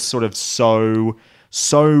she's just sort of so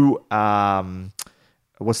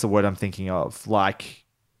what's the word I'm thinking of? Like,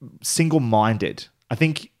 single-minded. I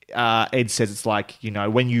think Ed says it's like,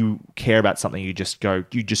 when you care about something, you just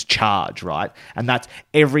charge, right? And that's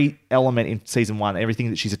every element in season 1,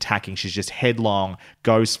 everything that she's attacking, she's just headlong,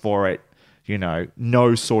 goes for it,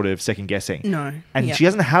 no sort of second guessing. No. And she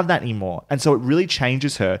doesn't have that anymore. And so it really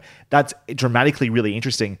changes her. That's dramatically really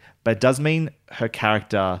interesting, but it does mean her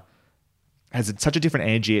character has such a different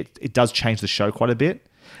energy. It does change the show quite a bit.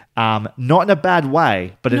 Not in a bad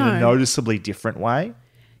way, but in a noticeably different way.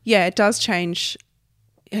 Yeah, it does change.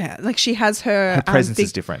 Yeah, like she has her presence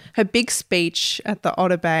is different. Her big speech at the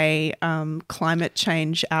Otter Bay climate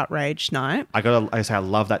change outrage night. I say I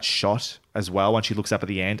love that shot as well when she looks up at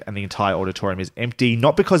the end and the entire auditorium is empty,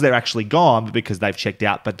 not because they're actually gone, but because they've checked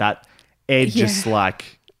out. But that Ed just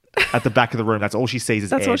like at the back of the room, that's all she sees is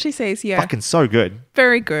That's Ed. all she sees. Yeah, fucking so good.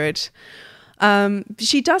 Very good.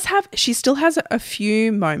 She still has a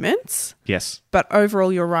few moments. Yes, but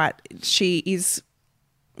overall, you're right. She is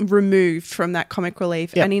removed from that comic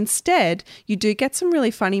relief, and instead you do get some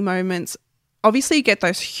really funny moments. Obviously you get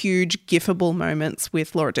those huge gifable moments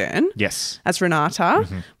with Laura Dern as Renata,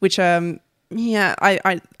 which I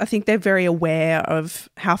think they're very aware of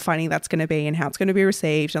how funny that's going to be and how it's going to be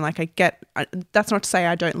received, and that's not to say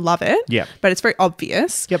I don't love it, but it's very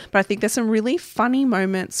obvious. But I think there's some really funny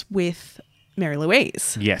moments with Mary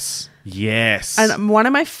Louise. Yes. And one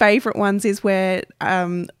of my favourite ones is where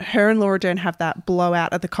her and Laura Dern have that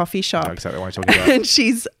blowout at the coffee shop. I know exactly what you're talking about. And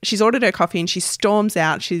she's ordered her coffee and she storms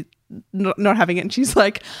out. She's not having it. And she's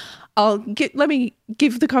like, let me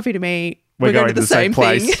give the coffee to me. We're going to the same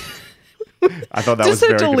place. I thought that was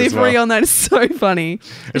very good as well. Just her delivery on that is so funny.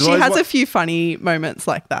 It's she has a few funny moments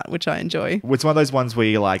like that, which I enjoy. It's one of those ones where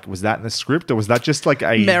you're like, was that in the script or was that just like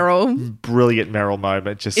a Meryl? Brilliant Meryl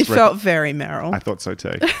moment? It felt very Meryl. I thought so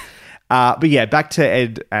too. But yeah, back to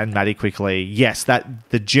Ed and Maddie quickly. Yes, that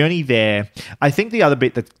the journey there. I think the other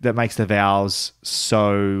bit that makes the vows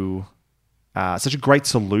so such a great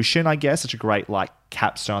solution, I guess, such a great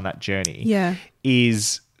capstone on that journey. Yeah,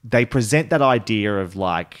 is they present that idea of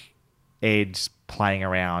Ed playing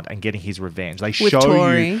around and getting his revenge. They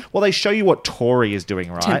show you. Well, they show you what Tori is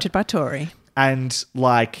doing, right? Tempted by Tori, and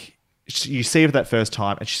you see her that first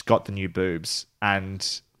time, and she's got the new boobs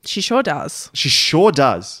and. She sure does.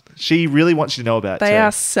 She really wants you to know about it. They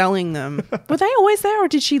are selling them. Were they always there or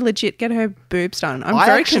did she legit get her boobs done? I'm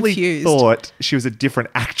very confused. I thought she was a different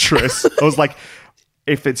actress. I was like,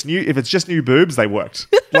 if it's just new boobs, they worked.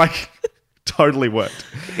 Totally worked.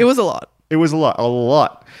 It was a lot. A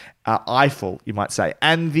lot. Eyeful, you might say.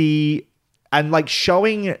 And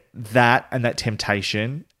showing that and that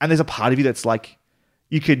temptation, and there's a part of you that's like,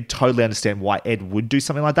 you could totally understand why Ed would do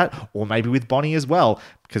something like that, or maybe with Bonnie as well,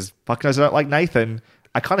 because fuck knows I don't like Nathan.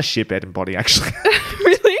 I kind of ship Ed and Bonnie, actually.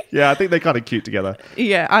 Really? Yeah, I think they're kind of cute together.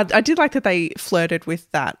 Yeah, I did like that they flirted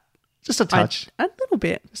with that. Just a touch. A little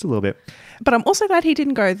bit. Just a little bit. But I'm also glad he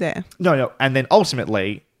didn't go there. No. And then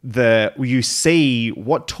ultimately, you see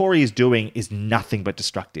what Tori is doing is nothing but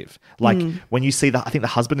destructive. When you see I think the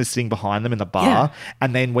husband is sitting behind them in the bar,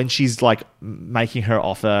 and then when she's making her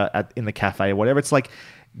offer in the cafe or whatever, it's like,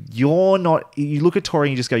 you're not. You look at Tori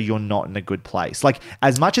and you just go, you're not in a good place.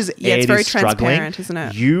 As much as Ed it's very is struggling, transparent, isn't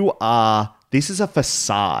it? you are. This is a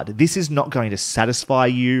facade. This is not going to satisfy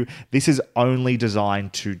you. This is only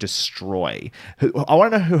designed to destroy. I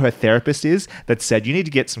want to know who her therapist is that said, you need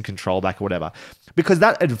to get some control back or whatever. Because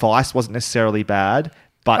that advice wasn't necessarily bad,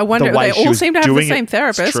 but I wonder, the way they all seem to have the same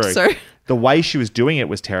therapist. So the way she was doing it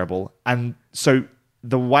was terrible. And so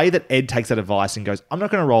the way that Ed takes that advice and goes, I'm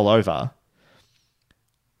not going to roll over.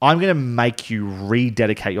 I'm going to make you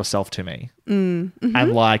rededicate yourself to me. Mm-hmm.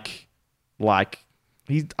 And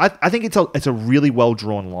I think it's a really well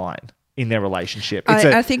drawn line in their relationship.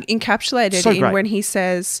 I think encapsulated in when he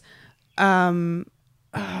says, that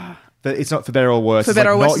it's not for better or worse. For better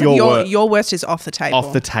or worse, your worst is off the table.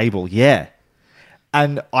 Off the table, yeah.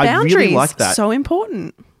 And I Boundaries, really like that. So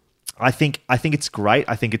important. I think it's great.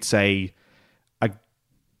 I think it's a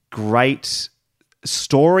great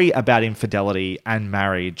story about infidelity and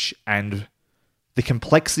marriage and the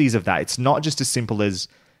complexities of that. It's not just as simple as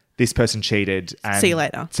this person cheated and See you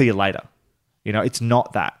later. See you later. You know, it's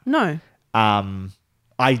not that. No.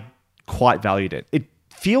 I quite valued it. It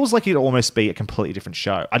feels like it'd almost be a completely different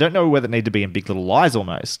show. I don't know whether it needed to be in Big Little Lies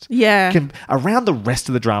almost. Yeah. Around the rest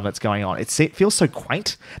of the drama that's going on, it feels so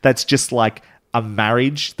quaint. That's just like a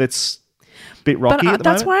marriage that's a bit rocky at the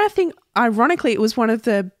that's moment. why I think, ironically, it was one of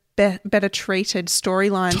the better treated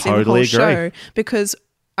storylines in the whole Totally show, because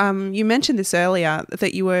you mentioned this earlier,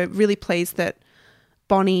 that you were really pleased that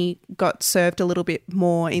Bonnie got served a little bit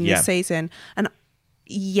more in this season. And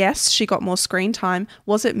yes, she got more screen time.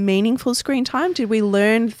 Was it meaningful screen time? Did we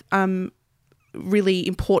learn really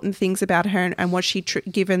important things about her, and was she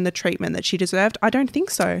given the treatment that she deserved? I don't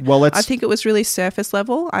think so. Well, I think it was really surface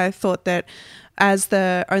level. I thought that as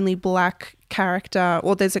the only black character,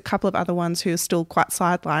 or there's a couple of other ones who are still quite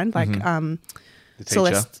sidelined, like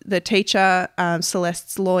Celeste, the teacher,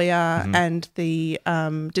 Celeste's lawyer, and the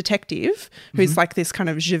detective, who's like this kind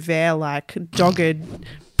of Javert-like dogged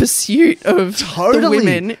pursuit of the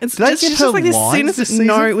women. It's just like this scene.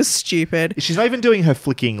 No, it was stupid. She's not even doing her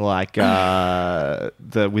flicking like with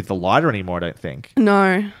the lighter anymore, I don't think.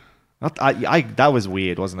 No. That was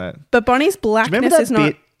weird, wasn't it? But Bonnie's blackness is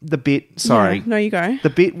not... The bit, sorry. Yeah, no, you go. The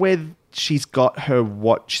bit where she's got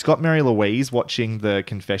Mary Louise watching the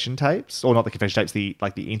confession tapes, or not the confession tapes, the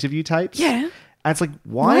interview tapes. Yeah. And it's like,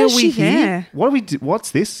 why are we here? There? What do we do? What's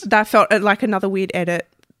this? That felt like another weird edit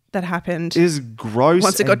that happened. It is gross.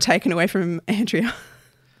 Once it got taken away from Andrea.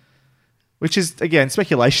 Which is, again,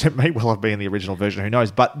 speculation. It may well have been the original version. Who knows?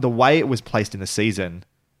 But the way it was placed in the season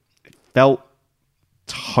felt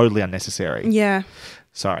totally unnecessary. Yeah.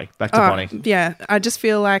 Sorry. Back to Bonnie. Yeah. I just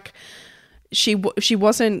feel like she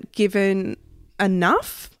wasn't given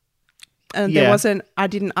enough. And there wasn't... I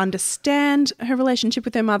didn't understand her relationship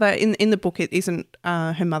with her mother. In the book, it isn't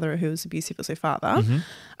her mother who was abusive, it was her father.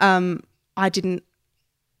 Mm-hmm. I didn't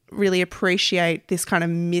really appreciate this kind of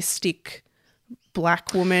mystic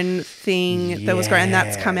black woman thing that was great, and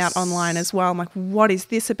that's come out online as well. I'm like, what is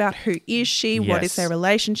this about? Who is she? What is their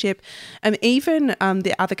relationship? And even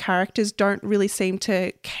the other characters don't really seem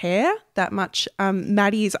to care that much.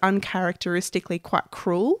 Maddie is uncharacteristically quite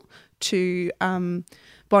cruel to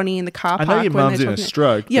Bonnie in the car park. I know your mum's in a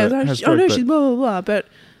stroke. Yeah, she's blah, blah, blah. But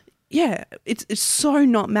yeah, it's so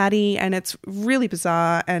not Maddie, and it's really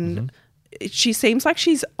bizarre, and she seems like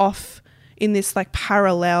she's off in this like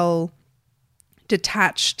parallel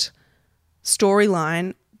detached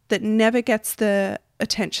storyline that never gets the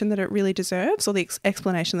attention that it really deserves, or the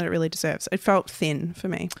explanation that it really deserves. It felt thin for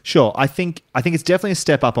me. Sure. I think it's definitely a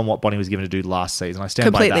step up on what Bonnie was given to do last season. I stand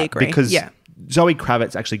Completely by that. agree. Because yeah. Zoe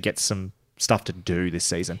Kravitz actually gets some stuff to do this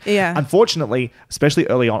season. Yeah. Unfortunately, especially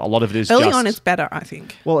early on, a lot of it is early on it's better, I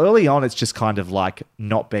think. Well, early on it's just kind of like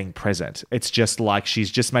not being present. It's just like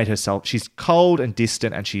she's just made herself, she's cold and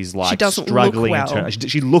distant, and she's like she doesn't struggling look well. internally.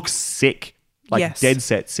 She looks sick. Like dead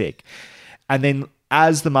set sick. And then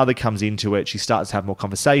as the mother comes into it, she starts to have more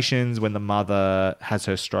conversations. When the mother has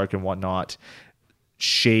her stroke and whatnot,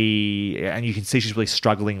 and you can see she's really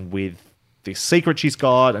struggling with this secret she's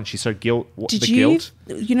got, and she's so guilt.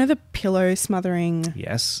 You know the pillow smothering?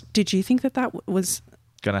 Yes. Did you think that was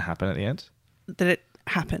going to happen at the end? That it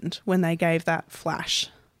happened when they gave that flash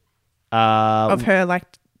of her like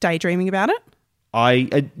daydreaming about it?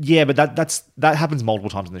 But that happens multiple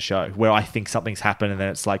times in the show, where I think something's happened and then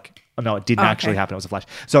it's like, oh no, it didn't actually happen. It was a flash.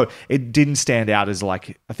 So it didn't stand out as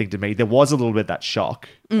like a thing to me. There was a little bit of that shock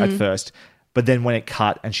at first, but then when it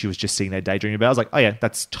cut and she was just sitting there daydreaming about it, I was like, oh yeah,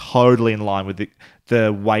 that's totally in line with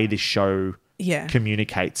the way this show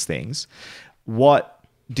communicates things. How'd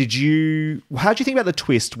you think about the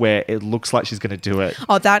twist where it looks like she's going to do it?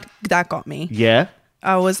 Oh, that got me. Yeah.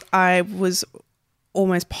 I was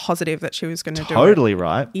almost positive that she was going to do it. Totally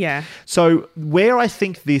right. Yeah. So where I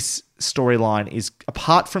think this storyline is,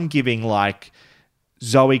 apart from giving like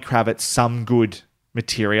Zoe Kravitz some good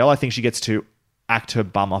material, I think she gets to act her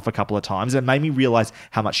bum off a couple of times. It made me realize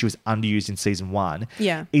how much she was underused in season 1.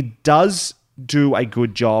 Yeah. It does do a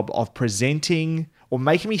good job of presenting or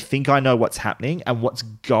making me think I know what's happening and what's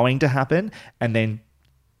going to happen, and then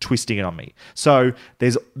twisting it on me. So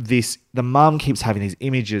there's the mum keeps having these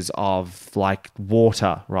images of like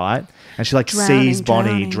water, right? And she like sees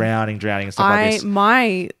Bonnie drowning and stuff like this.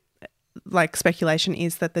 My like speculation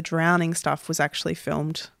is that the drowning stuff was actually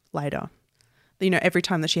filmed later. You know, every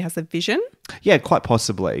time that she has the vision. Yeah, quite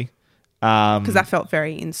possibly. Because that felt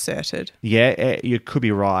very inserted. Yeah, you could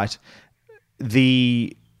be right.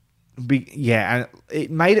 and it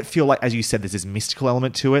made it feel like, as you said, there's this mystical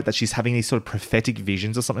element to it, that she's having these sort of prophetic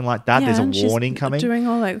visions or something like that. Yeah, There's and a she's warning coming. doing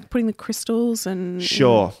all like putting the crystals and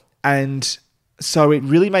Sure. And so it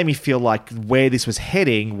really made me feel like where this was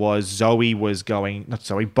heading was Bonnie was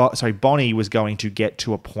going to get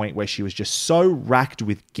to a point where she was just so racked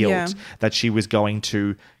with guilt that she was going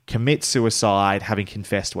to commit suicide, having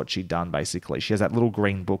confessed what she'd done, basically. She has that little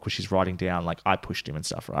green book where she's writing down, like, I pushed him and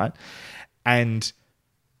stuff, right? And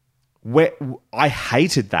I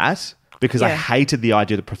hated that because I hated the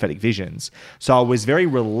idea of the prophetic visions. So I was very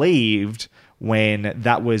relieved when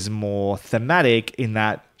that was more thematic, in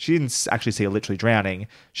that she didn't actually see her literally drowning.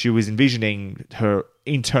 She was envisioning her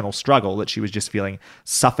internal struggle, that she was just feeling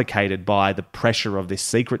suffocated by the pressure of this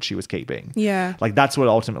secret she was keeping. Yeah. Like, that's what it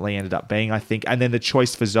ultimately ended up being, I think. And then the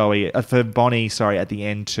choice for Bonnie, at the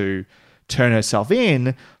end to turn herself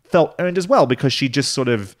in felt earned as well, because she just sort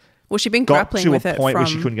of she'd been got grappling to with a it point where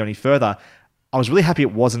she from- couldn't go any further. I was really happy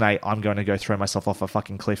it wasn't I'm going to go throw myself off a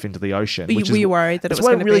fucking cliff into the ocean. Were you worried that it was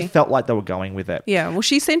what going it to really be? felt like they were going with it. Yeah, well,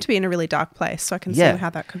 she seemed to be in a really dark place, so I can see how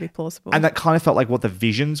that could be plausible. And that kind of felt like what the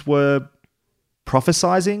visions were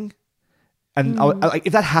prophesizing. And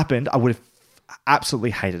if that happened, I would have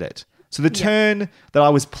absolutely hated it. So the turn that I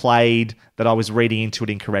was played, that I was reading into it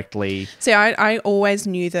incorrectly. See, I always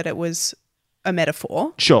knew that it was a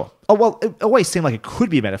metaphor. Sure. Oh, well, it always seemed like it could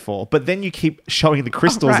be a metaphor, but then you keep showing the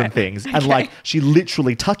crystals and things, and like she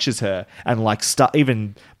literally touches her, and like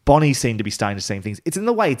even Bonnie seemed to be starting to see things. It's in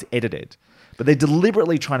the way it's edited, but they're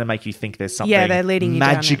deliberately trying to make you think there's something they're leading you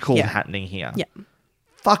magical down it. happening here. Yeah.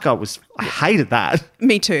 Fuck, I hated that.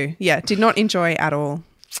 Me too. Yeah, did not enjoy at all.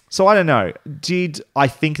 So I don't know. Did I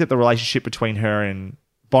think that the relationship between her and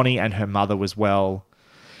Bonnie and her mother was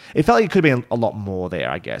it felt like it could have been a lot more there,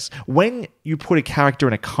 I guess. When you put a character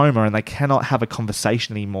in a coma and they cannot have a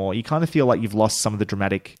conversation anymore, you kind of feel like you've lost some of the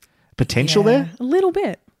dramatic potential there. A little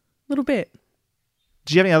bit. Do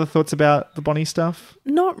you have any other thoughts about the Bonnie stuff?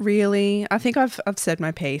 Not really. I think I've said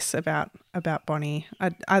my piece about Bonnie.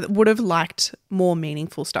 I would have liked more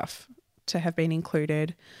meaningful stuff to have been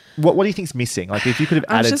included. What do you think's missing? Like, if you could have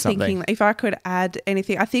added I was just something. thinking, if I could add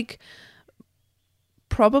anything, I think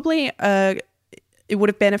probably it would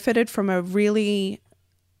have benefited from a really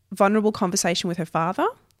vulnerable conversation with her father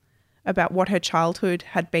about what her childhood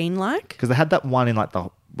had been like. Because they had that one in like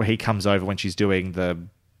where he comes over when she's doing the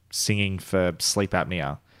singing for sleep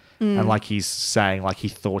apnea, and like he's saying like he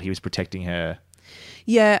thought he was protecting her.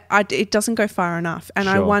 Yeah, it doesn't go far enough, and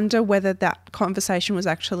I Sure. wonder whether that conversation was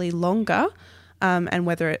actually longer, and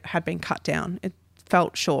whether it had been cut down. It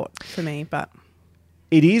felt short for me, but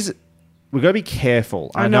It is. We've got to be careful.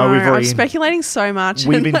 I know we've already I'm speculating so much.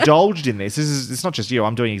 We've indulged in this. It's not just you.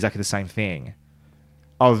 I'm doing exactly the same thing.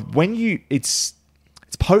 It's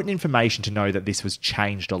potent information to know that this was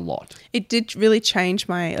changed a lot. It did really change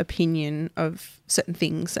my opinion of certain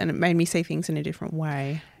things, and it made me see things in a different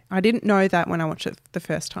way. I didn't know that when I watched it the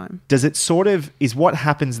first time. Does it is what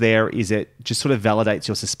happens there, is it just sort of validates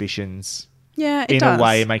your suspicions? Yeah, it in does. a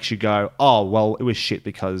way, it makes you go, oh, well, it was shit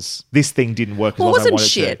because this thing didn't work as well, as I it wasn't wanted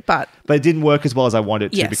shit, to. but it didn't work as well as I wanted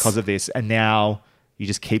it to Yes. because of this. And now you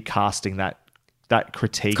just keep casting that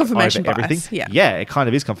critique Confirmation over bias, everything. yeah. It kind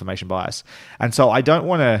of is confirmation bias. And so I don't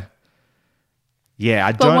want to...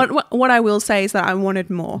 Yeah, But what I will say is that I wanted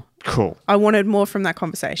more. Cool. I wanted more from that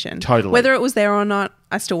conversation. Totally. Whether it was there or not,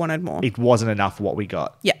 I still wanted more. It wasn't enough what we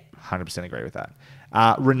got. Yeah. 100% agree with that.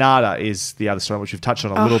 Renata is the other story, which we've touched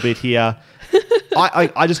on a little bit here.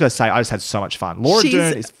 I just got to say, I just had so much fun. Laura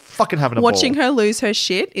Dern is fucking having a Watching ball. her lose her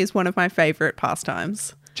shit is one of my favourite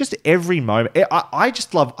pastimes. Just every moment. I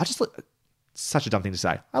just love, such a dumb thing to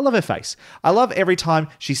say. I love her face. I love every time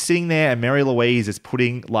she's sitting there and Mary Louise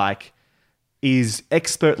is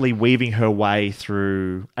expertly weaving her way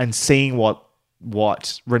through and seeing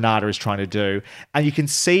what Renata is trying to do. And you can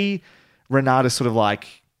see Renata sort of like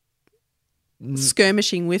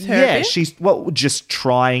skirmishing with her. Yeah, she's just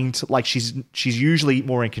trying to she's usually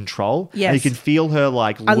more in control. Yes. And you can feel her I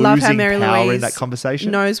love how losing Mary power Louise in that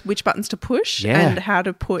conversation. knows which buttons to push Yeah. and how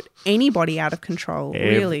to put anybody out of control.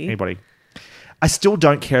 Really, Anybody. I still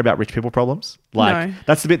don't care about rich people problems. No.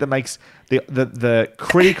 That's the bit that makes the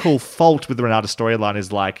critical fault with the Renata storyline is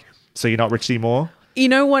so you're not rich anymore? You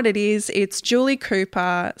know what it is? It's Julie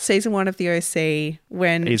Cooper, season 1 of the OC,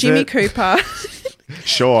 when Is Jimmy it? Cooper.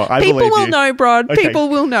 Sure, I People believe will you. know, Brod. Okay. People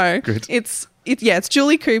will know. Good. It's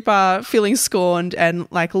Julie Cooper feeling scorned and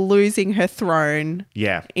losing her throne.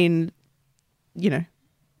 Yeah. In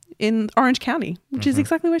Orange County, which is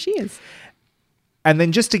exactly where she is. And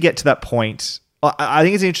then just to get to that point, I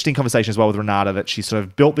think it's an interesting conversation as well with Renata that she sort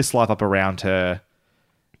of built this life up around her,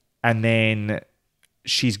 and then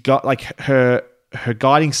she's got like her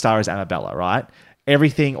guiding star is Annabella, right?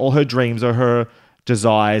 Everything, all her dreams or her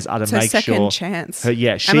desires are to it's make her second sure. chance. She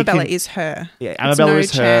Annabella can- is her. Yeah, Annabella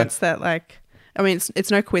it's is no her. chance that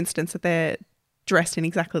it's no coincidence that they're dressed in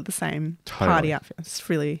exactly the same party outfit.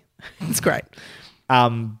 It's great.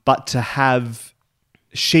 But to have,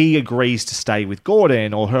 she agrees to stay with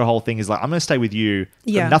Gordon, or her whole thing is like, I'm going to stay with you.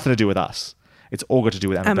 It's got nothing to do with us. It's all got to do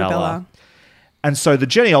with Annabella. And so the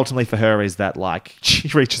journey ultimately for her is that like she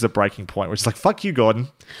reaches a breaking point where she's like, fuck you, Gordon.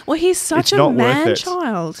 Well, he's such It's not a worth man it.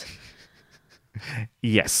 child.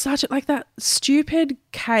 Yes. Such like that stupid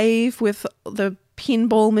cave with the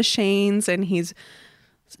pinball machines and his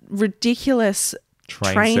ridiculous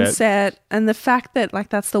train set, and the fact that like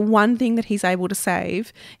that's the one thing that he's able to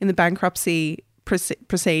save in the bankruptcy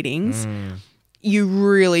proceedings. You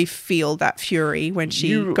really feel that fury when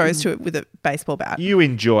she goes to it with a baseball bat. You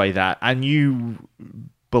enjoy that, and you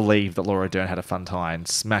believe that Laura Dern had a fun time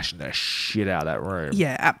smashing the shit out of that room.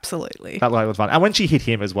 Yeah, absolutely. That was fun. And when she hit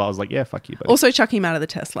him as well, I was like, yeah, fuck you, buddy. Also chucking him out of the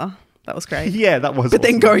Tesla. That was great. Yeah, that was But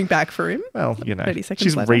then awesome. going back for him. Well, 30 seconds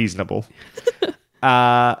she's later. reasonable.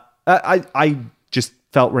 I just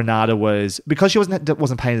felt Renata was, because she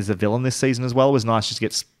wasn't painted as a villain this season as well, it was nice just to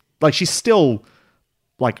get, like, she's still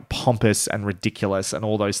like pompous and ridiculous and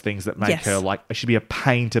all those things that make her like, she'd be a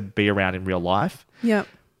pain to be around in real life. Yep.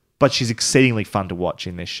 But she's exceedingly fun to watch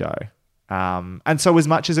in this show. And so as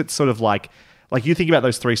much as it's sort of like you think about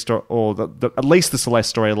those three or at least the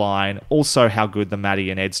Celeste storyline, also how good the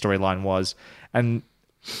Maddie and Ed storyline was, and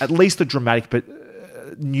at least the dramatic but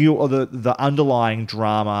the underlying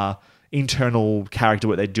drama, internal character,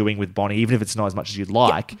 what they're doing with Bonnie, even if it's not as much as you'd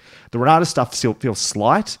like. The Renata stuff still feels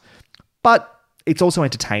slight, but it's also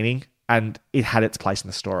entertaining. And it had its place in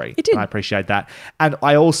the story. It did. And I appreciate that. And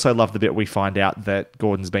I also love the bit we find out that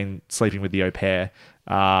Gordon's been sleeping with the au pair.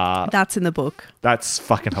 That's in the book. That's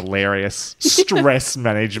fucking hilarious. Stress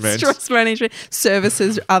management. Stress management.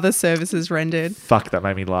 Other services rendered. Fuck, that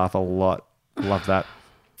made me laugh a lot. Love that.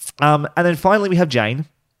 And then finally we have Jane.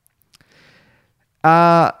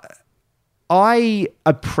 I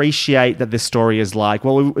appreciate that this story is like,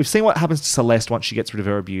 well, we've seen what happens to Celeste once she gets rid of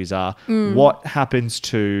her abuser. What happens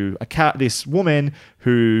to this woman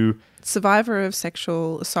who... Survivor of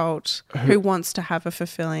sexual assault who wants to have a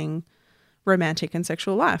fulfilling romantic and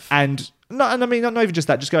sexual life. And I mean, not even just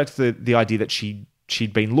that, just go back to the idea that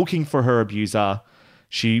she'd been looking for her abuser.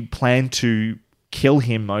 She planned to kill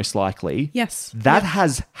him most likely. Yes. That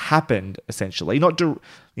has happened essentially. Not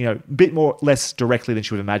a bit more less directly than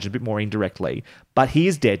she would imagine, a bit more indirectly. But he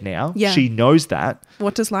is dead now. Yeah. She knows that.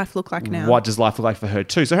 What does life look like now? What does life look like for her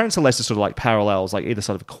too? So her and Celeste are sort of like parallels, like either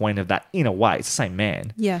side of a coin of that in a way. It's the same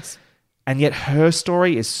man. Yes. And yet her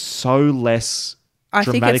story is so less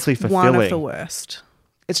dramatically fulfilling. One of the worst.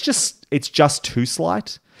 It's just too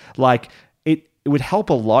slight. Like it would help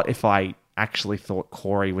a lot if I actually thought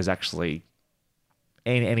Corey was actually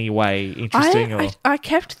in any way interesting. I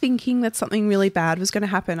kept thinking that something really bad was going to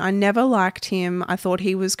happen. I never liked him. I thought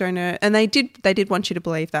he was going to, and they did want you to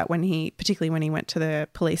believe that particularly when he went to the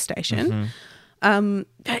police station.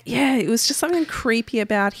 But yeah, it was just something creepy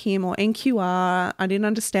about him, or NQR. I didn't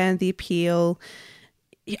understand the appeal.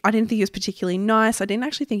 I didn't think he was particularly nice. I didn't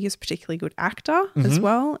actually think he was a particularly good actor as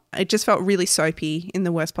well. It just felt really soapy in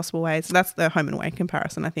the worst possible ways. That's the Home and Away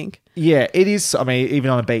comparison, I think. Yeah, it is. I mean,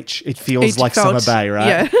 even on a beach, it feels like Summer Bay,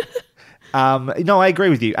 right? Yeah. No, I agree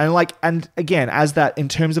with you. And again, as that in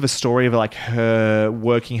terms of a story of like her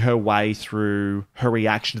working her way through her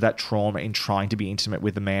reaction to that trauma in trying to be intimate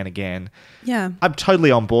with the man again. Yeah. I'm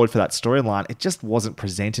totally on board for that storyline. It just wasn't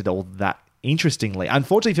presented all that interestingly.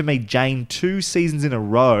 Unfortunately for me, Jane 2 seasons in a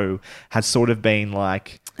row has sort of been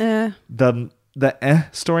like the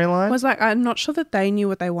storyline. Was like, I'm not sure that they knew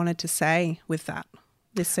what they wanted to say with that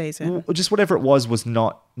this season. Just whatever it was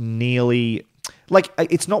not nearly like,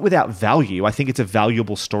 it's not without value. I think it's a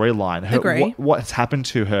valuable storyline. Agree. What's happened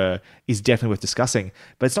to her is definitely worth discussing,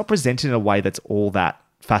 but it's not presented in a way that's all that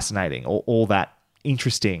fascinating or all that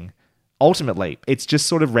interesting. Ultimately, it's just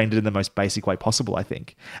sort of rendered in the most basic way possible, I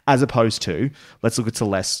think, as opposed to, let's look at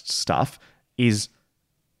Celeste's stuff, is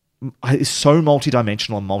so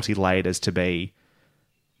multidimensional and multi-layered as to be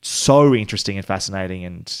so interesting and fascinating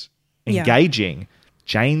and engaging.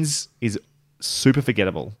 Jane's is super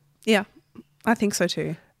forgettable. Yeah, I think so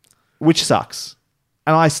too. Which sucks.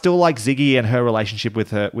 And I still like Ziggy and her relationship with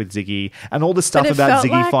Ziggy and all the stuff about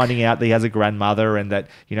Ziggy finding out that he has a grandmother and that,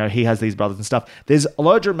 he has these brothers and stuff. There's a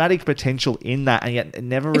lot of dramatic potential in that, and yet it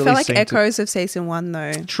never really felt like seemed echoes of season 1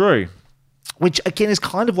 though. True. Which again is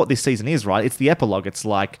kind of what this season is, right? It's the epilogue. It's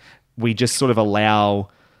like we just sort of allow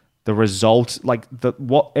the result, like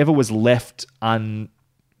whatever was left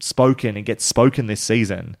unspoken, it gets spoken this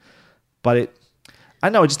season. But I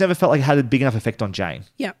don't know, it just never felt like it had a big enough effect on Jane.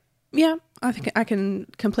 Yeah. Yeah. I think I can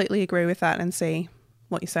completely agree with that and see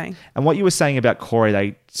what you're saying. And what you were saying about Corey,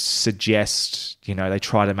 they suggest, they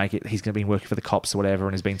try to make it, he's going to be working for the cops or whatever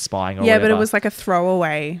and has been spying or whatever. But it was like a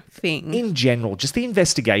throwaway thing. In general, just the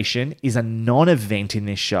investigation is a non-event in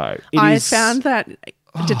this show. I found that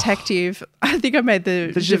detective, I think I made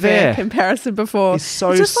the Javert comparison before. It's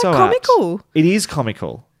just like comical. Apt. It is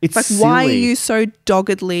comical. It's like, silly. why are you so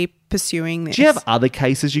doggedly pursuing this? Do you have other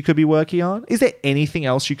cases you could be working on? Is there anything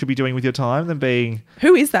else you could be doing with your time than being...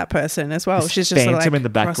 Who is that person as well? She's just Phantom in the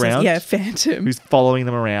background. Yeah, Phantom. Who's following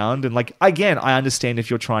them around. And like, again, I understand if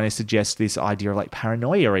you're trying to suggest this idea of like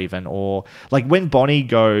paranoia even, or like when Bonnie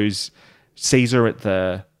sees her at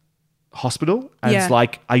the hospital and it's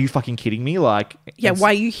like, are you fucking kidding me? Like, why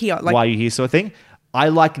are you here? Like, why are you here sort of thing. I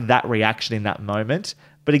like that reaction in that moment.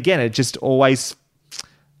 But again, it just always...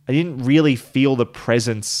 I didn't really feel the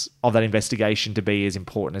presence of that investigation to be as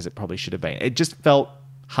important as it probably should have been. It just felt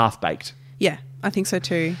half-baked. Yeah, I think so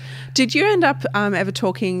too. Did you end up ever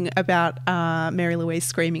talking about Mary Louise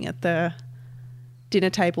screaming at the dinner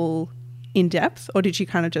table in depth, or did you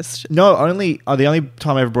kind of just... No, the only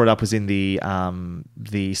time I ever brought it up was in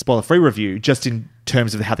the spoiler-free review, just in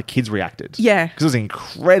terms of how the kids reacted. Yeah. Because it was an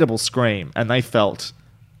incredible scream, and they felt...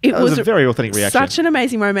 It was a very authentic reaction. Such an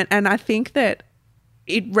amazing moment, and I think that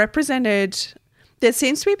it represented... There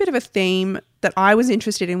seems to be a bit of a theme that I was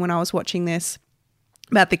interested in when I was watching this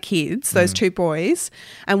about the kids, those two boys,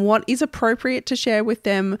 and what is appropriate to share with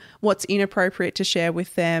them, what's inappropriate to share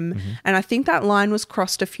with them. Mm-hmm. And I think that line was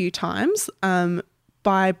crossed a few times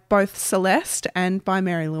by both Celeste and by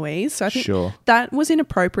Mary Louise. So I think that was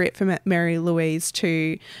inappropriate for Mary Louise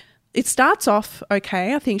to... It starts off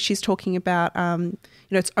okay. I think she's talking about,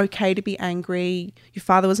 it's okay to be angry. Your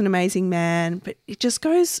father was an amazing man, but it just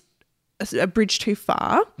goes a bridge too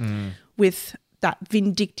far with that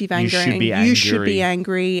vindictive anger. You should be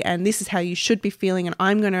angry, and this is how you should be feeling, and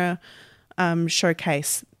I'm going to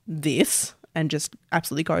showcase this, and just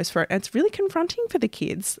absolutely goes for it. And it's really confronting for the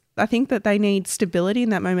kids. I think that they need stability in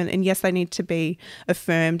that moment, and yes, they need to be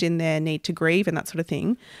affirmed in their need to grieve and that sort of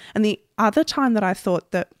thing. And the other time that I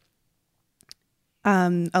thought that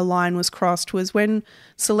a line was crossed was when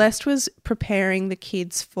Celeste was preparing the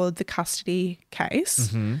kids for the custody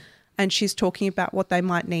case, and she's talking about what they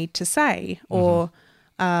might need to say or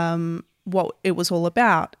what it was all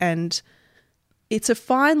about. And it's a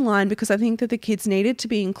fine line because I think that the kids needed to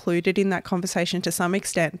be included in that conversation to some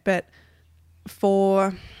extent. But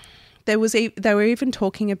they were even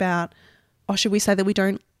talking about, should we say that we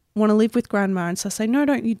don't want to live with grandma? And so I say, no,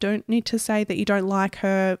 you don't need to say that you don't like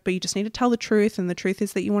her, but you just need to tell the truth, and the truth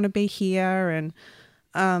is that you want to be here. And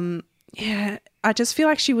I just feel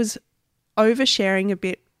like she was oversharing a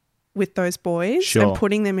bit with those boys and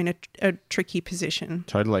putting them in a tricky position.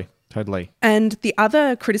 Totally. And the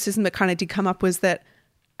other criticism that kind of did come up was that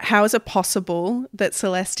how is it possible that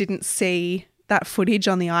Celeste didn't see that footage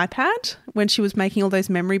on the iPad when she was making all those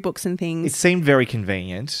memory books and things? It seemed very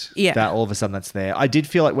convenient that all of a sudden that's there. I did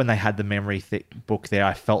feel like when they had the memory book there,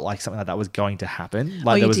 I felt like something like that was going to happen.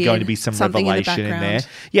 Like there was going to be something revelation in there.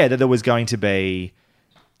 Yeah, that there was going to be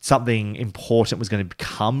something important was going to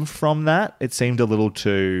come from that. It seemed a little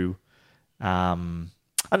too...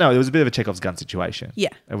 I don't know, there was a bit of a Chekhov's gun situation. Yeah.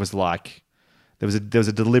 It was like there was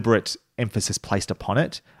a deliberate emphasis placed upon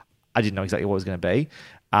it. I didn't know exactly what it was going to be.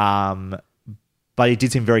 But it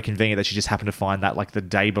did seem very convenient that she just happened to find that like the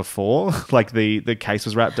day before, like the case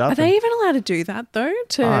was wrapped up. Are they even allowed to do that though?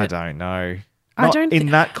 I don't know. In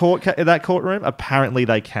that courtroom, apparently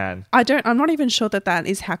they can. I'm not even sure that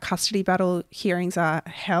is how custody battle hearings are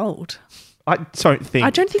held. I don't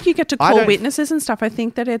think you get to call witnesses and stuff. I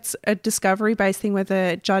think that it's a discovery-based thing where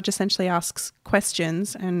the judge essentially asks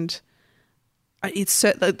questions, and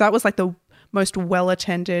that was like the most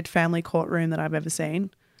well-attended family courtroom that I've ever seen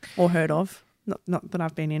or heard of. Not that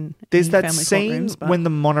I've been in. There's that family scene when the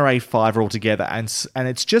Monterey Five are all together, and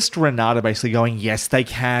it's just Renata basically going, "Yes, they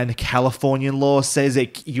can. Californian law says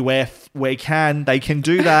it. We can. They can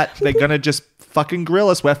do that. They're gonna just fucking grill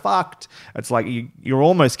us. We're fucked." It's like you're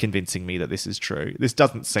almost convincing me that this is true. This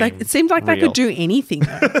doesn't seem. It seemed like real. They could do anything.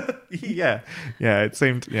 Though. Yeah. It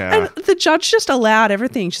seemed. Yeah. And the judge just allowed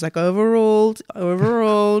everything. She's like, overruled,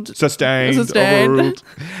 sustained. Overruled.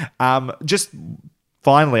 Just.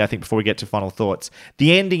 Finally, I think before we get to final thoughts,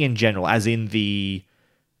 the ending in general, as in the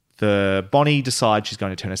Bonnie decides she's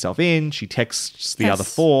going to turn herself in. She texts the other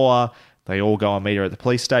four. They all go and meet her at the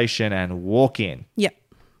police station and walk in. Yeah.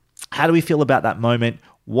 How do we feel about that moment?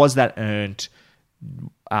 Was that earned?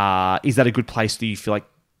 Is that a good place, do you feel like,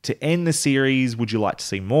 to end the series? Would you like to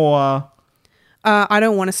see more? I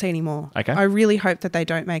don't want to see any more. Okay. I really hope that they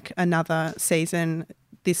don't make another season.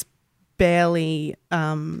 This barely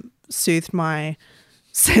soothed my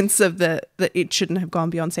sense of that it shouldn't have gone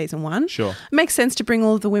beyond season 1. Sure. It makes sense to bring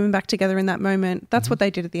all of the women back together in that moment. That's what they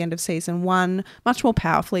did at the end of season 1. Much more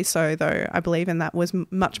powerfully so, though, I believe, and that was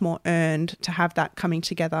much more earned to have that coming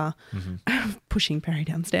together, pushing Perry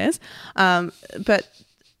downstairs. But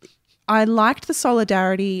I liked the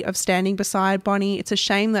solidarity of standing beside Bonnie. It's a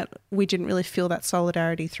shame that we didn't really feel that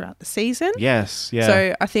solidarity throughout the season. Yes, yeah.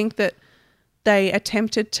 So I think that they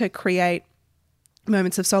attempted to create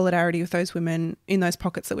moments of solidarity with those women in those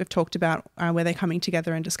pockets that we've talked about, where they're coming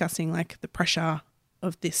together and discussing like the pressure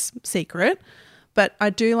of this secret. But I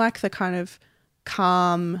do like the kind of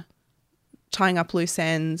calm, tying up loose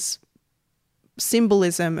ends,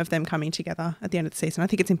 symbolism of them coming together at the end of the season. I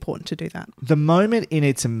think it's important to do that. The moment in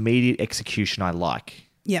its immediate execution I like.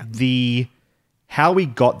 Yeah. How we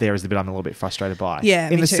got there is the bit I'm a little bit frustrated by. Yeah,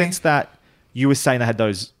 in me the too. sense that you were saying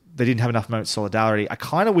they didn't have enough moments of solidarity. I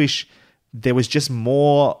kind of wish there was just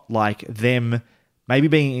more like them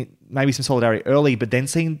maybe some solidarity early, but then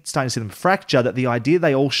starting to see them fracture, that the idea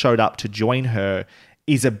they all showed up to join her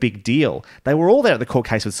is a big deal. They were all there at the court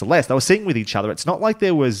case with Celeste. They were sitting with each other. It's not like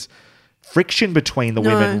there was friction between the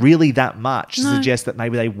women really that much to suggest that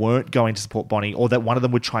maybe they weren't going to support Bonnie, or that one of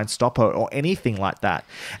them would try and stop her, or anything like that.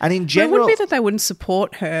 And in general, it wouldn't be that they wouldn't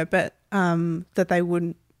support her, but that they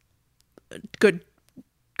wouldn't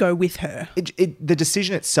go with her. The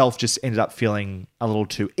decision itself just ended up feeling a little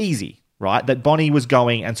too easy, right? That Bonnie was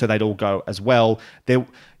going, and so they'd all go as well.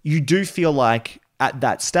 You do feel like at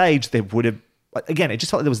that stage there would have, again, it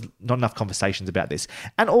just felt like there was not enough conversations about this.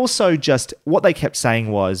 And also just what they kept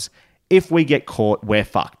saying was, if we get caught, we're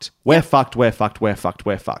fucked. We're fucked,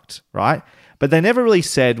 right? But they never really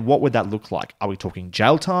said, what would that look like? Are we talking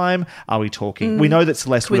jail time? Are we talking... We know that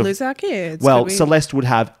Celeste Could we lose our kids? Well, Celeste would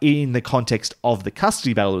have, in the context of the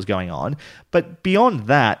custody battle that was going on. But beyond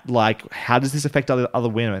that, like, how does this affect the other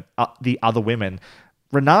women?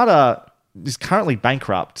 Renata is currently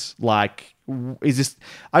bankrupt. Like, I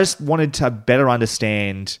just wanted to better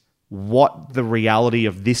understand what the reality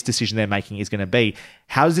of this decision they're making is going to be.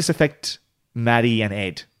 How does this affect Maddie and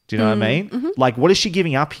Ed? Do you know what I mean? Mm-hmm. Like, what is she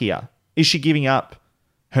giving up here? Is she giving up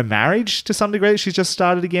her marriage to some degree that she's just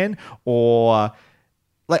started again? Or,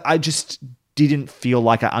 like, I just didn't feel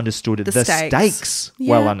like I understood the stakes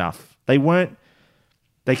well enough. They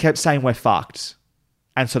kept saying we're fucked.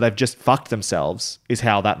 And so they've just fucked themselves, is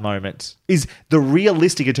how that moment is the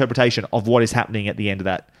realistic interpretation of what is happening at the end of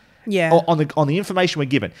that. Yeah. On the information we're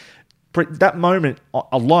given. That moment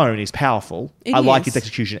alone is powerful. I like its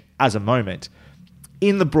execution as a moment.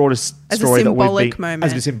 In the broader story that we've been...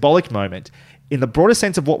 As a symbolic moment. In the broader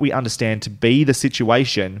sense of what we understand to be the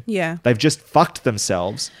situation, they've just fucked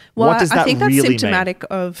themselves. Well, what does that I think that's really symptomatic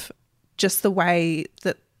of just the way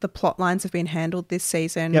that the plot lines have been handled this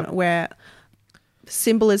season, where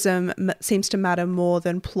symbolism seems to matter more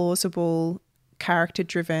than plausible,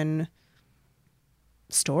 character-driven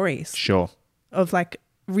stories. Sure. Of like,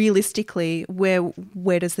 realistically,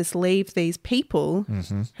 where does this leave these people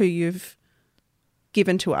who you've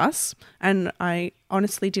given to us? And I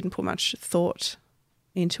honestly didn't put much thought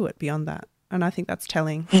into it beyond that. And I think that's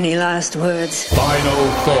telling. Any last words? Final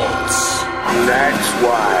thoughts. That's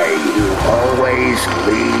why you always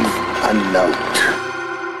leave a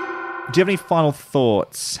note. Do you have any final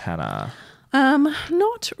thoughts, Hannah?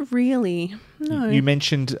 Not really. No. You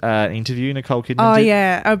mentioned an interview Nicole Kidman Oh, did.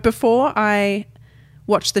 yeah. Before I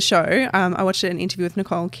watched the show, I watched an interview with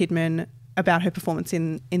Nicole Kidman about her performance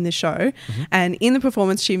in the show. And in the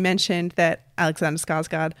performance, she mentioned that Alexander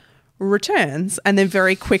Skarsgård returns, and then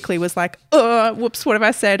very quickly was like, whoops, what have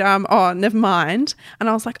I said? Oh, never mind. And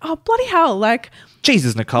I was like, oh, bloody hell. Like,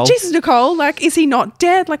 Jesus, Nicole. Like, is he not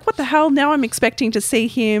dead? Like, what the hell? Now I'm expecting to see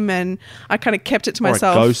him. And I kind of kept it to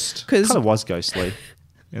myself. Or a ghost. Kind of was ghostly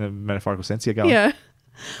in a metaphorical sense. Yeah, go on. Yeah.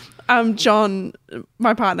 John,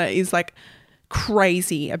 my partner, is like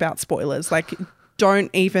crazy about spoilers. Like,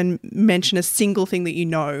 don't even mention a single thing that you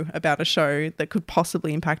know about a show that could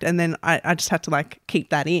possibly impact. And then I just had to like keep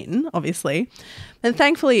that in, obviously. And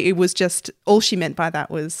thankfully it was just, all she meant by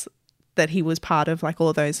that was that he was part of like all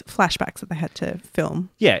of those flashbacks that they had to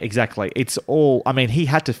film. Yeah, exactly. It's all, I mean, he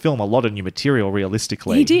had to film a lot of new material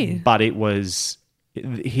realistically. He did. But it was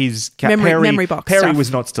his memory box Perry stuff.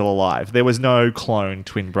 was not still alive. There was no clone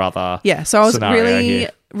twin brother. Yeah, so I was really here.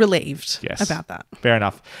 relieved about that. Fair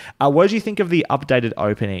enough. What did you think of the updated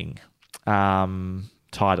opening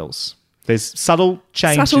titles? There's subtle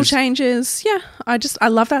changes. Subtle changes. Yeah. I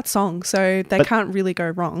love that song. So they can't really go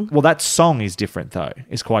wrong. Well, that song is different though.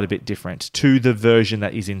 It's quite a bit different to the version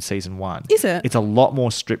that is in season 1. Is it? It's a lot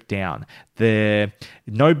more stripped down. The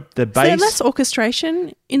bass. Is there less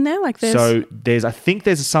orchestration in there? Like there's I think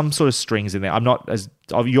there's some sort of strings in there. I'm not as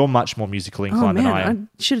you're much more musically inclined than I am.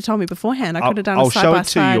 I should have told me beforehand. I could have done I'll a side show by it to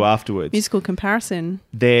side you afterwards. musical comparison.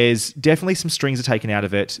 There's definitely some strings are taken out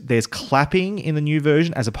of it. There's clapping in the new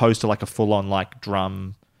version as opposed to like a full on like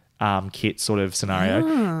drum kit sort of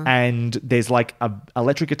scenario. And there's like a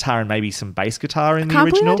electric guitar and maybe some bass guitar in the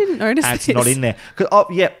original. I didn't notice and this. It's not in there.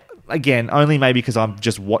 Again, only maybe because I've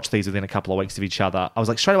just watched these within a couple of weeks of each other. I was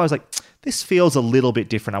like, straight away, I was like, this feels a little bit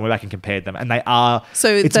different. I went back and compared them, and they are. So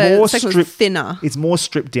it's the more second was thinner. It's more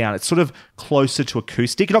stripped down. It's sort of closer to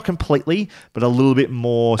acoustic, not completely, but a little bit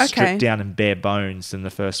more stripped down and bare bones than the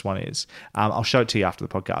first one is. I'll show it to you after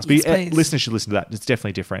the podcast. Yes, But listeners should listen to that. It's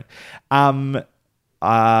definitely different. What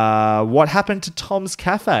happened to Tom's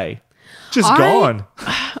Cafe? Gone.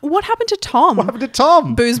 What happened to Tom? What happened to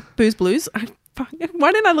Tom? Booze Blues.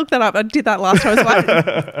 Why didn't I look that up? I did that last time.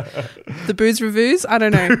 The Booze Reviews? I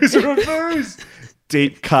don't know. Booze Reviews.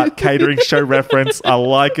 Deep cut catering show reference. I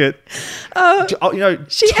like it.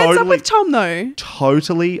 She ends up with Tom though.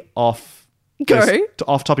 Totally off.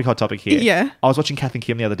 Off topic, hot topic here. Yeah. I was watching Kath and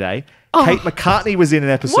Kim the other day. Kate McCartney was in an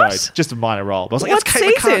episode. What? Just a minor role. But I was like, What that's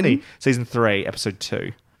Kate season? McCartney. Season 3, episode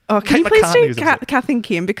 2. Oh, can you Kate please McCartney do was in Kath and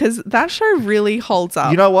Kim? Because that show really holds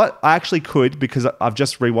up. You know what? I actually could because I've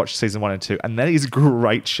just rewatched season 1 and 2, and that is a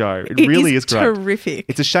great show. It really is great. Terrific.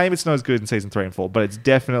 It's a shame it's not as good in season 3 and 4, but it's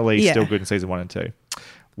definitely still good in season 1 and 2.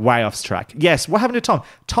 Way off track. Yes. What happened to Tom?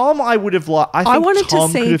 Tom, I would have liked. I think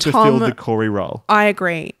Tom could have fulfilled the Corey role. I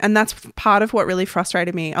agree, and that's part of what really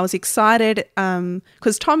frustrated me. I was excited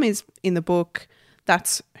because Tom is in the book.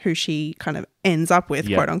 That's who she kind of ends up with,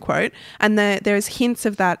 quote unquote. And there's hints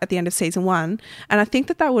of that at the end of season 1. And I think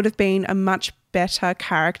that would have been a much better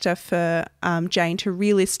character for Jane to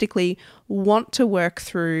realistically want to work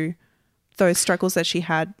through those struggles that she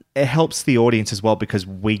had. It helps the audience as well because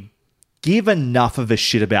we give enough of a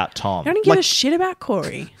shit about Tom. I don't give a shit about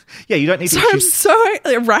Corey. Yeah, you don't need to. I'm so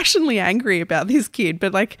irrationally angry about this kid,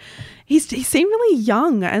 but like he seemed really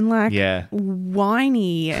young and like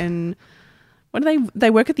whiny and... What do they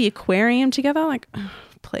work at the aquarium together? Like,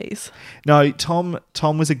 please. No, Tom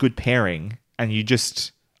was a good pairing, and I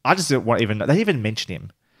just didn't want even. They didn't even mention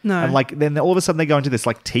him. No, and like then all of a sudden they go into this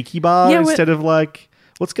like tiki bar instead of like,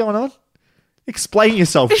 what's going on? Explain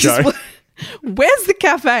yourself, Joe. Where's the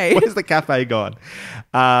cafe? Where's the cafe gone?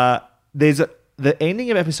 There's the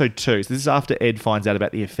ending of episode 2. So this is after Ed finds out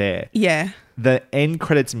about the affair. Yeah. The end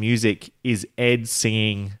credits music is Ed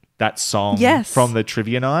singing that song from the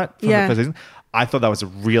trivia night from the first season. I thought that was a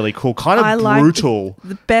really cool, kind of brutal.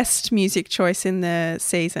 The best music choice in the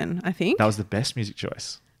season, I think. That was the best music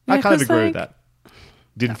choice. Yeah, I kind of agree with that.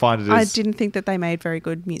 Didn't find it as... I didn't think that they made very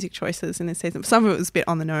good music choices in this season. Some of it was a bit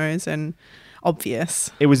on the nose and obvious.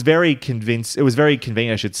 It was very convenient,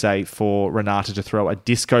 I should say, for Renata to throw a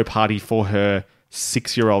disco party for her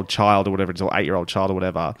 6-year-old child or whatever it is, or 8-year-old child or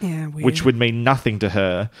whatever. Yeah, weird. Which would mean nothing to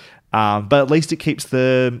her. But at least it keeps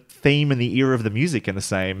the theme and the era of the music in the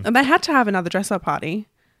same. And they had to have another dress-up party.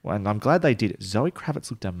 Well, and I'm glad they did. Zoe Kravitz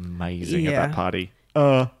looked amazing at that party.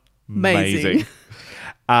 Amazing.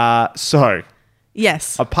 So,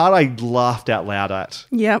 yes, a part I laughed out loud at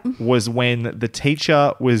was when the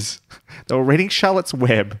teacher they were reading Charlotte's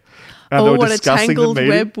Web. And they were what discussing a tangled the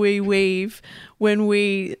web we weave when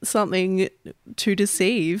we something to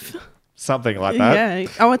deceive. Something like that. Yeah.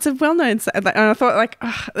 Oh, it's a well-known... And I thought, like,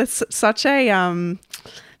 it's such a...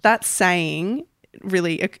 that saying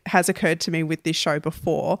really has occurred to me with this show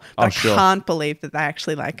before. But I can't believe that they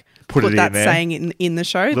actually, like, put that saying in the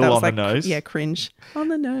show. Little that was on like, the nose. Yeah, cringe. On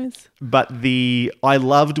the nose. But I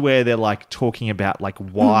loved where they're, like, talking about, like,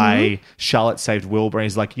 why Charlotte saved Wilbur. And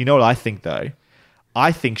he's like, you know what I think, though?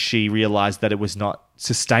 I think she realised that it was not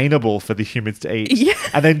sustainable for the humans to eat. Yeah.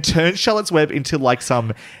 And then turned Charlotte's Web into, like,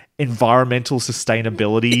 some... environmental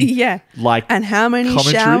sustainability. Like, and how many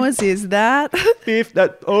commentary. showers is that?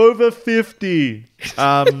 Over 50.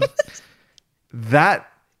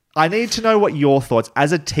 That I need to know what your thoughts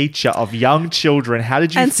as a teacher of young children. How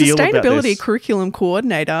did you feel about this? And sustainability curriculum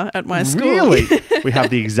coordinator at my school. Really? We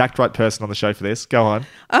have the exact right person on the show for this. Go on.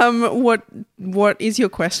 What is your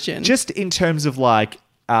question? Just in terms of like.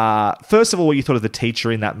 First of all, what you thought of the teacher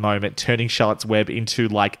in that moment turning Charlotte's Web into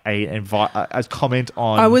like a comment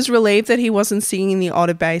on... I was relieved that he wasn't singing the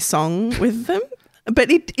Otter Bay song with them. But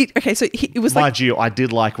it was like... Mind you, I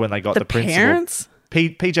did like when they got the principal. Parents?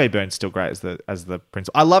 PJ Burns still great as the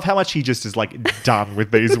principal. I love how much he just is like done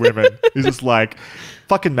with these women. He's just like,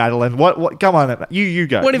 fucking Madeline, what? Come on, you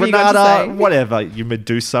go. What have you Renata, got to say? whatever, you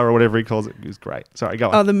Medusa or whatever he calls it. It was great. Sorry, go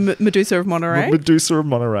on. Oh, the Medusa of Monterey. Medusa of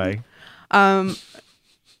Monterey.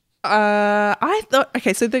 I thought,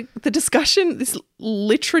 okay, so the discussion, this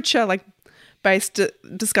literature like based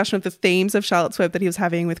discussion of the themes of Charlotte's Web that he was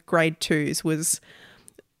having with grade 2s was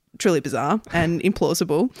truly bizarre and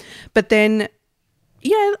implausible. But then,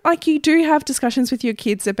 yeah, like you do have discussions with your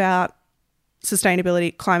kids about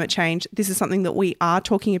sustainability, climate change. This is something that we are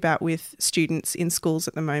talking about with students in schools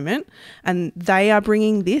at the moment, and they are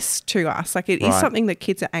bringing this to us. Like it is something that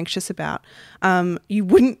kids are anxious about. You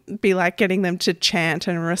wouldn't be like getting them to chant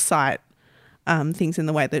and recite things in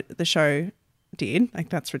the way that the show did. Like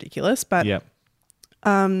that's ridiculous. But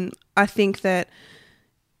I think that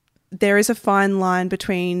there is a fine line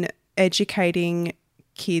between educating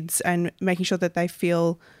kids and making sure that they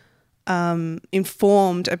feel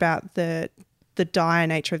informed about the dire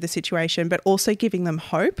nature of the situation, but also giving them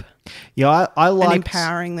hope. Yeah, I liked and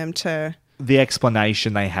empowering them to the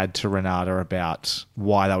explanation they had to Renata about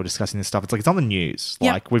why they were discussing this stuff. It's like it's on the news.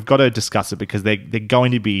 Like we've got to discuss it because they're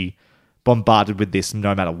going to be bombarded with this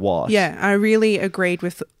no matter what. Yeah, I really agreed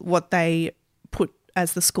with what they put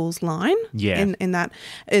as the school's line. Yeah. In that,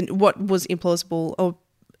 and what was implausible, or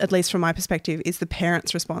at least from my perspective, is the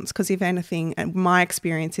parents' response. Because if anything, and my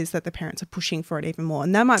experience is that the parents are pushing for it even more.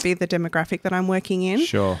 And that might be the demographic that I'm working in.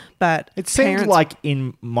 Sure. But it seemed like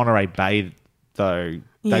in Monterey Bay, though,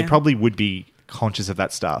 they probably would be conscious of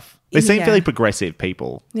that stuff. They seem fairly progressive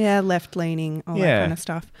people. Yeah, left-leaning, all that kind of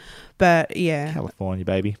stuff. But yeah. California,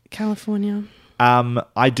 baby. California.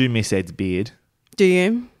 I do miss Ed's beard. Do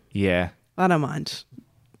you? Yeah. I don't mind.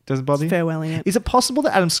 Doesn't bother you? Farewelling it. Is it possible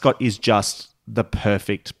that Adam Scott is just the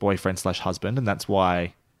perfect boyfriend/husband, and that's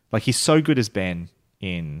why, like, he's so good as Ben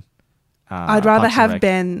in I'd rather Parks and have Rec.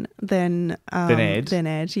 Ben than Ed. Than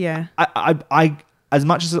Ed, yeah. I as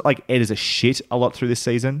much as like Ed is a shit a lot through this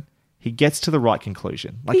season, he gets to the right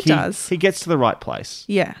conclusion. Like He does. He gets to the right place.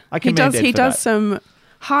 Yeah. I commend Ed He for does that. some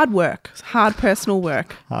hard work, hard personal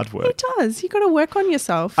work. Hard work. He does. You got to work on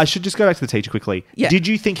yourself. I should just go back to the teacher quickly. Yeah. Did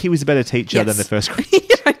you think he was a better teacher Yes. than the first grade?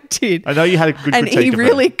 Yeah, I did. I know you had a good and critique he of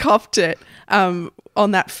really him. copped it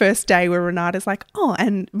on that first day where Renata's like, oh,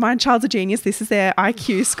 and my child's a genius. This is their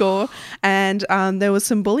IQ score. And there was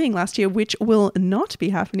some bullying last year, which will not be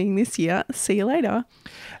happening this year. See you later.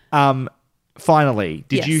 Finally,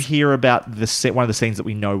 did Yes. you hear about one of the scenes that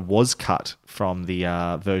we know was cut from the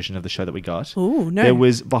version of the show that we got? Ooh, no. There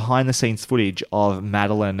was behind-the-scenes footage of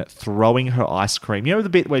Madeline throwing her ice cream. You know the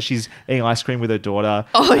bit where she's eating ice cream with her daughter?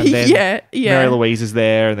 Oh, and then yeah. Mary Louise is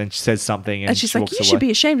there, and then she says something, and she's she like, walks you away. should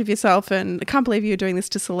be ashamed of yourself. And I can't believe you're doing this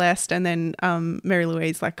to Celeste. And then Mary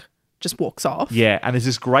Louise like just walks off. Yeah, and there's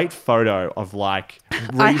this great photo of like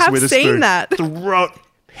I Reese have Witherspoon seen that.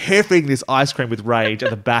 heffing this ice cream with rage at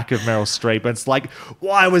the back of Meryl Streep. And it's like,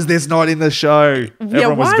 why was this not in the show? Yeah,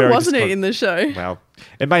 Everyone was why very wasn't it disappointed. in the show? Well,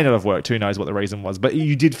 it may not have worked. Who knows what the reason was? But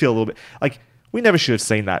you did feel a little bit like we never should have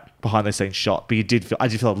seen that behind the scenes shot. But I did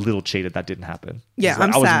feel a little cheated that didn't happen. Yeah, It's like,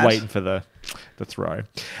 I'm I was sad. waiting for the throw.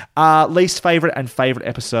 Least favorite and favorite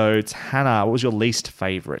episodes. Hannah, what was your least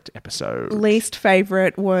favorite episode? Least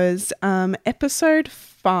favorite was episode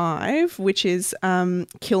 5, which is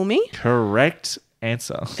Kill Me. Correct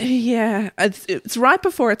answer. Yeah, it's right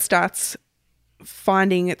before it starts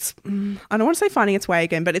finding its, I don't want to say finding its way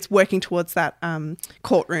again, but it's working towards that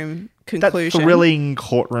courtroom conclusion. That thrilling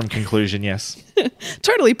courtroom conclusion, yes.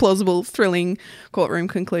 Totally plausible, thrilling courtroom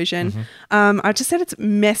conclusion. I just said it's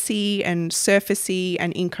messy and surfacey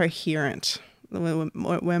and incoherent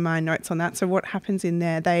were my notes on that. So what happens in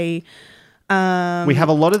there? We have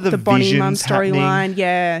a lot of the Bonnie Mum visions happening. storyline.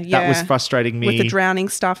 Yeah. That was frustrating me. With the drowning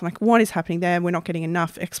stuff. I'm like, what is happening there? We're not getting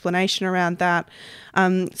enough explanation around that.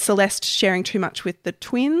 Celeste sharing too much with the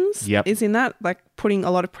twins is in that, like putting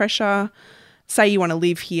a lot of pressure. Say you want to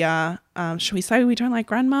live here. Should we say we don't like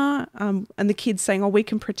grandma? And the kids saying, oh, we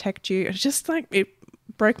can protect you. It's just like, it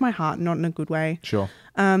broke my heart, not in a good way. Sure.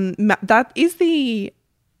 That is the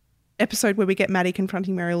episode where we get Maddie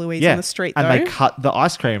confronting Mary Louise on the street, though. And they cut the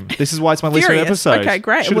ice cream. This is why it's my least favorite Furious. episode. Okay,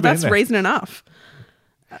 great. Should've Well, been that's in there. reason enough.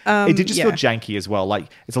 It did just feel janky as well. Like,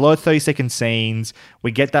 it's a lot of 30-second scenes. We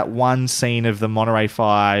get that one scene of the Monterey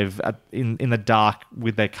Five in the dark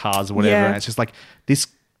with their cars or whatever. Yeah. And it's just like, this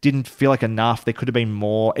didn't feel like enough. There could have been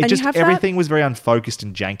more. It And you just, have that- everything was very unfocused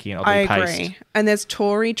and janky and oddly I paced. agree. And there's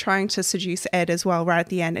Tori trying to seduce Ed as well right at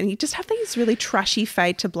the end. And you just have these really trashy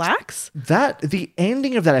fade to blacks. The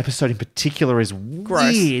ending of that episode in particular is Gross.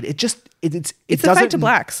 weird. It just, it It's the doesn't, fade to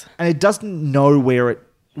blacks. And it doesn't know where it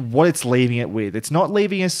what it's leaving it with. It's not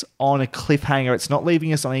leaving us on a cliffhanger. It's not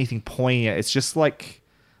leaving us on anything poignant. It's just like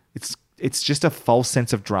it's just a false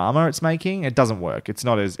sense of drama it's making. It doesn't work. It's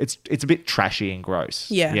not as it's a bit trashy and gross.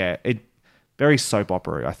 Yeah. Very soap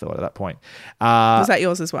opera, I thought, at that point. Was that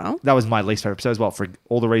yours as well? That was my least favorite episode as well, for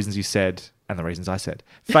all the reasons you said and the reasons I said.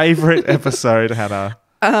 Favorite episode, Hannah?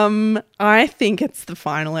 I think it's the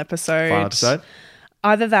final episode. Final episode?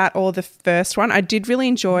 Either that or the first one. I did really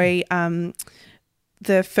enjoy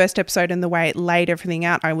the first episode and the way it laid everything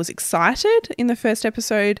out. I was excited in the first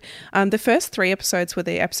episode. The first 3 episodes were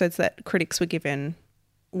the episodes that critics were given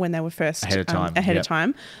when they were first ahead of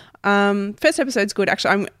time. First episode's good.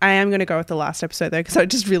 Actually, I am going to go with the last episode though, because I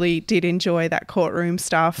just really did enjoy that courtroom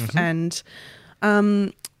stuff and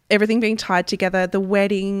everything being tied together. The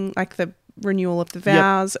wedding, like the renewal of the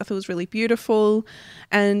vows, I thought was really beautiful,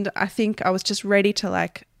 and I think I was just ready to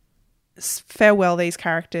like farewell these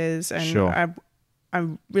characters, and I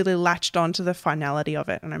really latched on to the finality of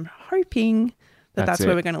it, and I'm hoping that's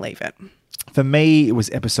where we're going to leave it. For me, it was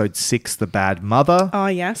episode 6, The Bad Mother. Oh,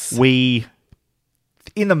 yes.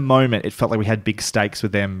 In the moment, it felt like we had big stakes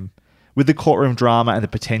with them, with the courtroom drama and the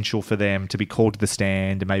potential for them to be called to the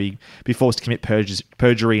stand and maybe be forced to commit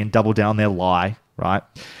perjury and double down their lie, right?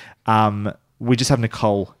 We just have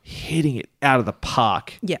Nicole hitting it out of the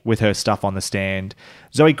park with her stuff on the stand.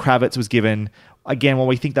 Zoe Kravitz was given, again, while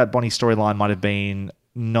we think that Bonnie storyline might have been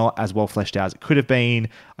not as well fleshed out as it could have been,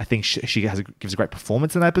 I think she gives a great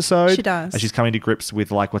performance in that episode. She does. And she's coming to grips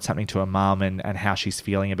with like what's happening to her mum and how she's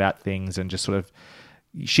feeling about things, and just sort of,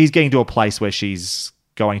 she's getting to a place where she's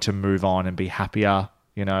going to move on and be happier,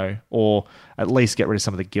 you know, or at least get rid of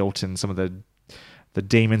some of the guilt and some of the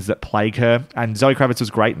demons that plague her. And Zoe Kravitz was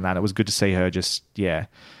great in that. It was good to see her just,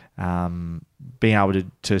 being able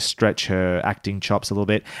to stretch her acting chops a little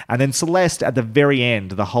bit. And then Celeste at the very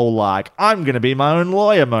end, the whole like, I'm going to be my own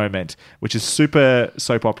lawyer moment, which is super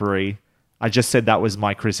soap opera-y. I just said that was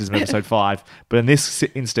my criticism of episode 5. But in this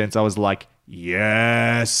instance, I was like,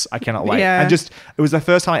 yes, I cannot wait. Yeah. And just, it was the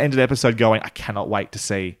first time I ended the episode going, I cannot wait to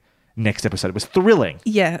see next episode. It was thrilling.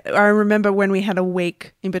 Yeah. I remember when we had a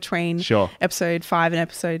week in between episode 5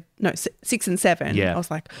 and 6 and 7. Yeah. I was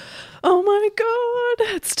like, oh my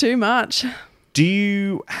God, it's too much. Do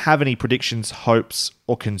you have any predictions, hopes,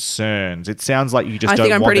 or concerns? It sounds like you just don't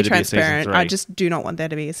think I'm want pretty there to be a season transparent. 3. I just do not want there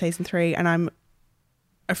to be a season 3, and I'm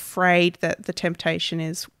afraid that the temptation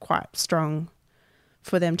is quite strong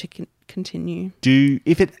for them to continue.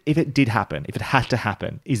 If it did happen, if it had to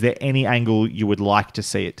happen, is there any angle you would like to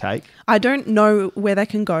see it take? I don't know where they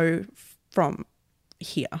can go from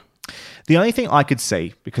here. The only thing I could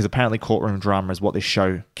see, because apparently courtroom drama is what this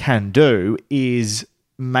show can do, is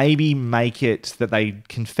maybe make it that they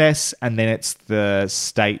confess and then it's the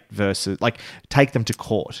state versus, like, take them to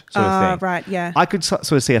court sort of thing. Right, yeah. I could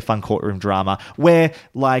sort of see a fun courtroom drama where,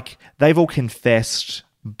 like, they've all confessed,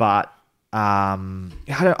 but I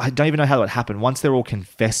don't even know how that would happen. Once they're all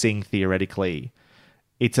confessing, theoretically,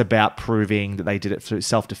 it's about proving that they did it through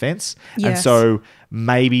self-defense. Yes. And so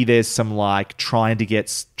maybe there's some like trying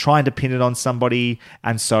to pin it on somebody,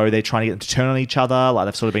 and so they're trying to get them to turn on each other. Like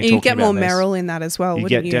they've sort of been talking about this. You get more Meryl in that as well,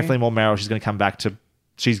 wouldn't you? Definitely more Meryl. She's going to come back to,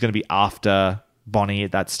 she's going to be after Bonnie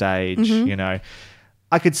at that stage, you know.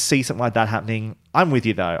 I could see something like that happening. I'm with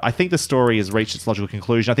you though. I think the story has reached its logical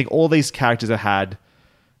conclusion. I think all these characters have had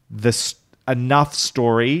enough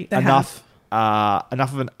story, enough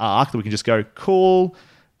of an arc that we can just go, cool.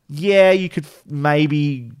 Yeah, you could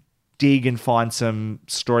maybe dig and find some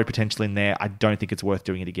story potential in there. I don't think it's worth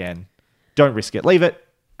doing it again. Don't risk it. Leave it.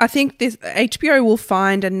 I think this HBO will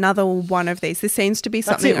find another one of these. This seems to be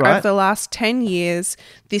something right? over the last 10 years.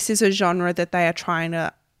 This is a genre that they are trying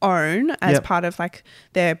to own as part of like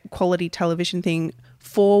their quality television thing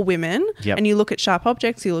for women. And you look at Sharp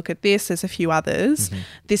Objects, you look at this, there's a few others.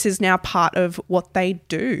 This is now part of what they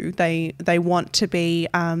do. They want to be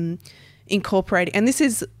incorporating, and this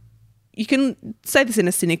is, you can say this in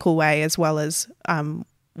a cynical way as well as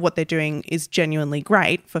what they're doing is genuinely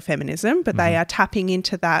great for feminism, but they are tapping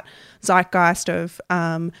into that zeitgeist of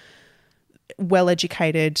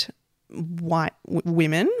well-educated white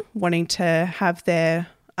women wanting to have their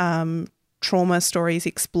trauma stories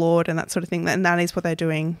explored and that sort of thing, and that is what they're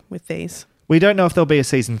doing with these. We don't know if there'll be a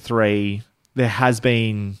season 3. There has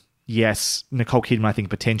been, yes, Nicole Kidman, I think,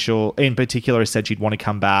 potential. In particular, has said she'd want to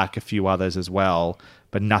come back, a few others as well,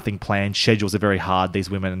 but nothing planned. Schedules are very hard. These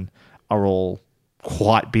women are all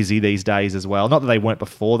quite busy these days as well. Not that they weren't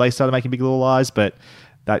before they started making Big Little Lies, but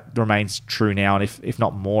that remains true now, and if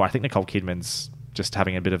not more. I think Nicole Kidman's just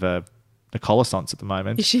having a bit of a Nicola-sance at the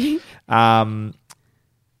moment. Is she?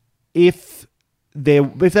 If there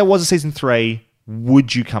was a season 3,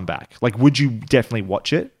 would you come back? Like, would you definitely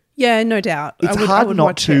watch it? Yeah, no doubt. It's I hard would not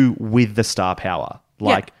watch to it. with the star power.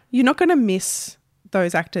 Like, yeah, you're not going to miss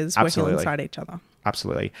those actors Absolutely. working alongside each other.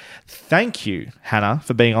 Absolutely. Thank you, Hannah,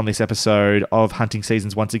 for being on this episode of Hunting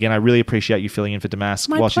Seasons once again. I really appreciate you filling in for Damask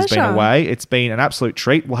My while she's been pleasure. away. It's been an absolute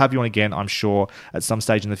treat. We'll have you on again, I'm sure, at some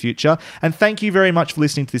stage in the future. And thank you very much for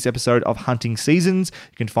listening to this episode of Hunting Seasons.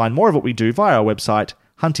 You can find more of what we do via our website,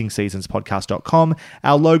 huntingseasonspodcast.com.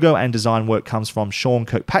 Our logo and design work comes from Sean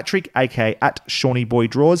Kirkpatrick, aka at Shawnee Boy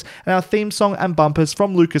Draws, and our theme song and bumpers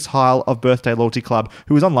from Lucas Heil of Birthday Loyalty Club,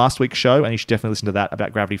 who was on last week's show, and you should definitely listen to that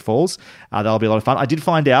about Gravity Falls. That'll be a lot of fun. I did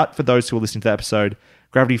find out, for those who are listening to that episode,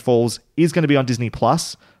 Gravity Falls is going to be on Disney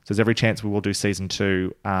Plus, so there's every chance we will do season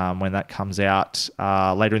 2 when that comes out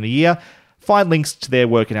later in the year. Find links to their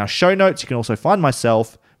work in our show notes. You can also find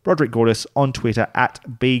myself, Broderick Gordis, on Twitter at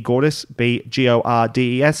bgordis,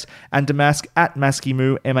 BGORDES, and Damask at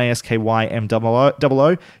Maskimoo,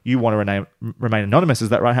 MASKYMOO. You want to remain anonymous, is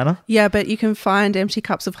that right, Hannah? Yeah, but you can find Empty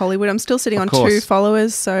Cups of Hollywood. I'm still sitting on course. 2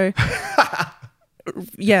 followers, so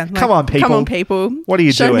yeah. Like, Come on, people. Come on, people. What are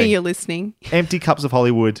you Show doing? me you're listening. Empty Cups of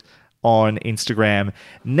Hollywood on Instagram.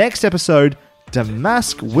 Next episode,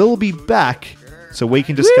 Damask will be back, so we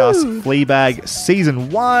can discuss Woo! Fleabag Season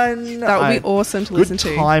 1. That would be awesome to listen to.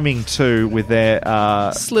 Good timing, too, with their...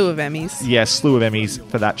 slew of Emmys. Yeah, slew of Emmys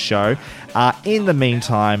for that show. In the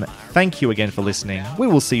meantime, thank you again for listening. We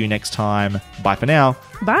will see you next time. Bye for now.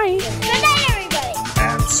 Bye. Good night, everybody.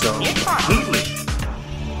 And so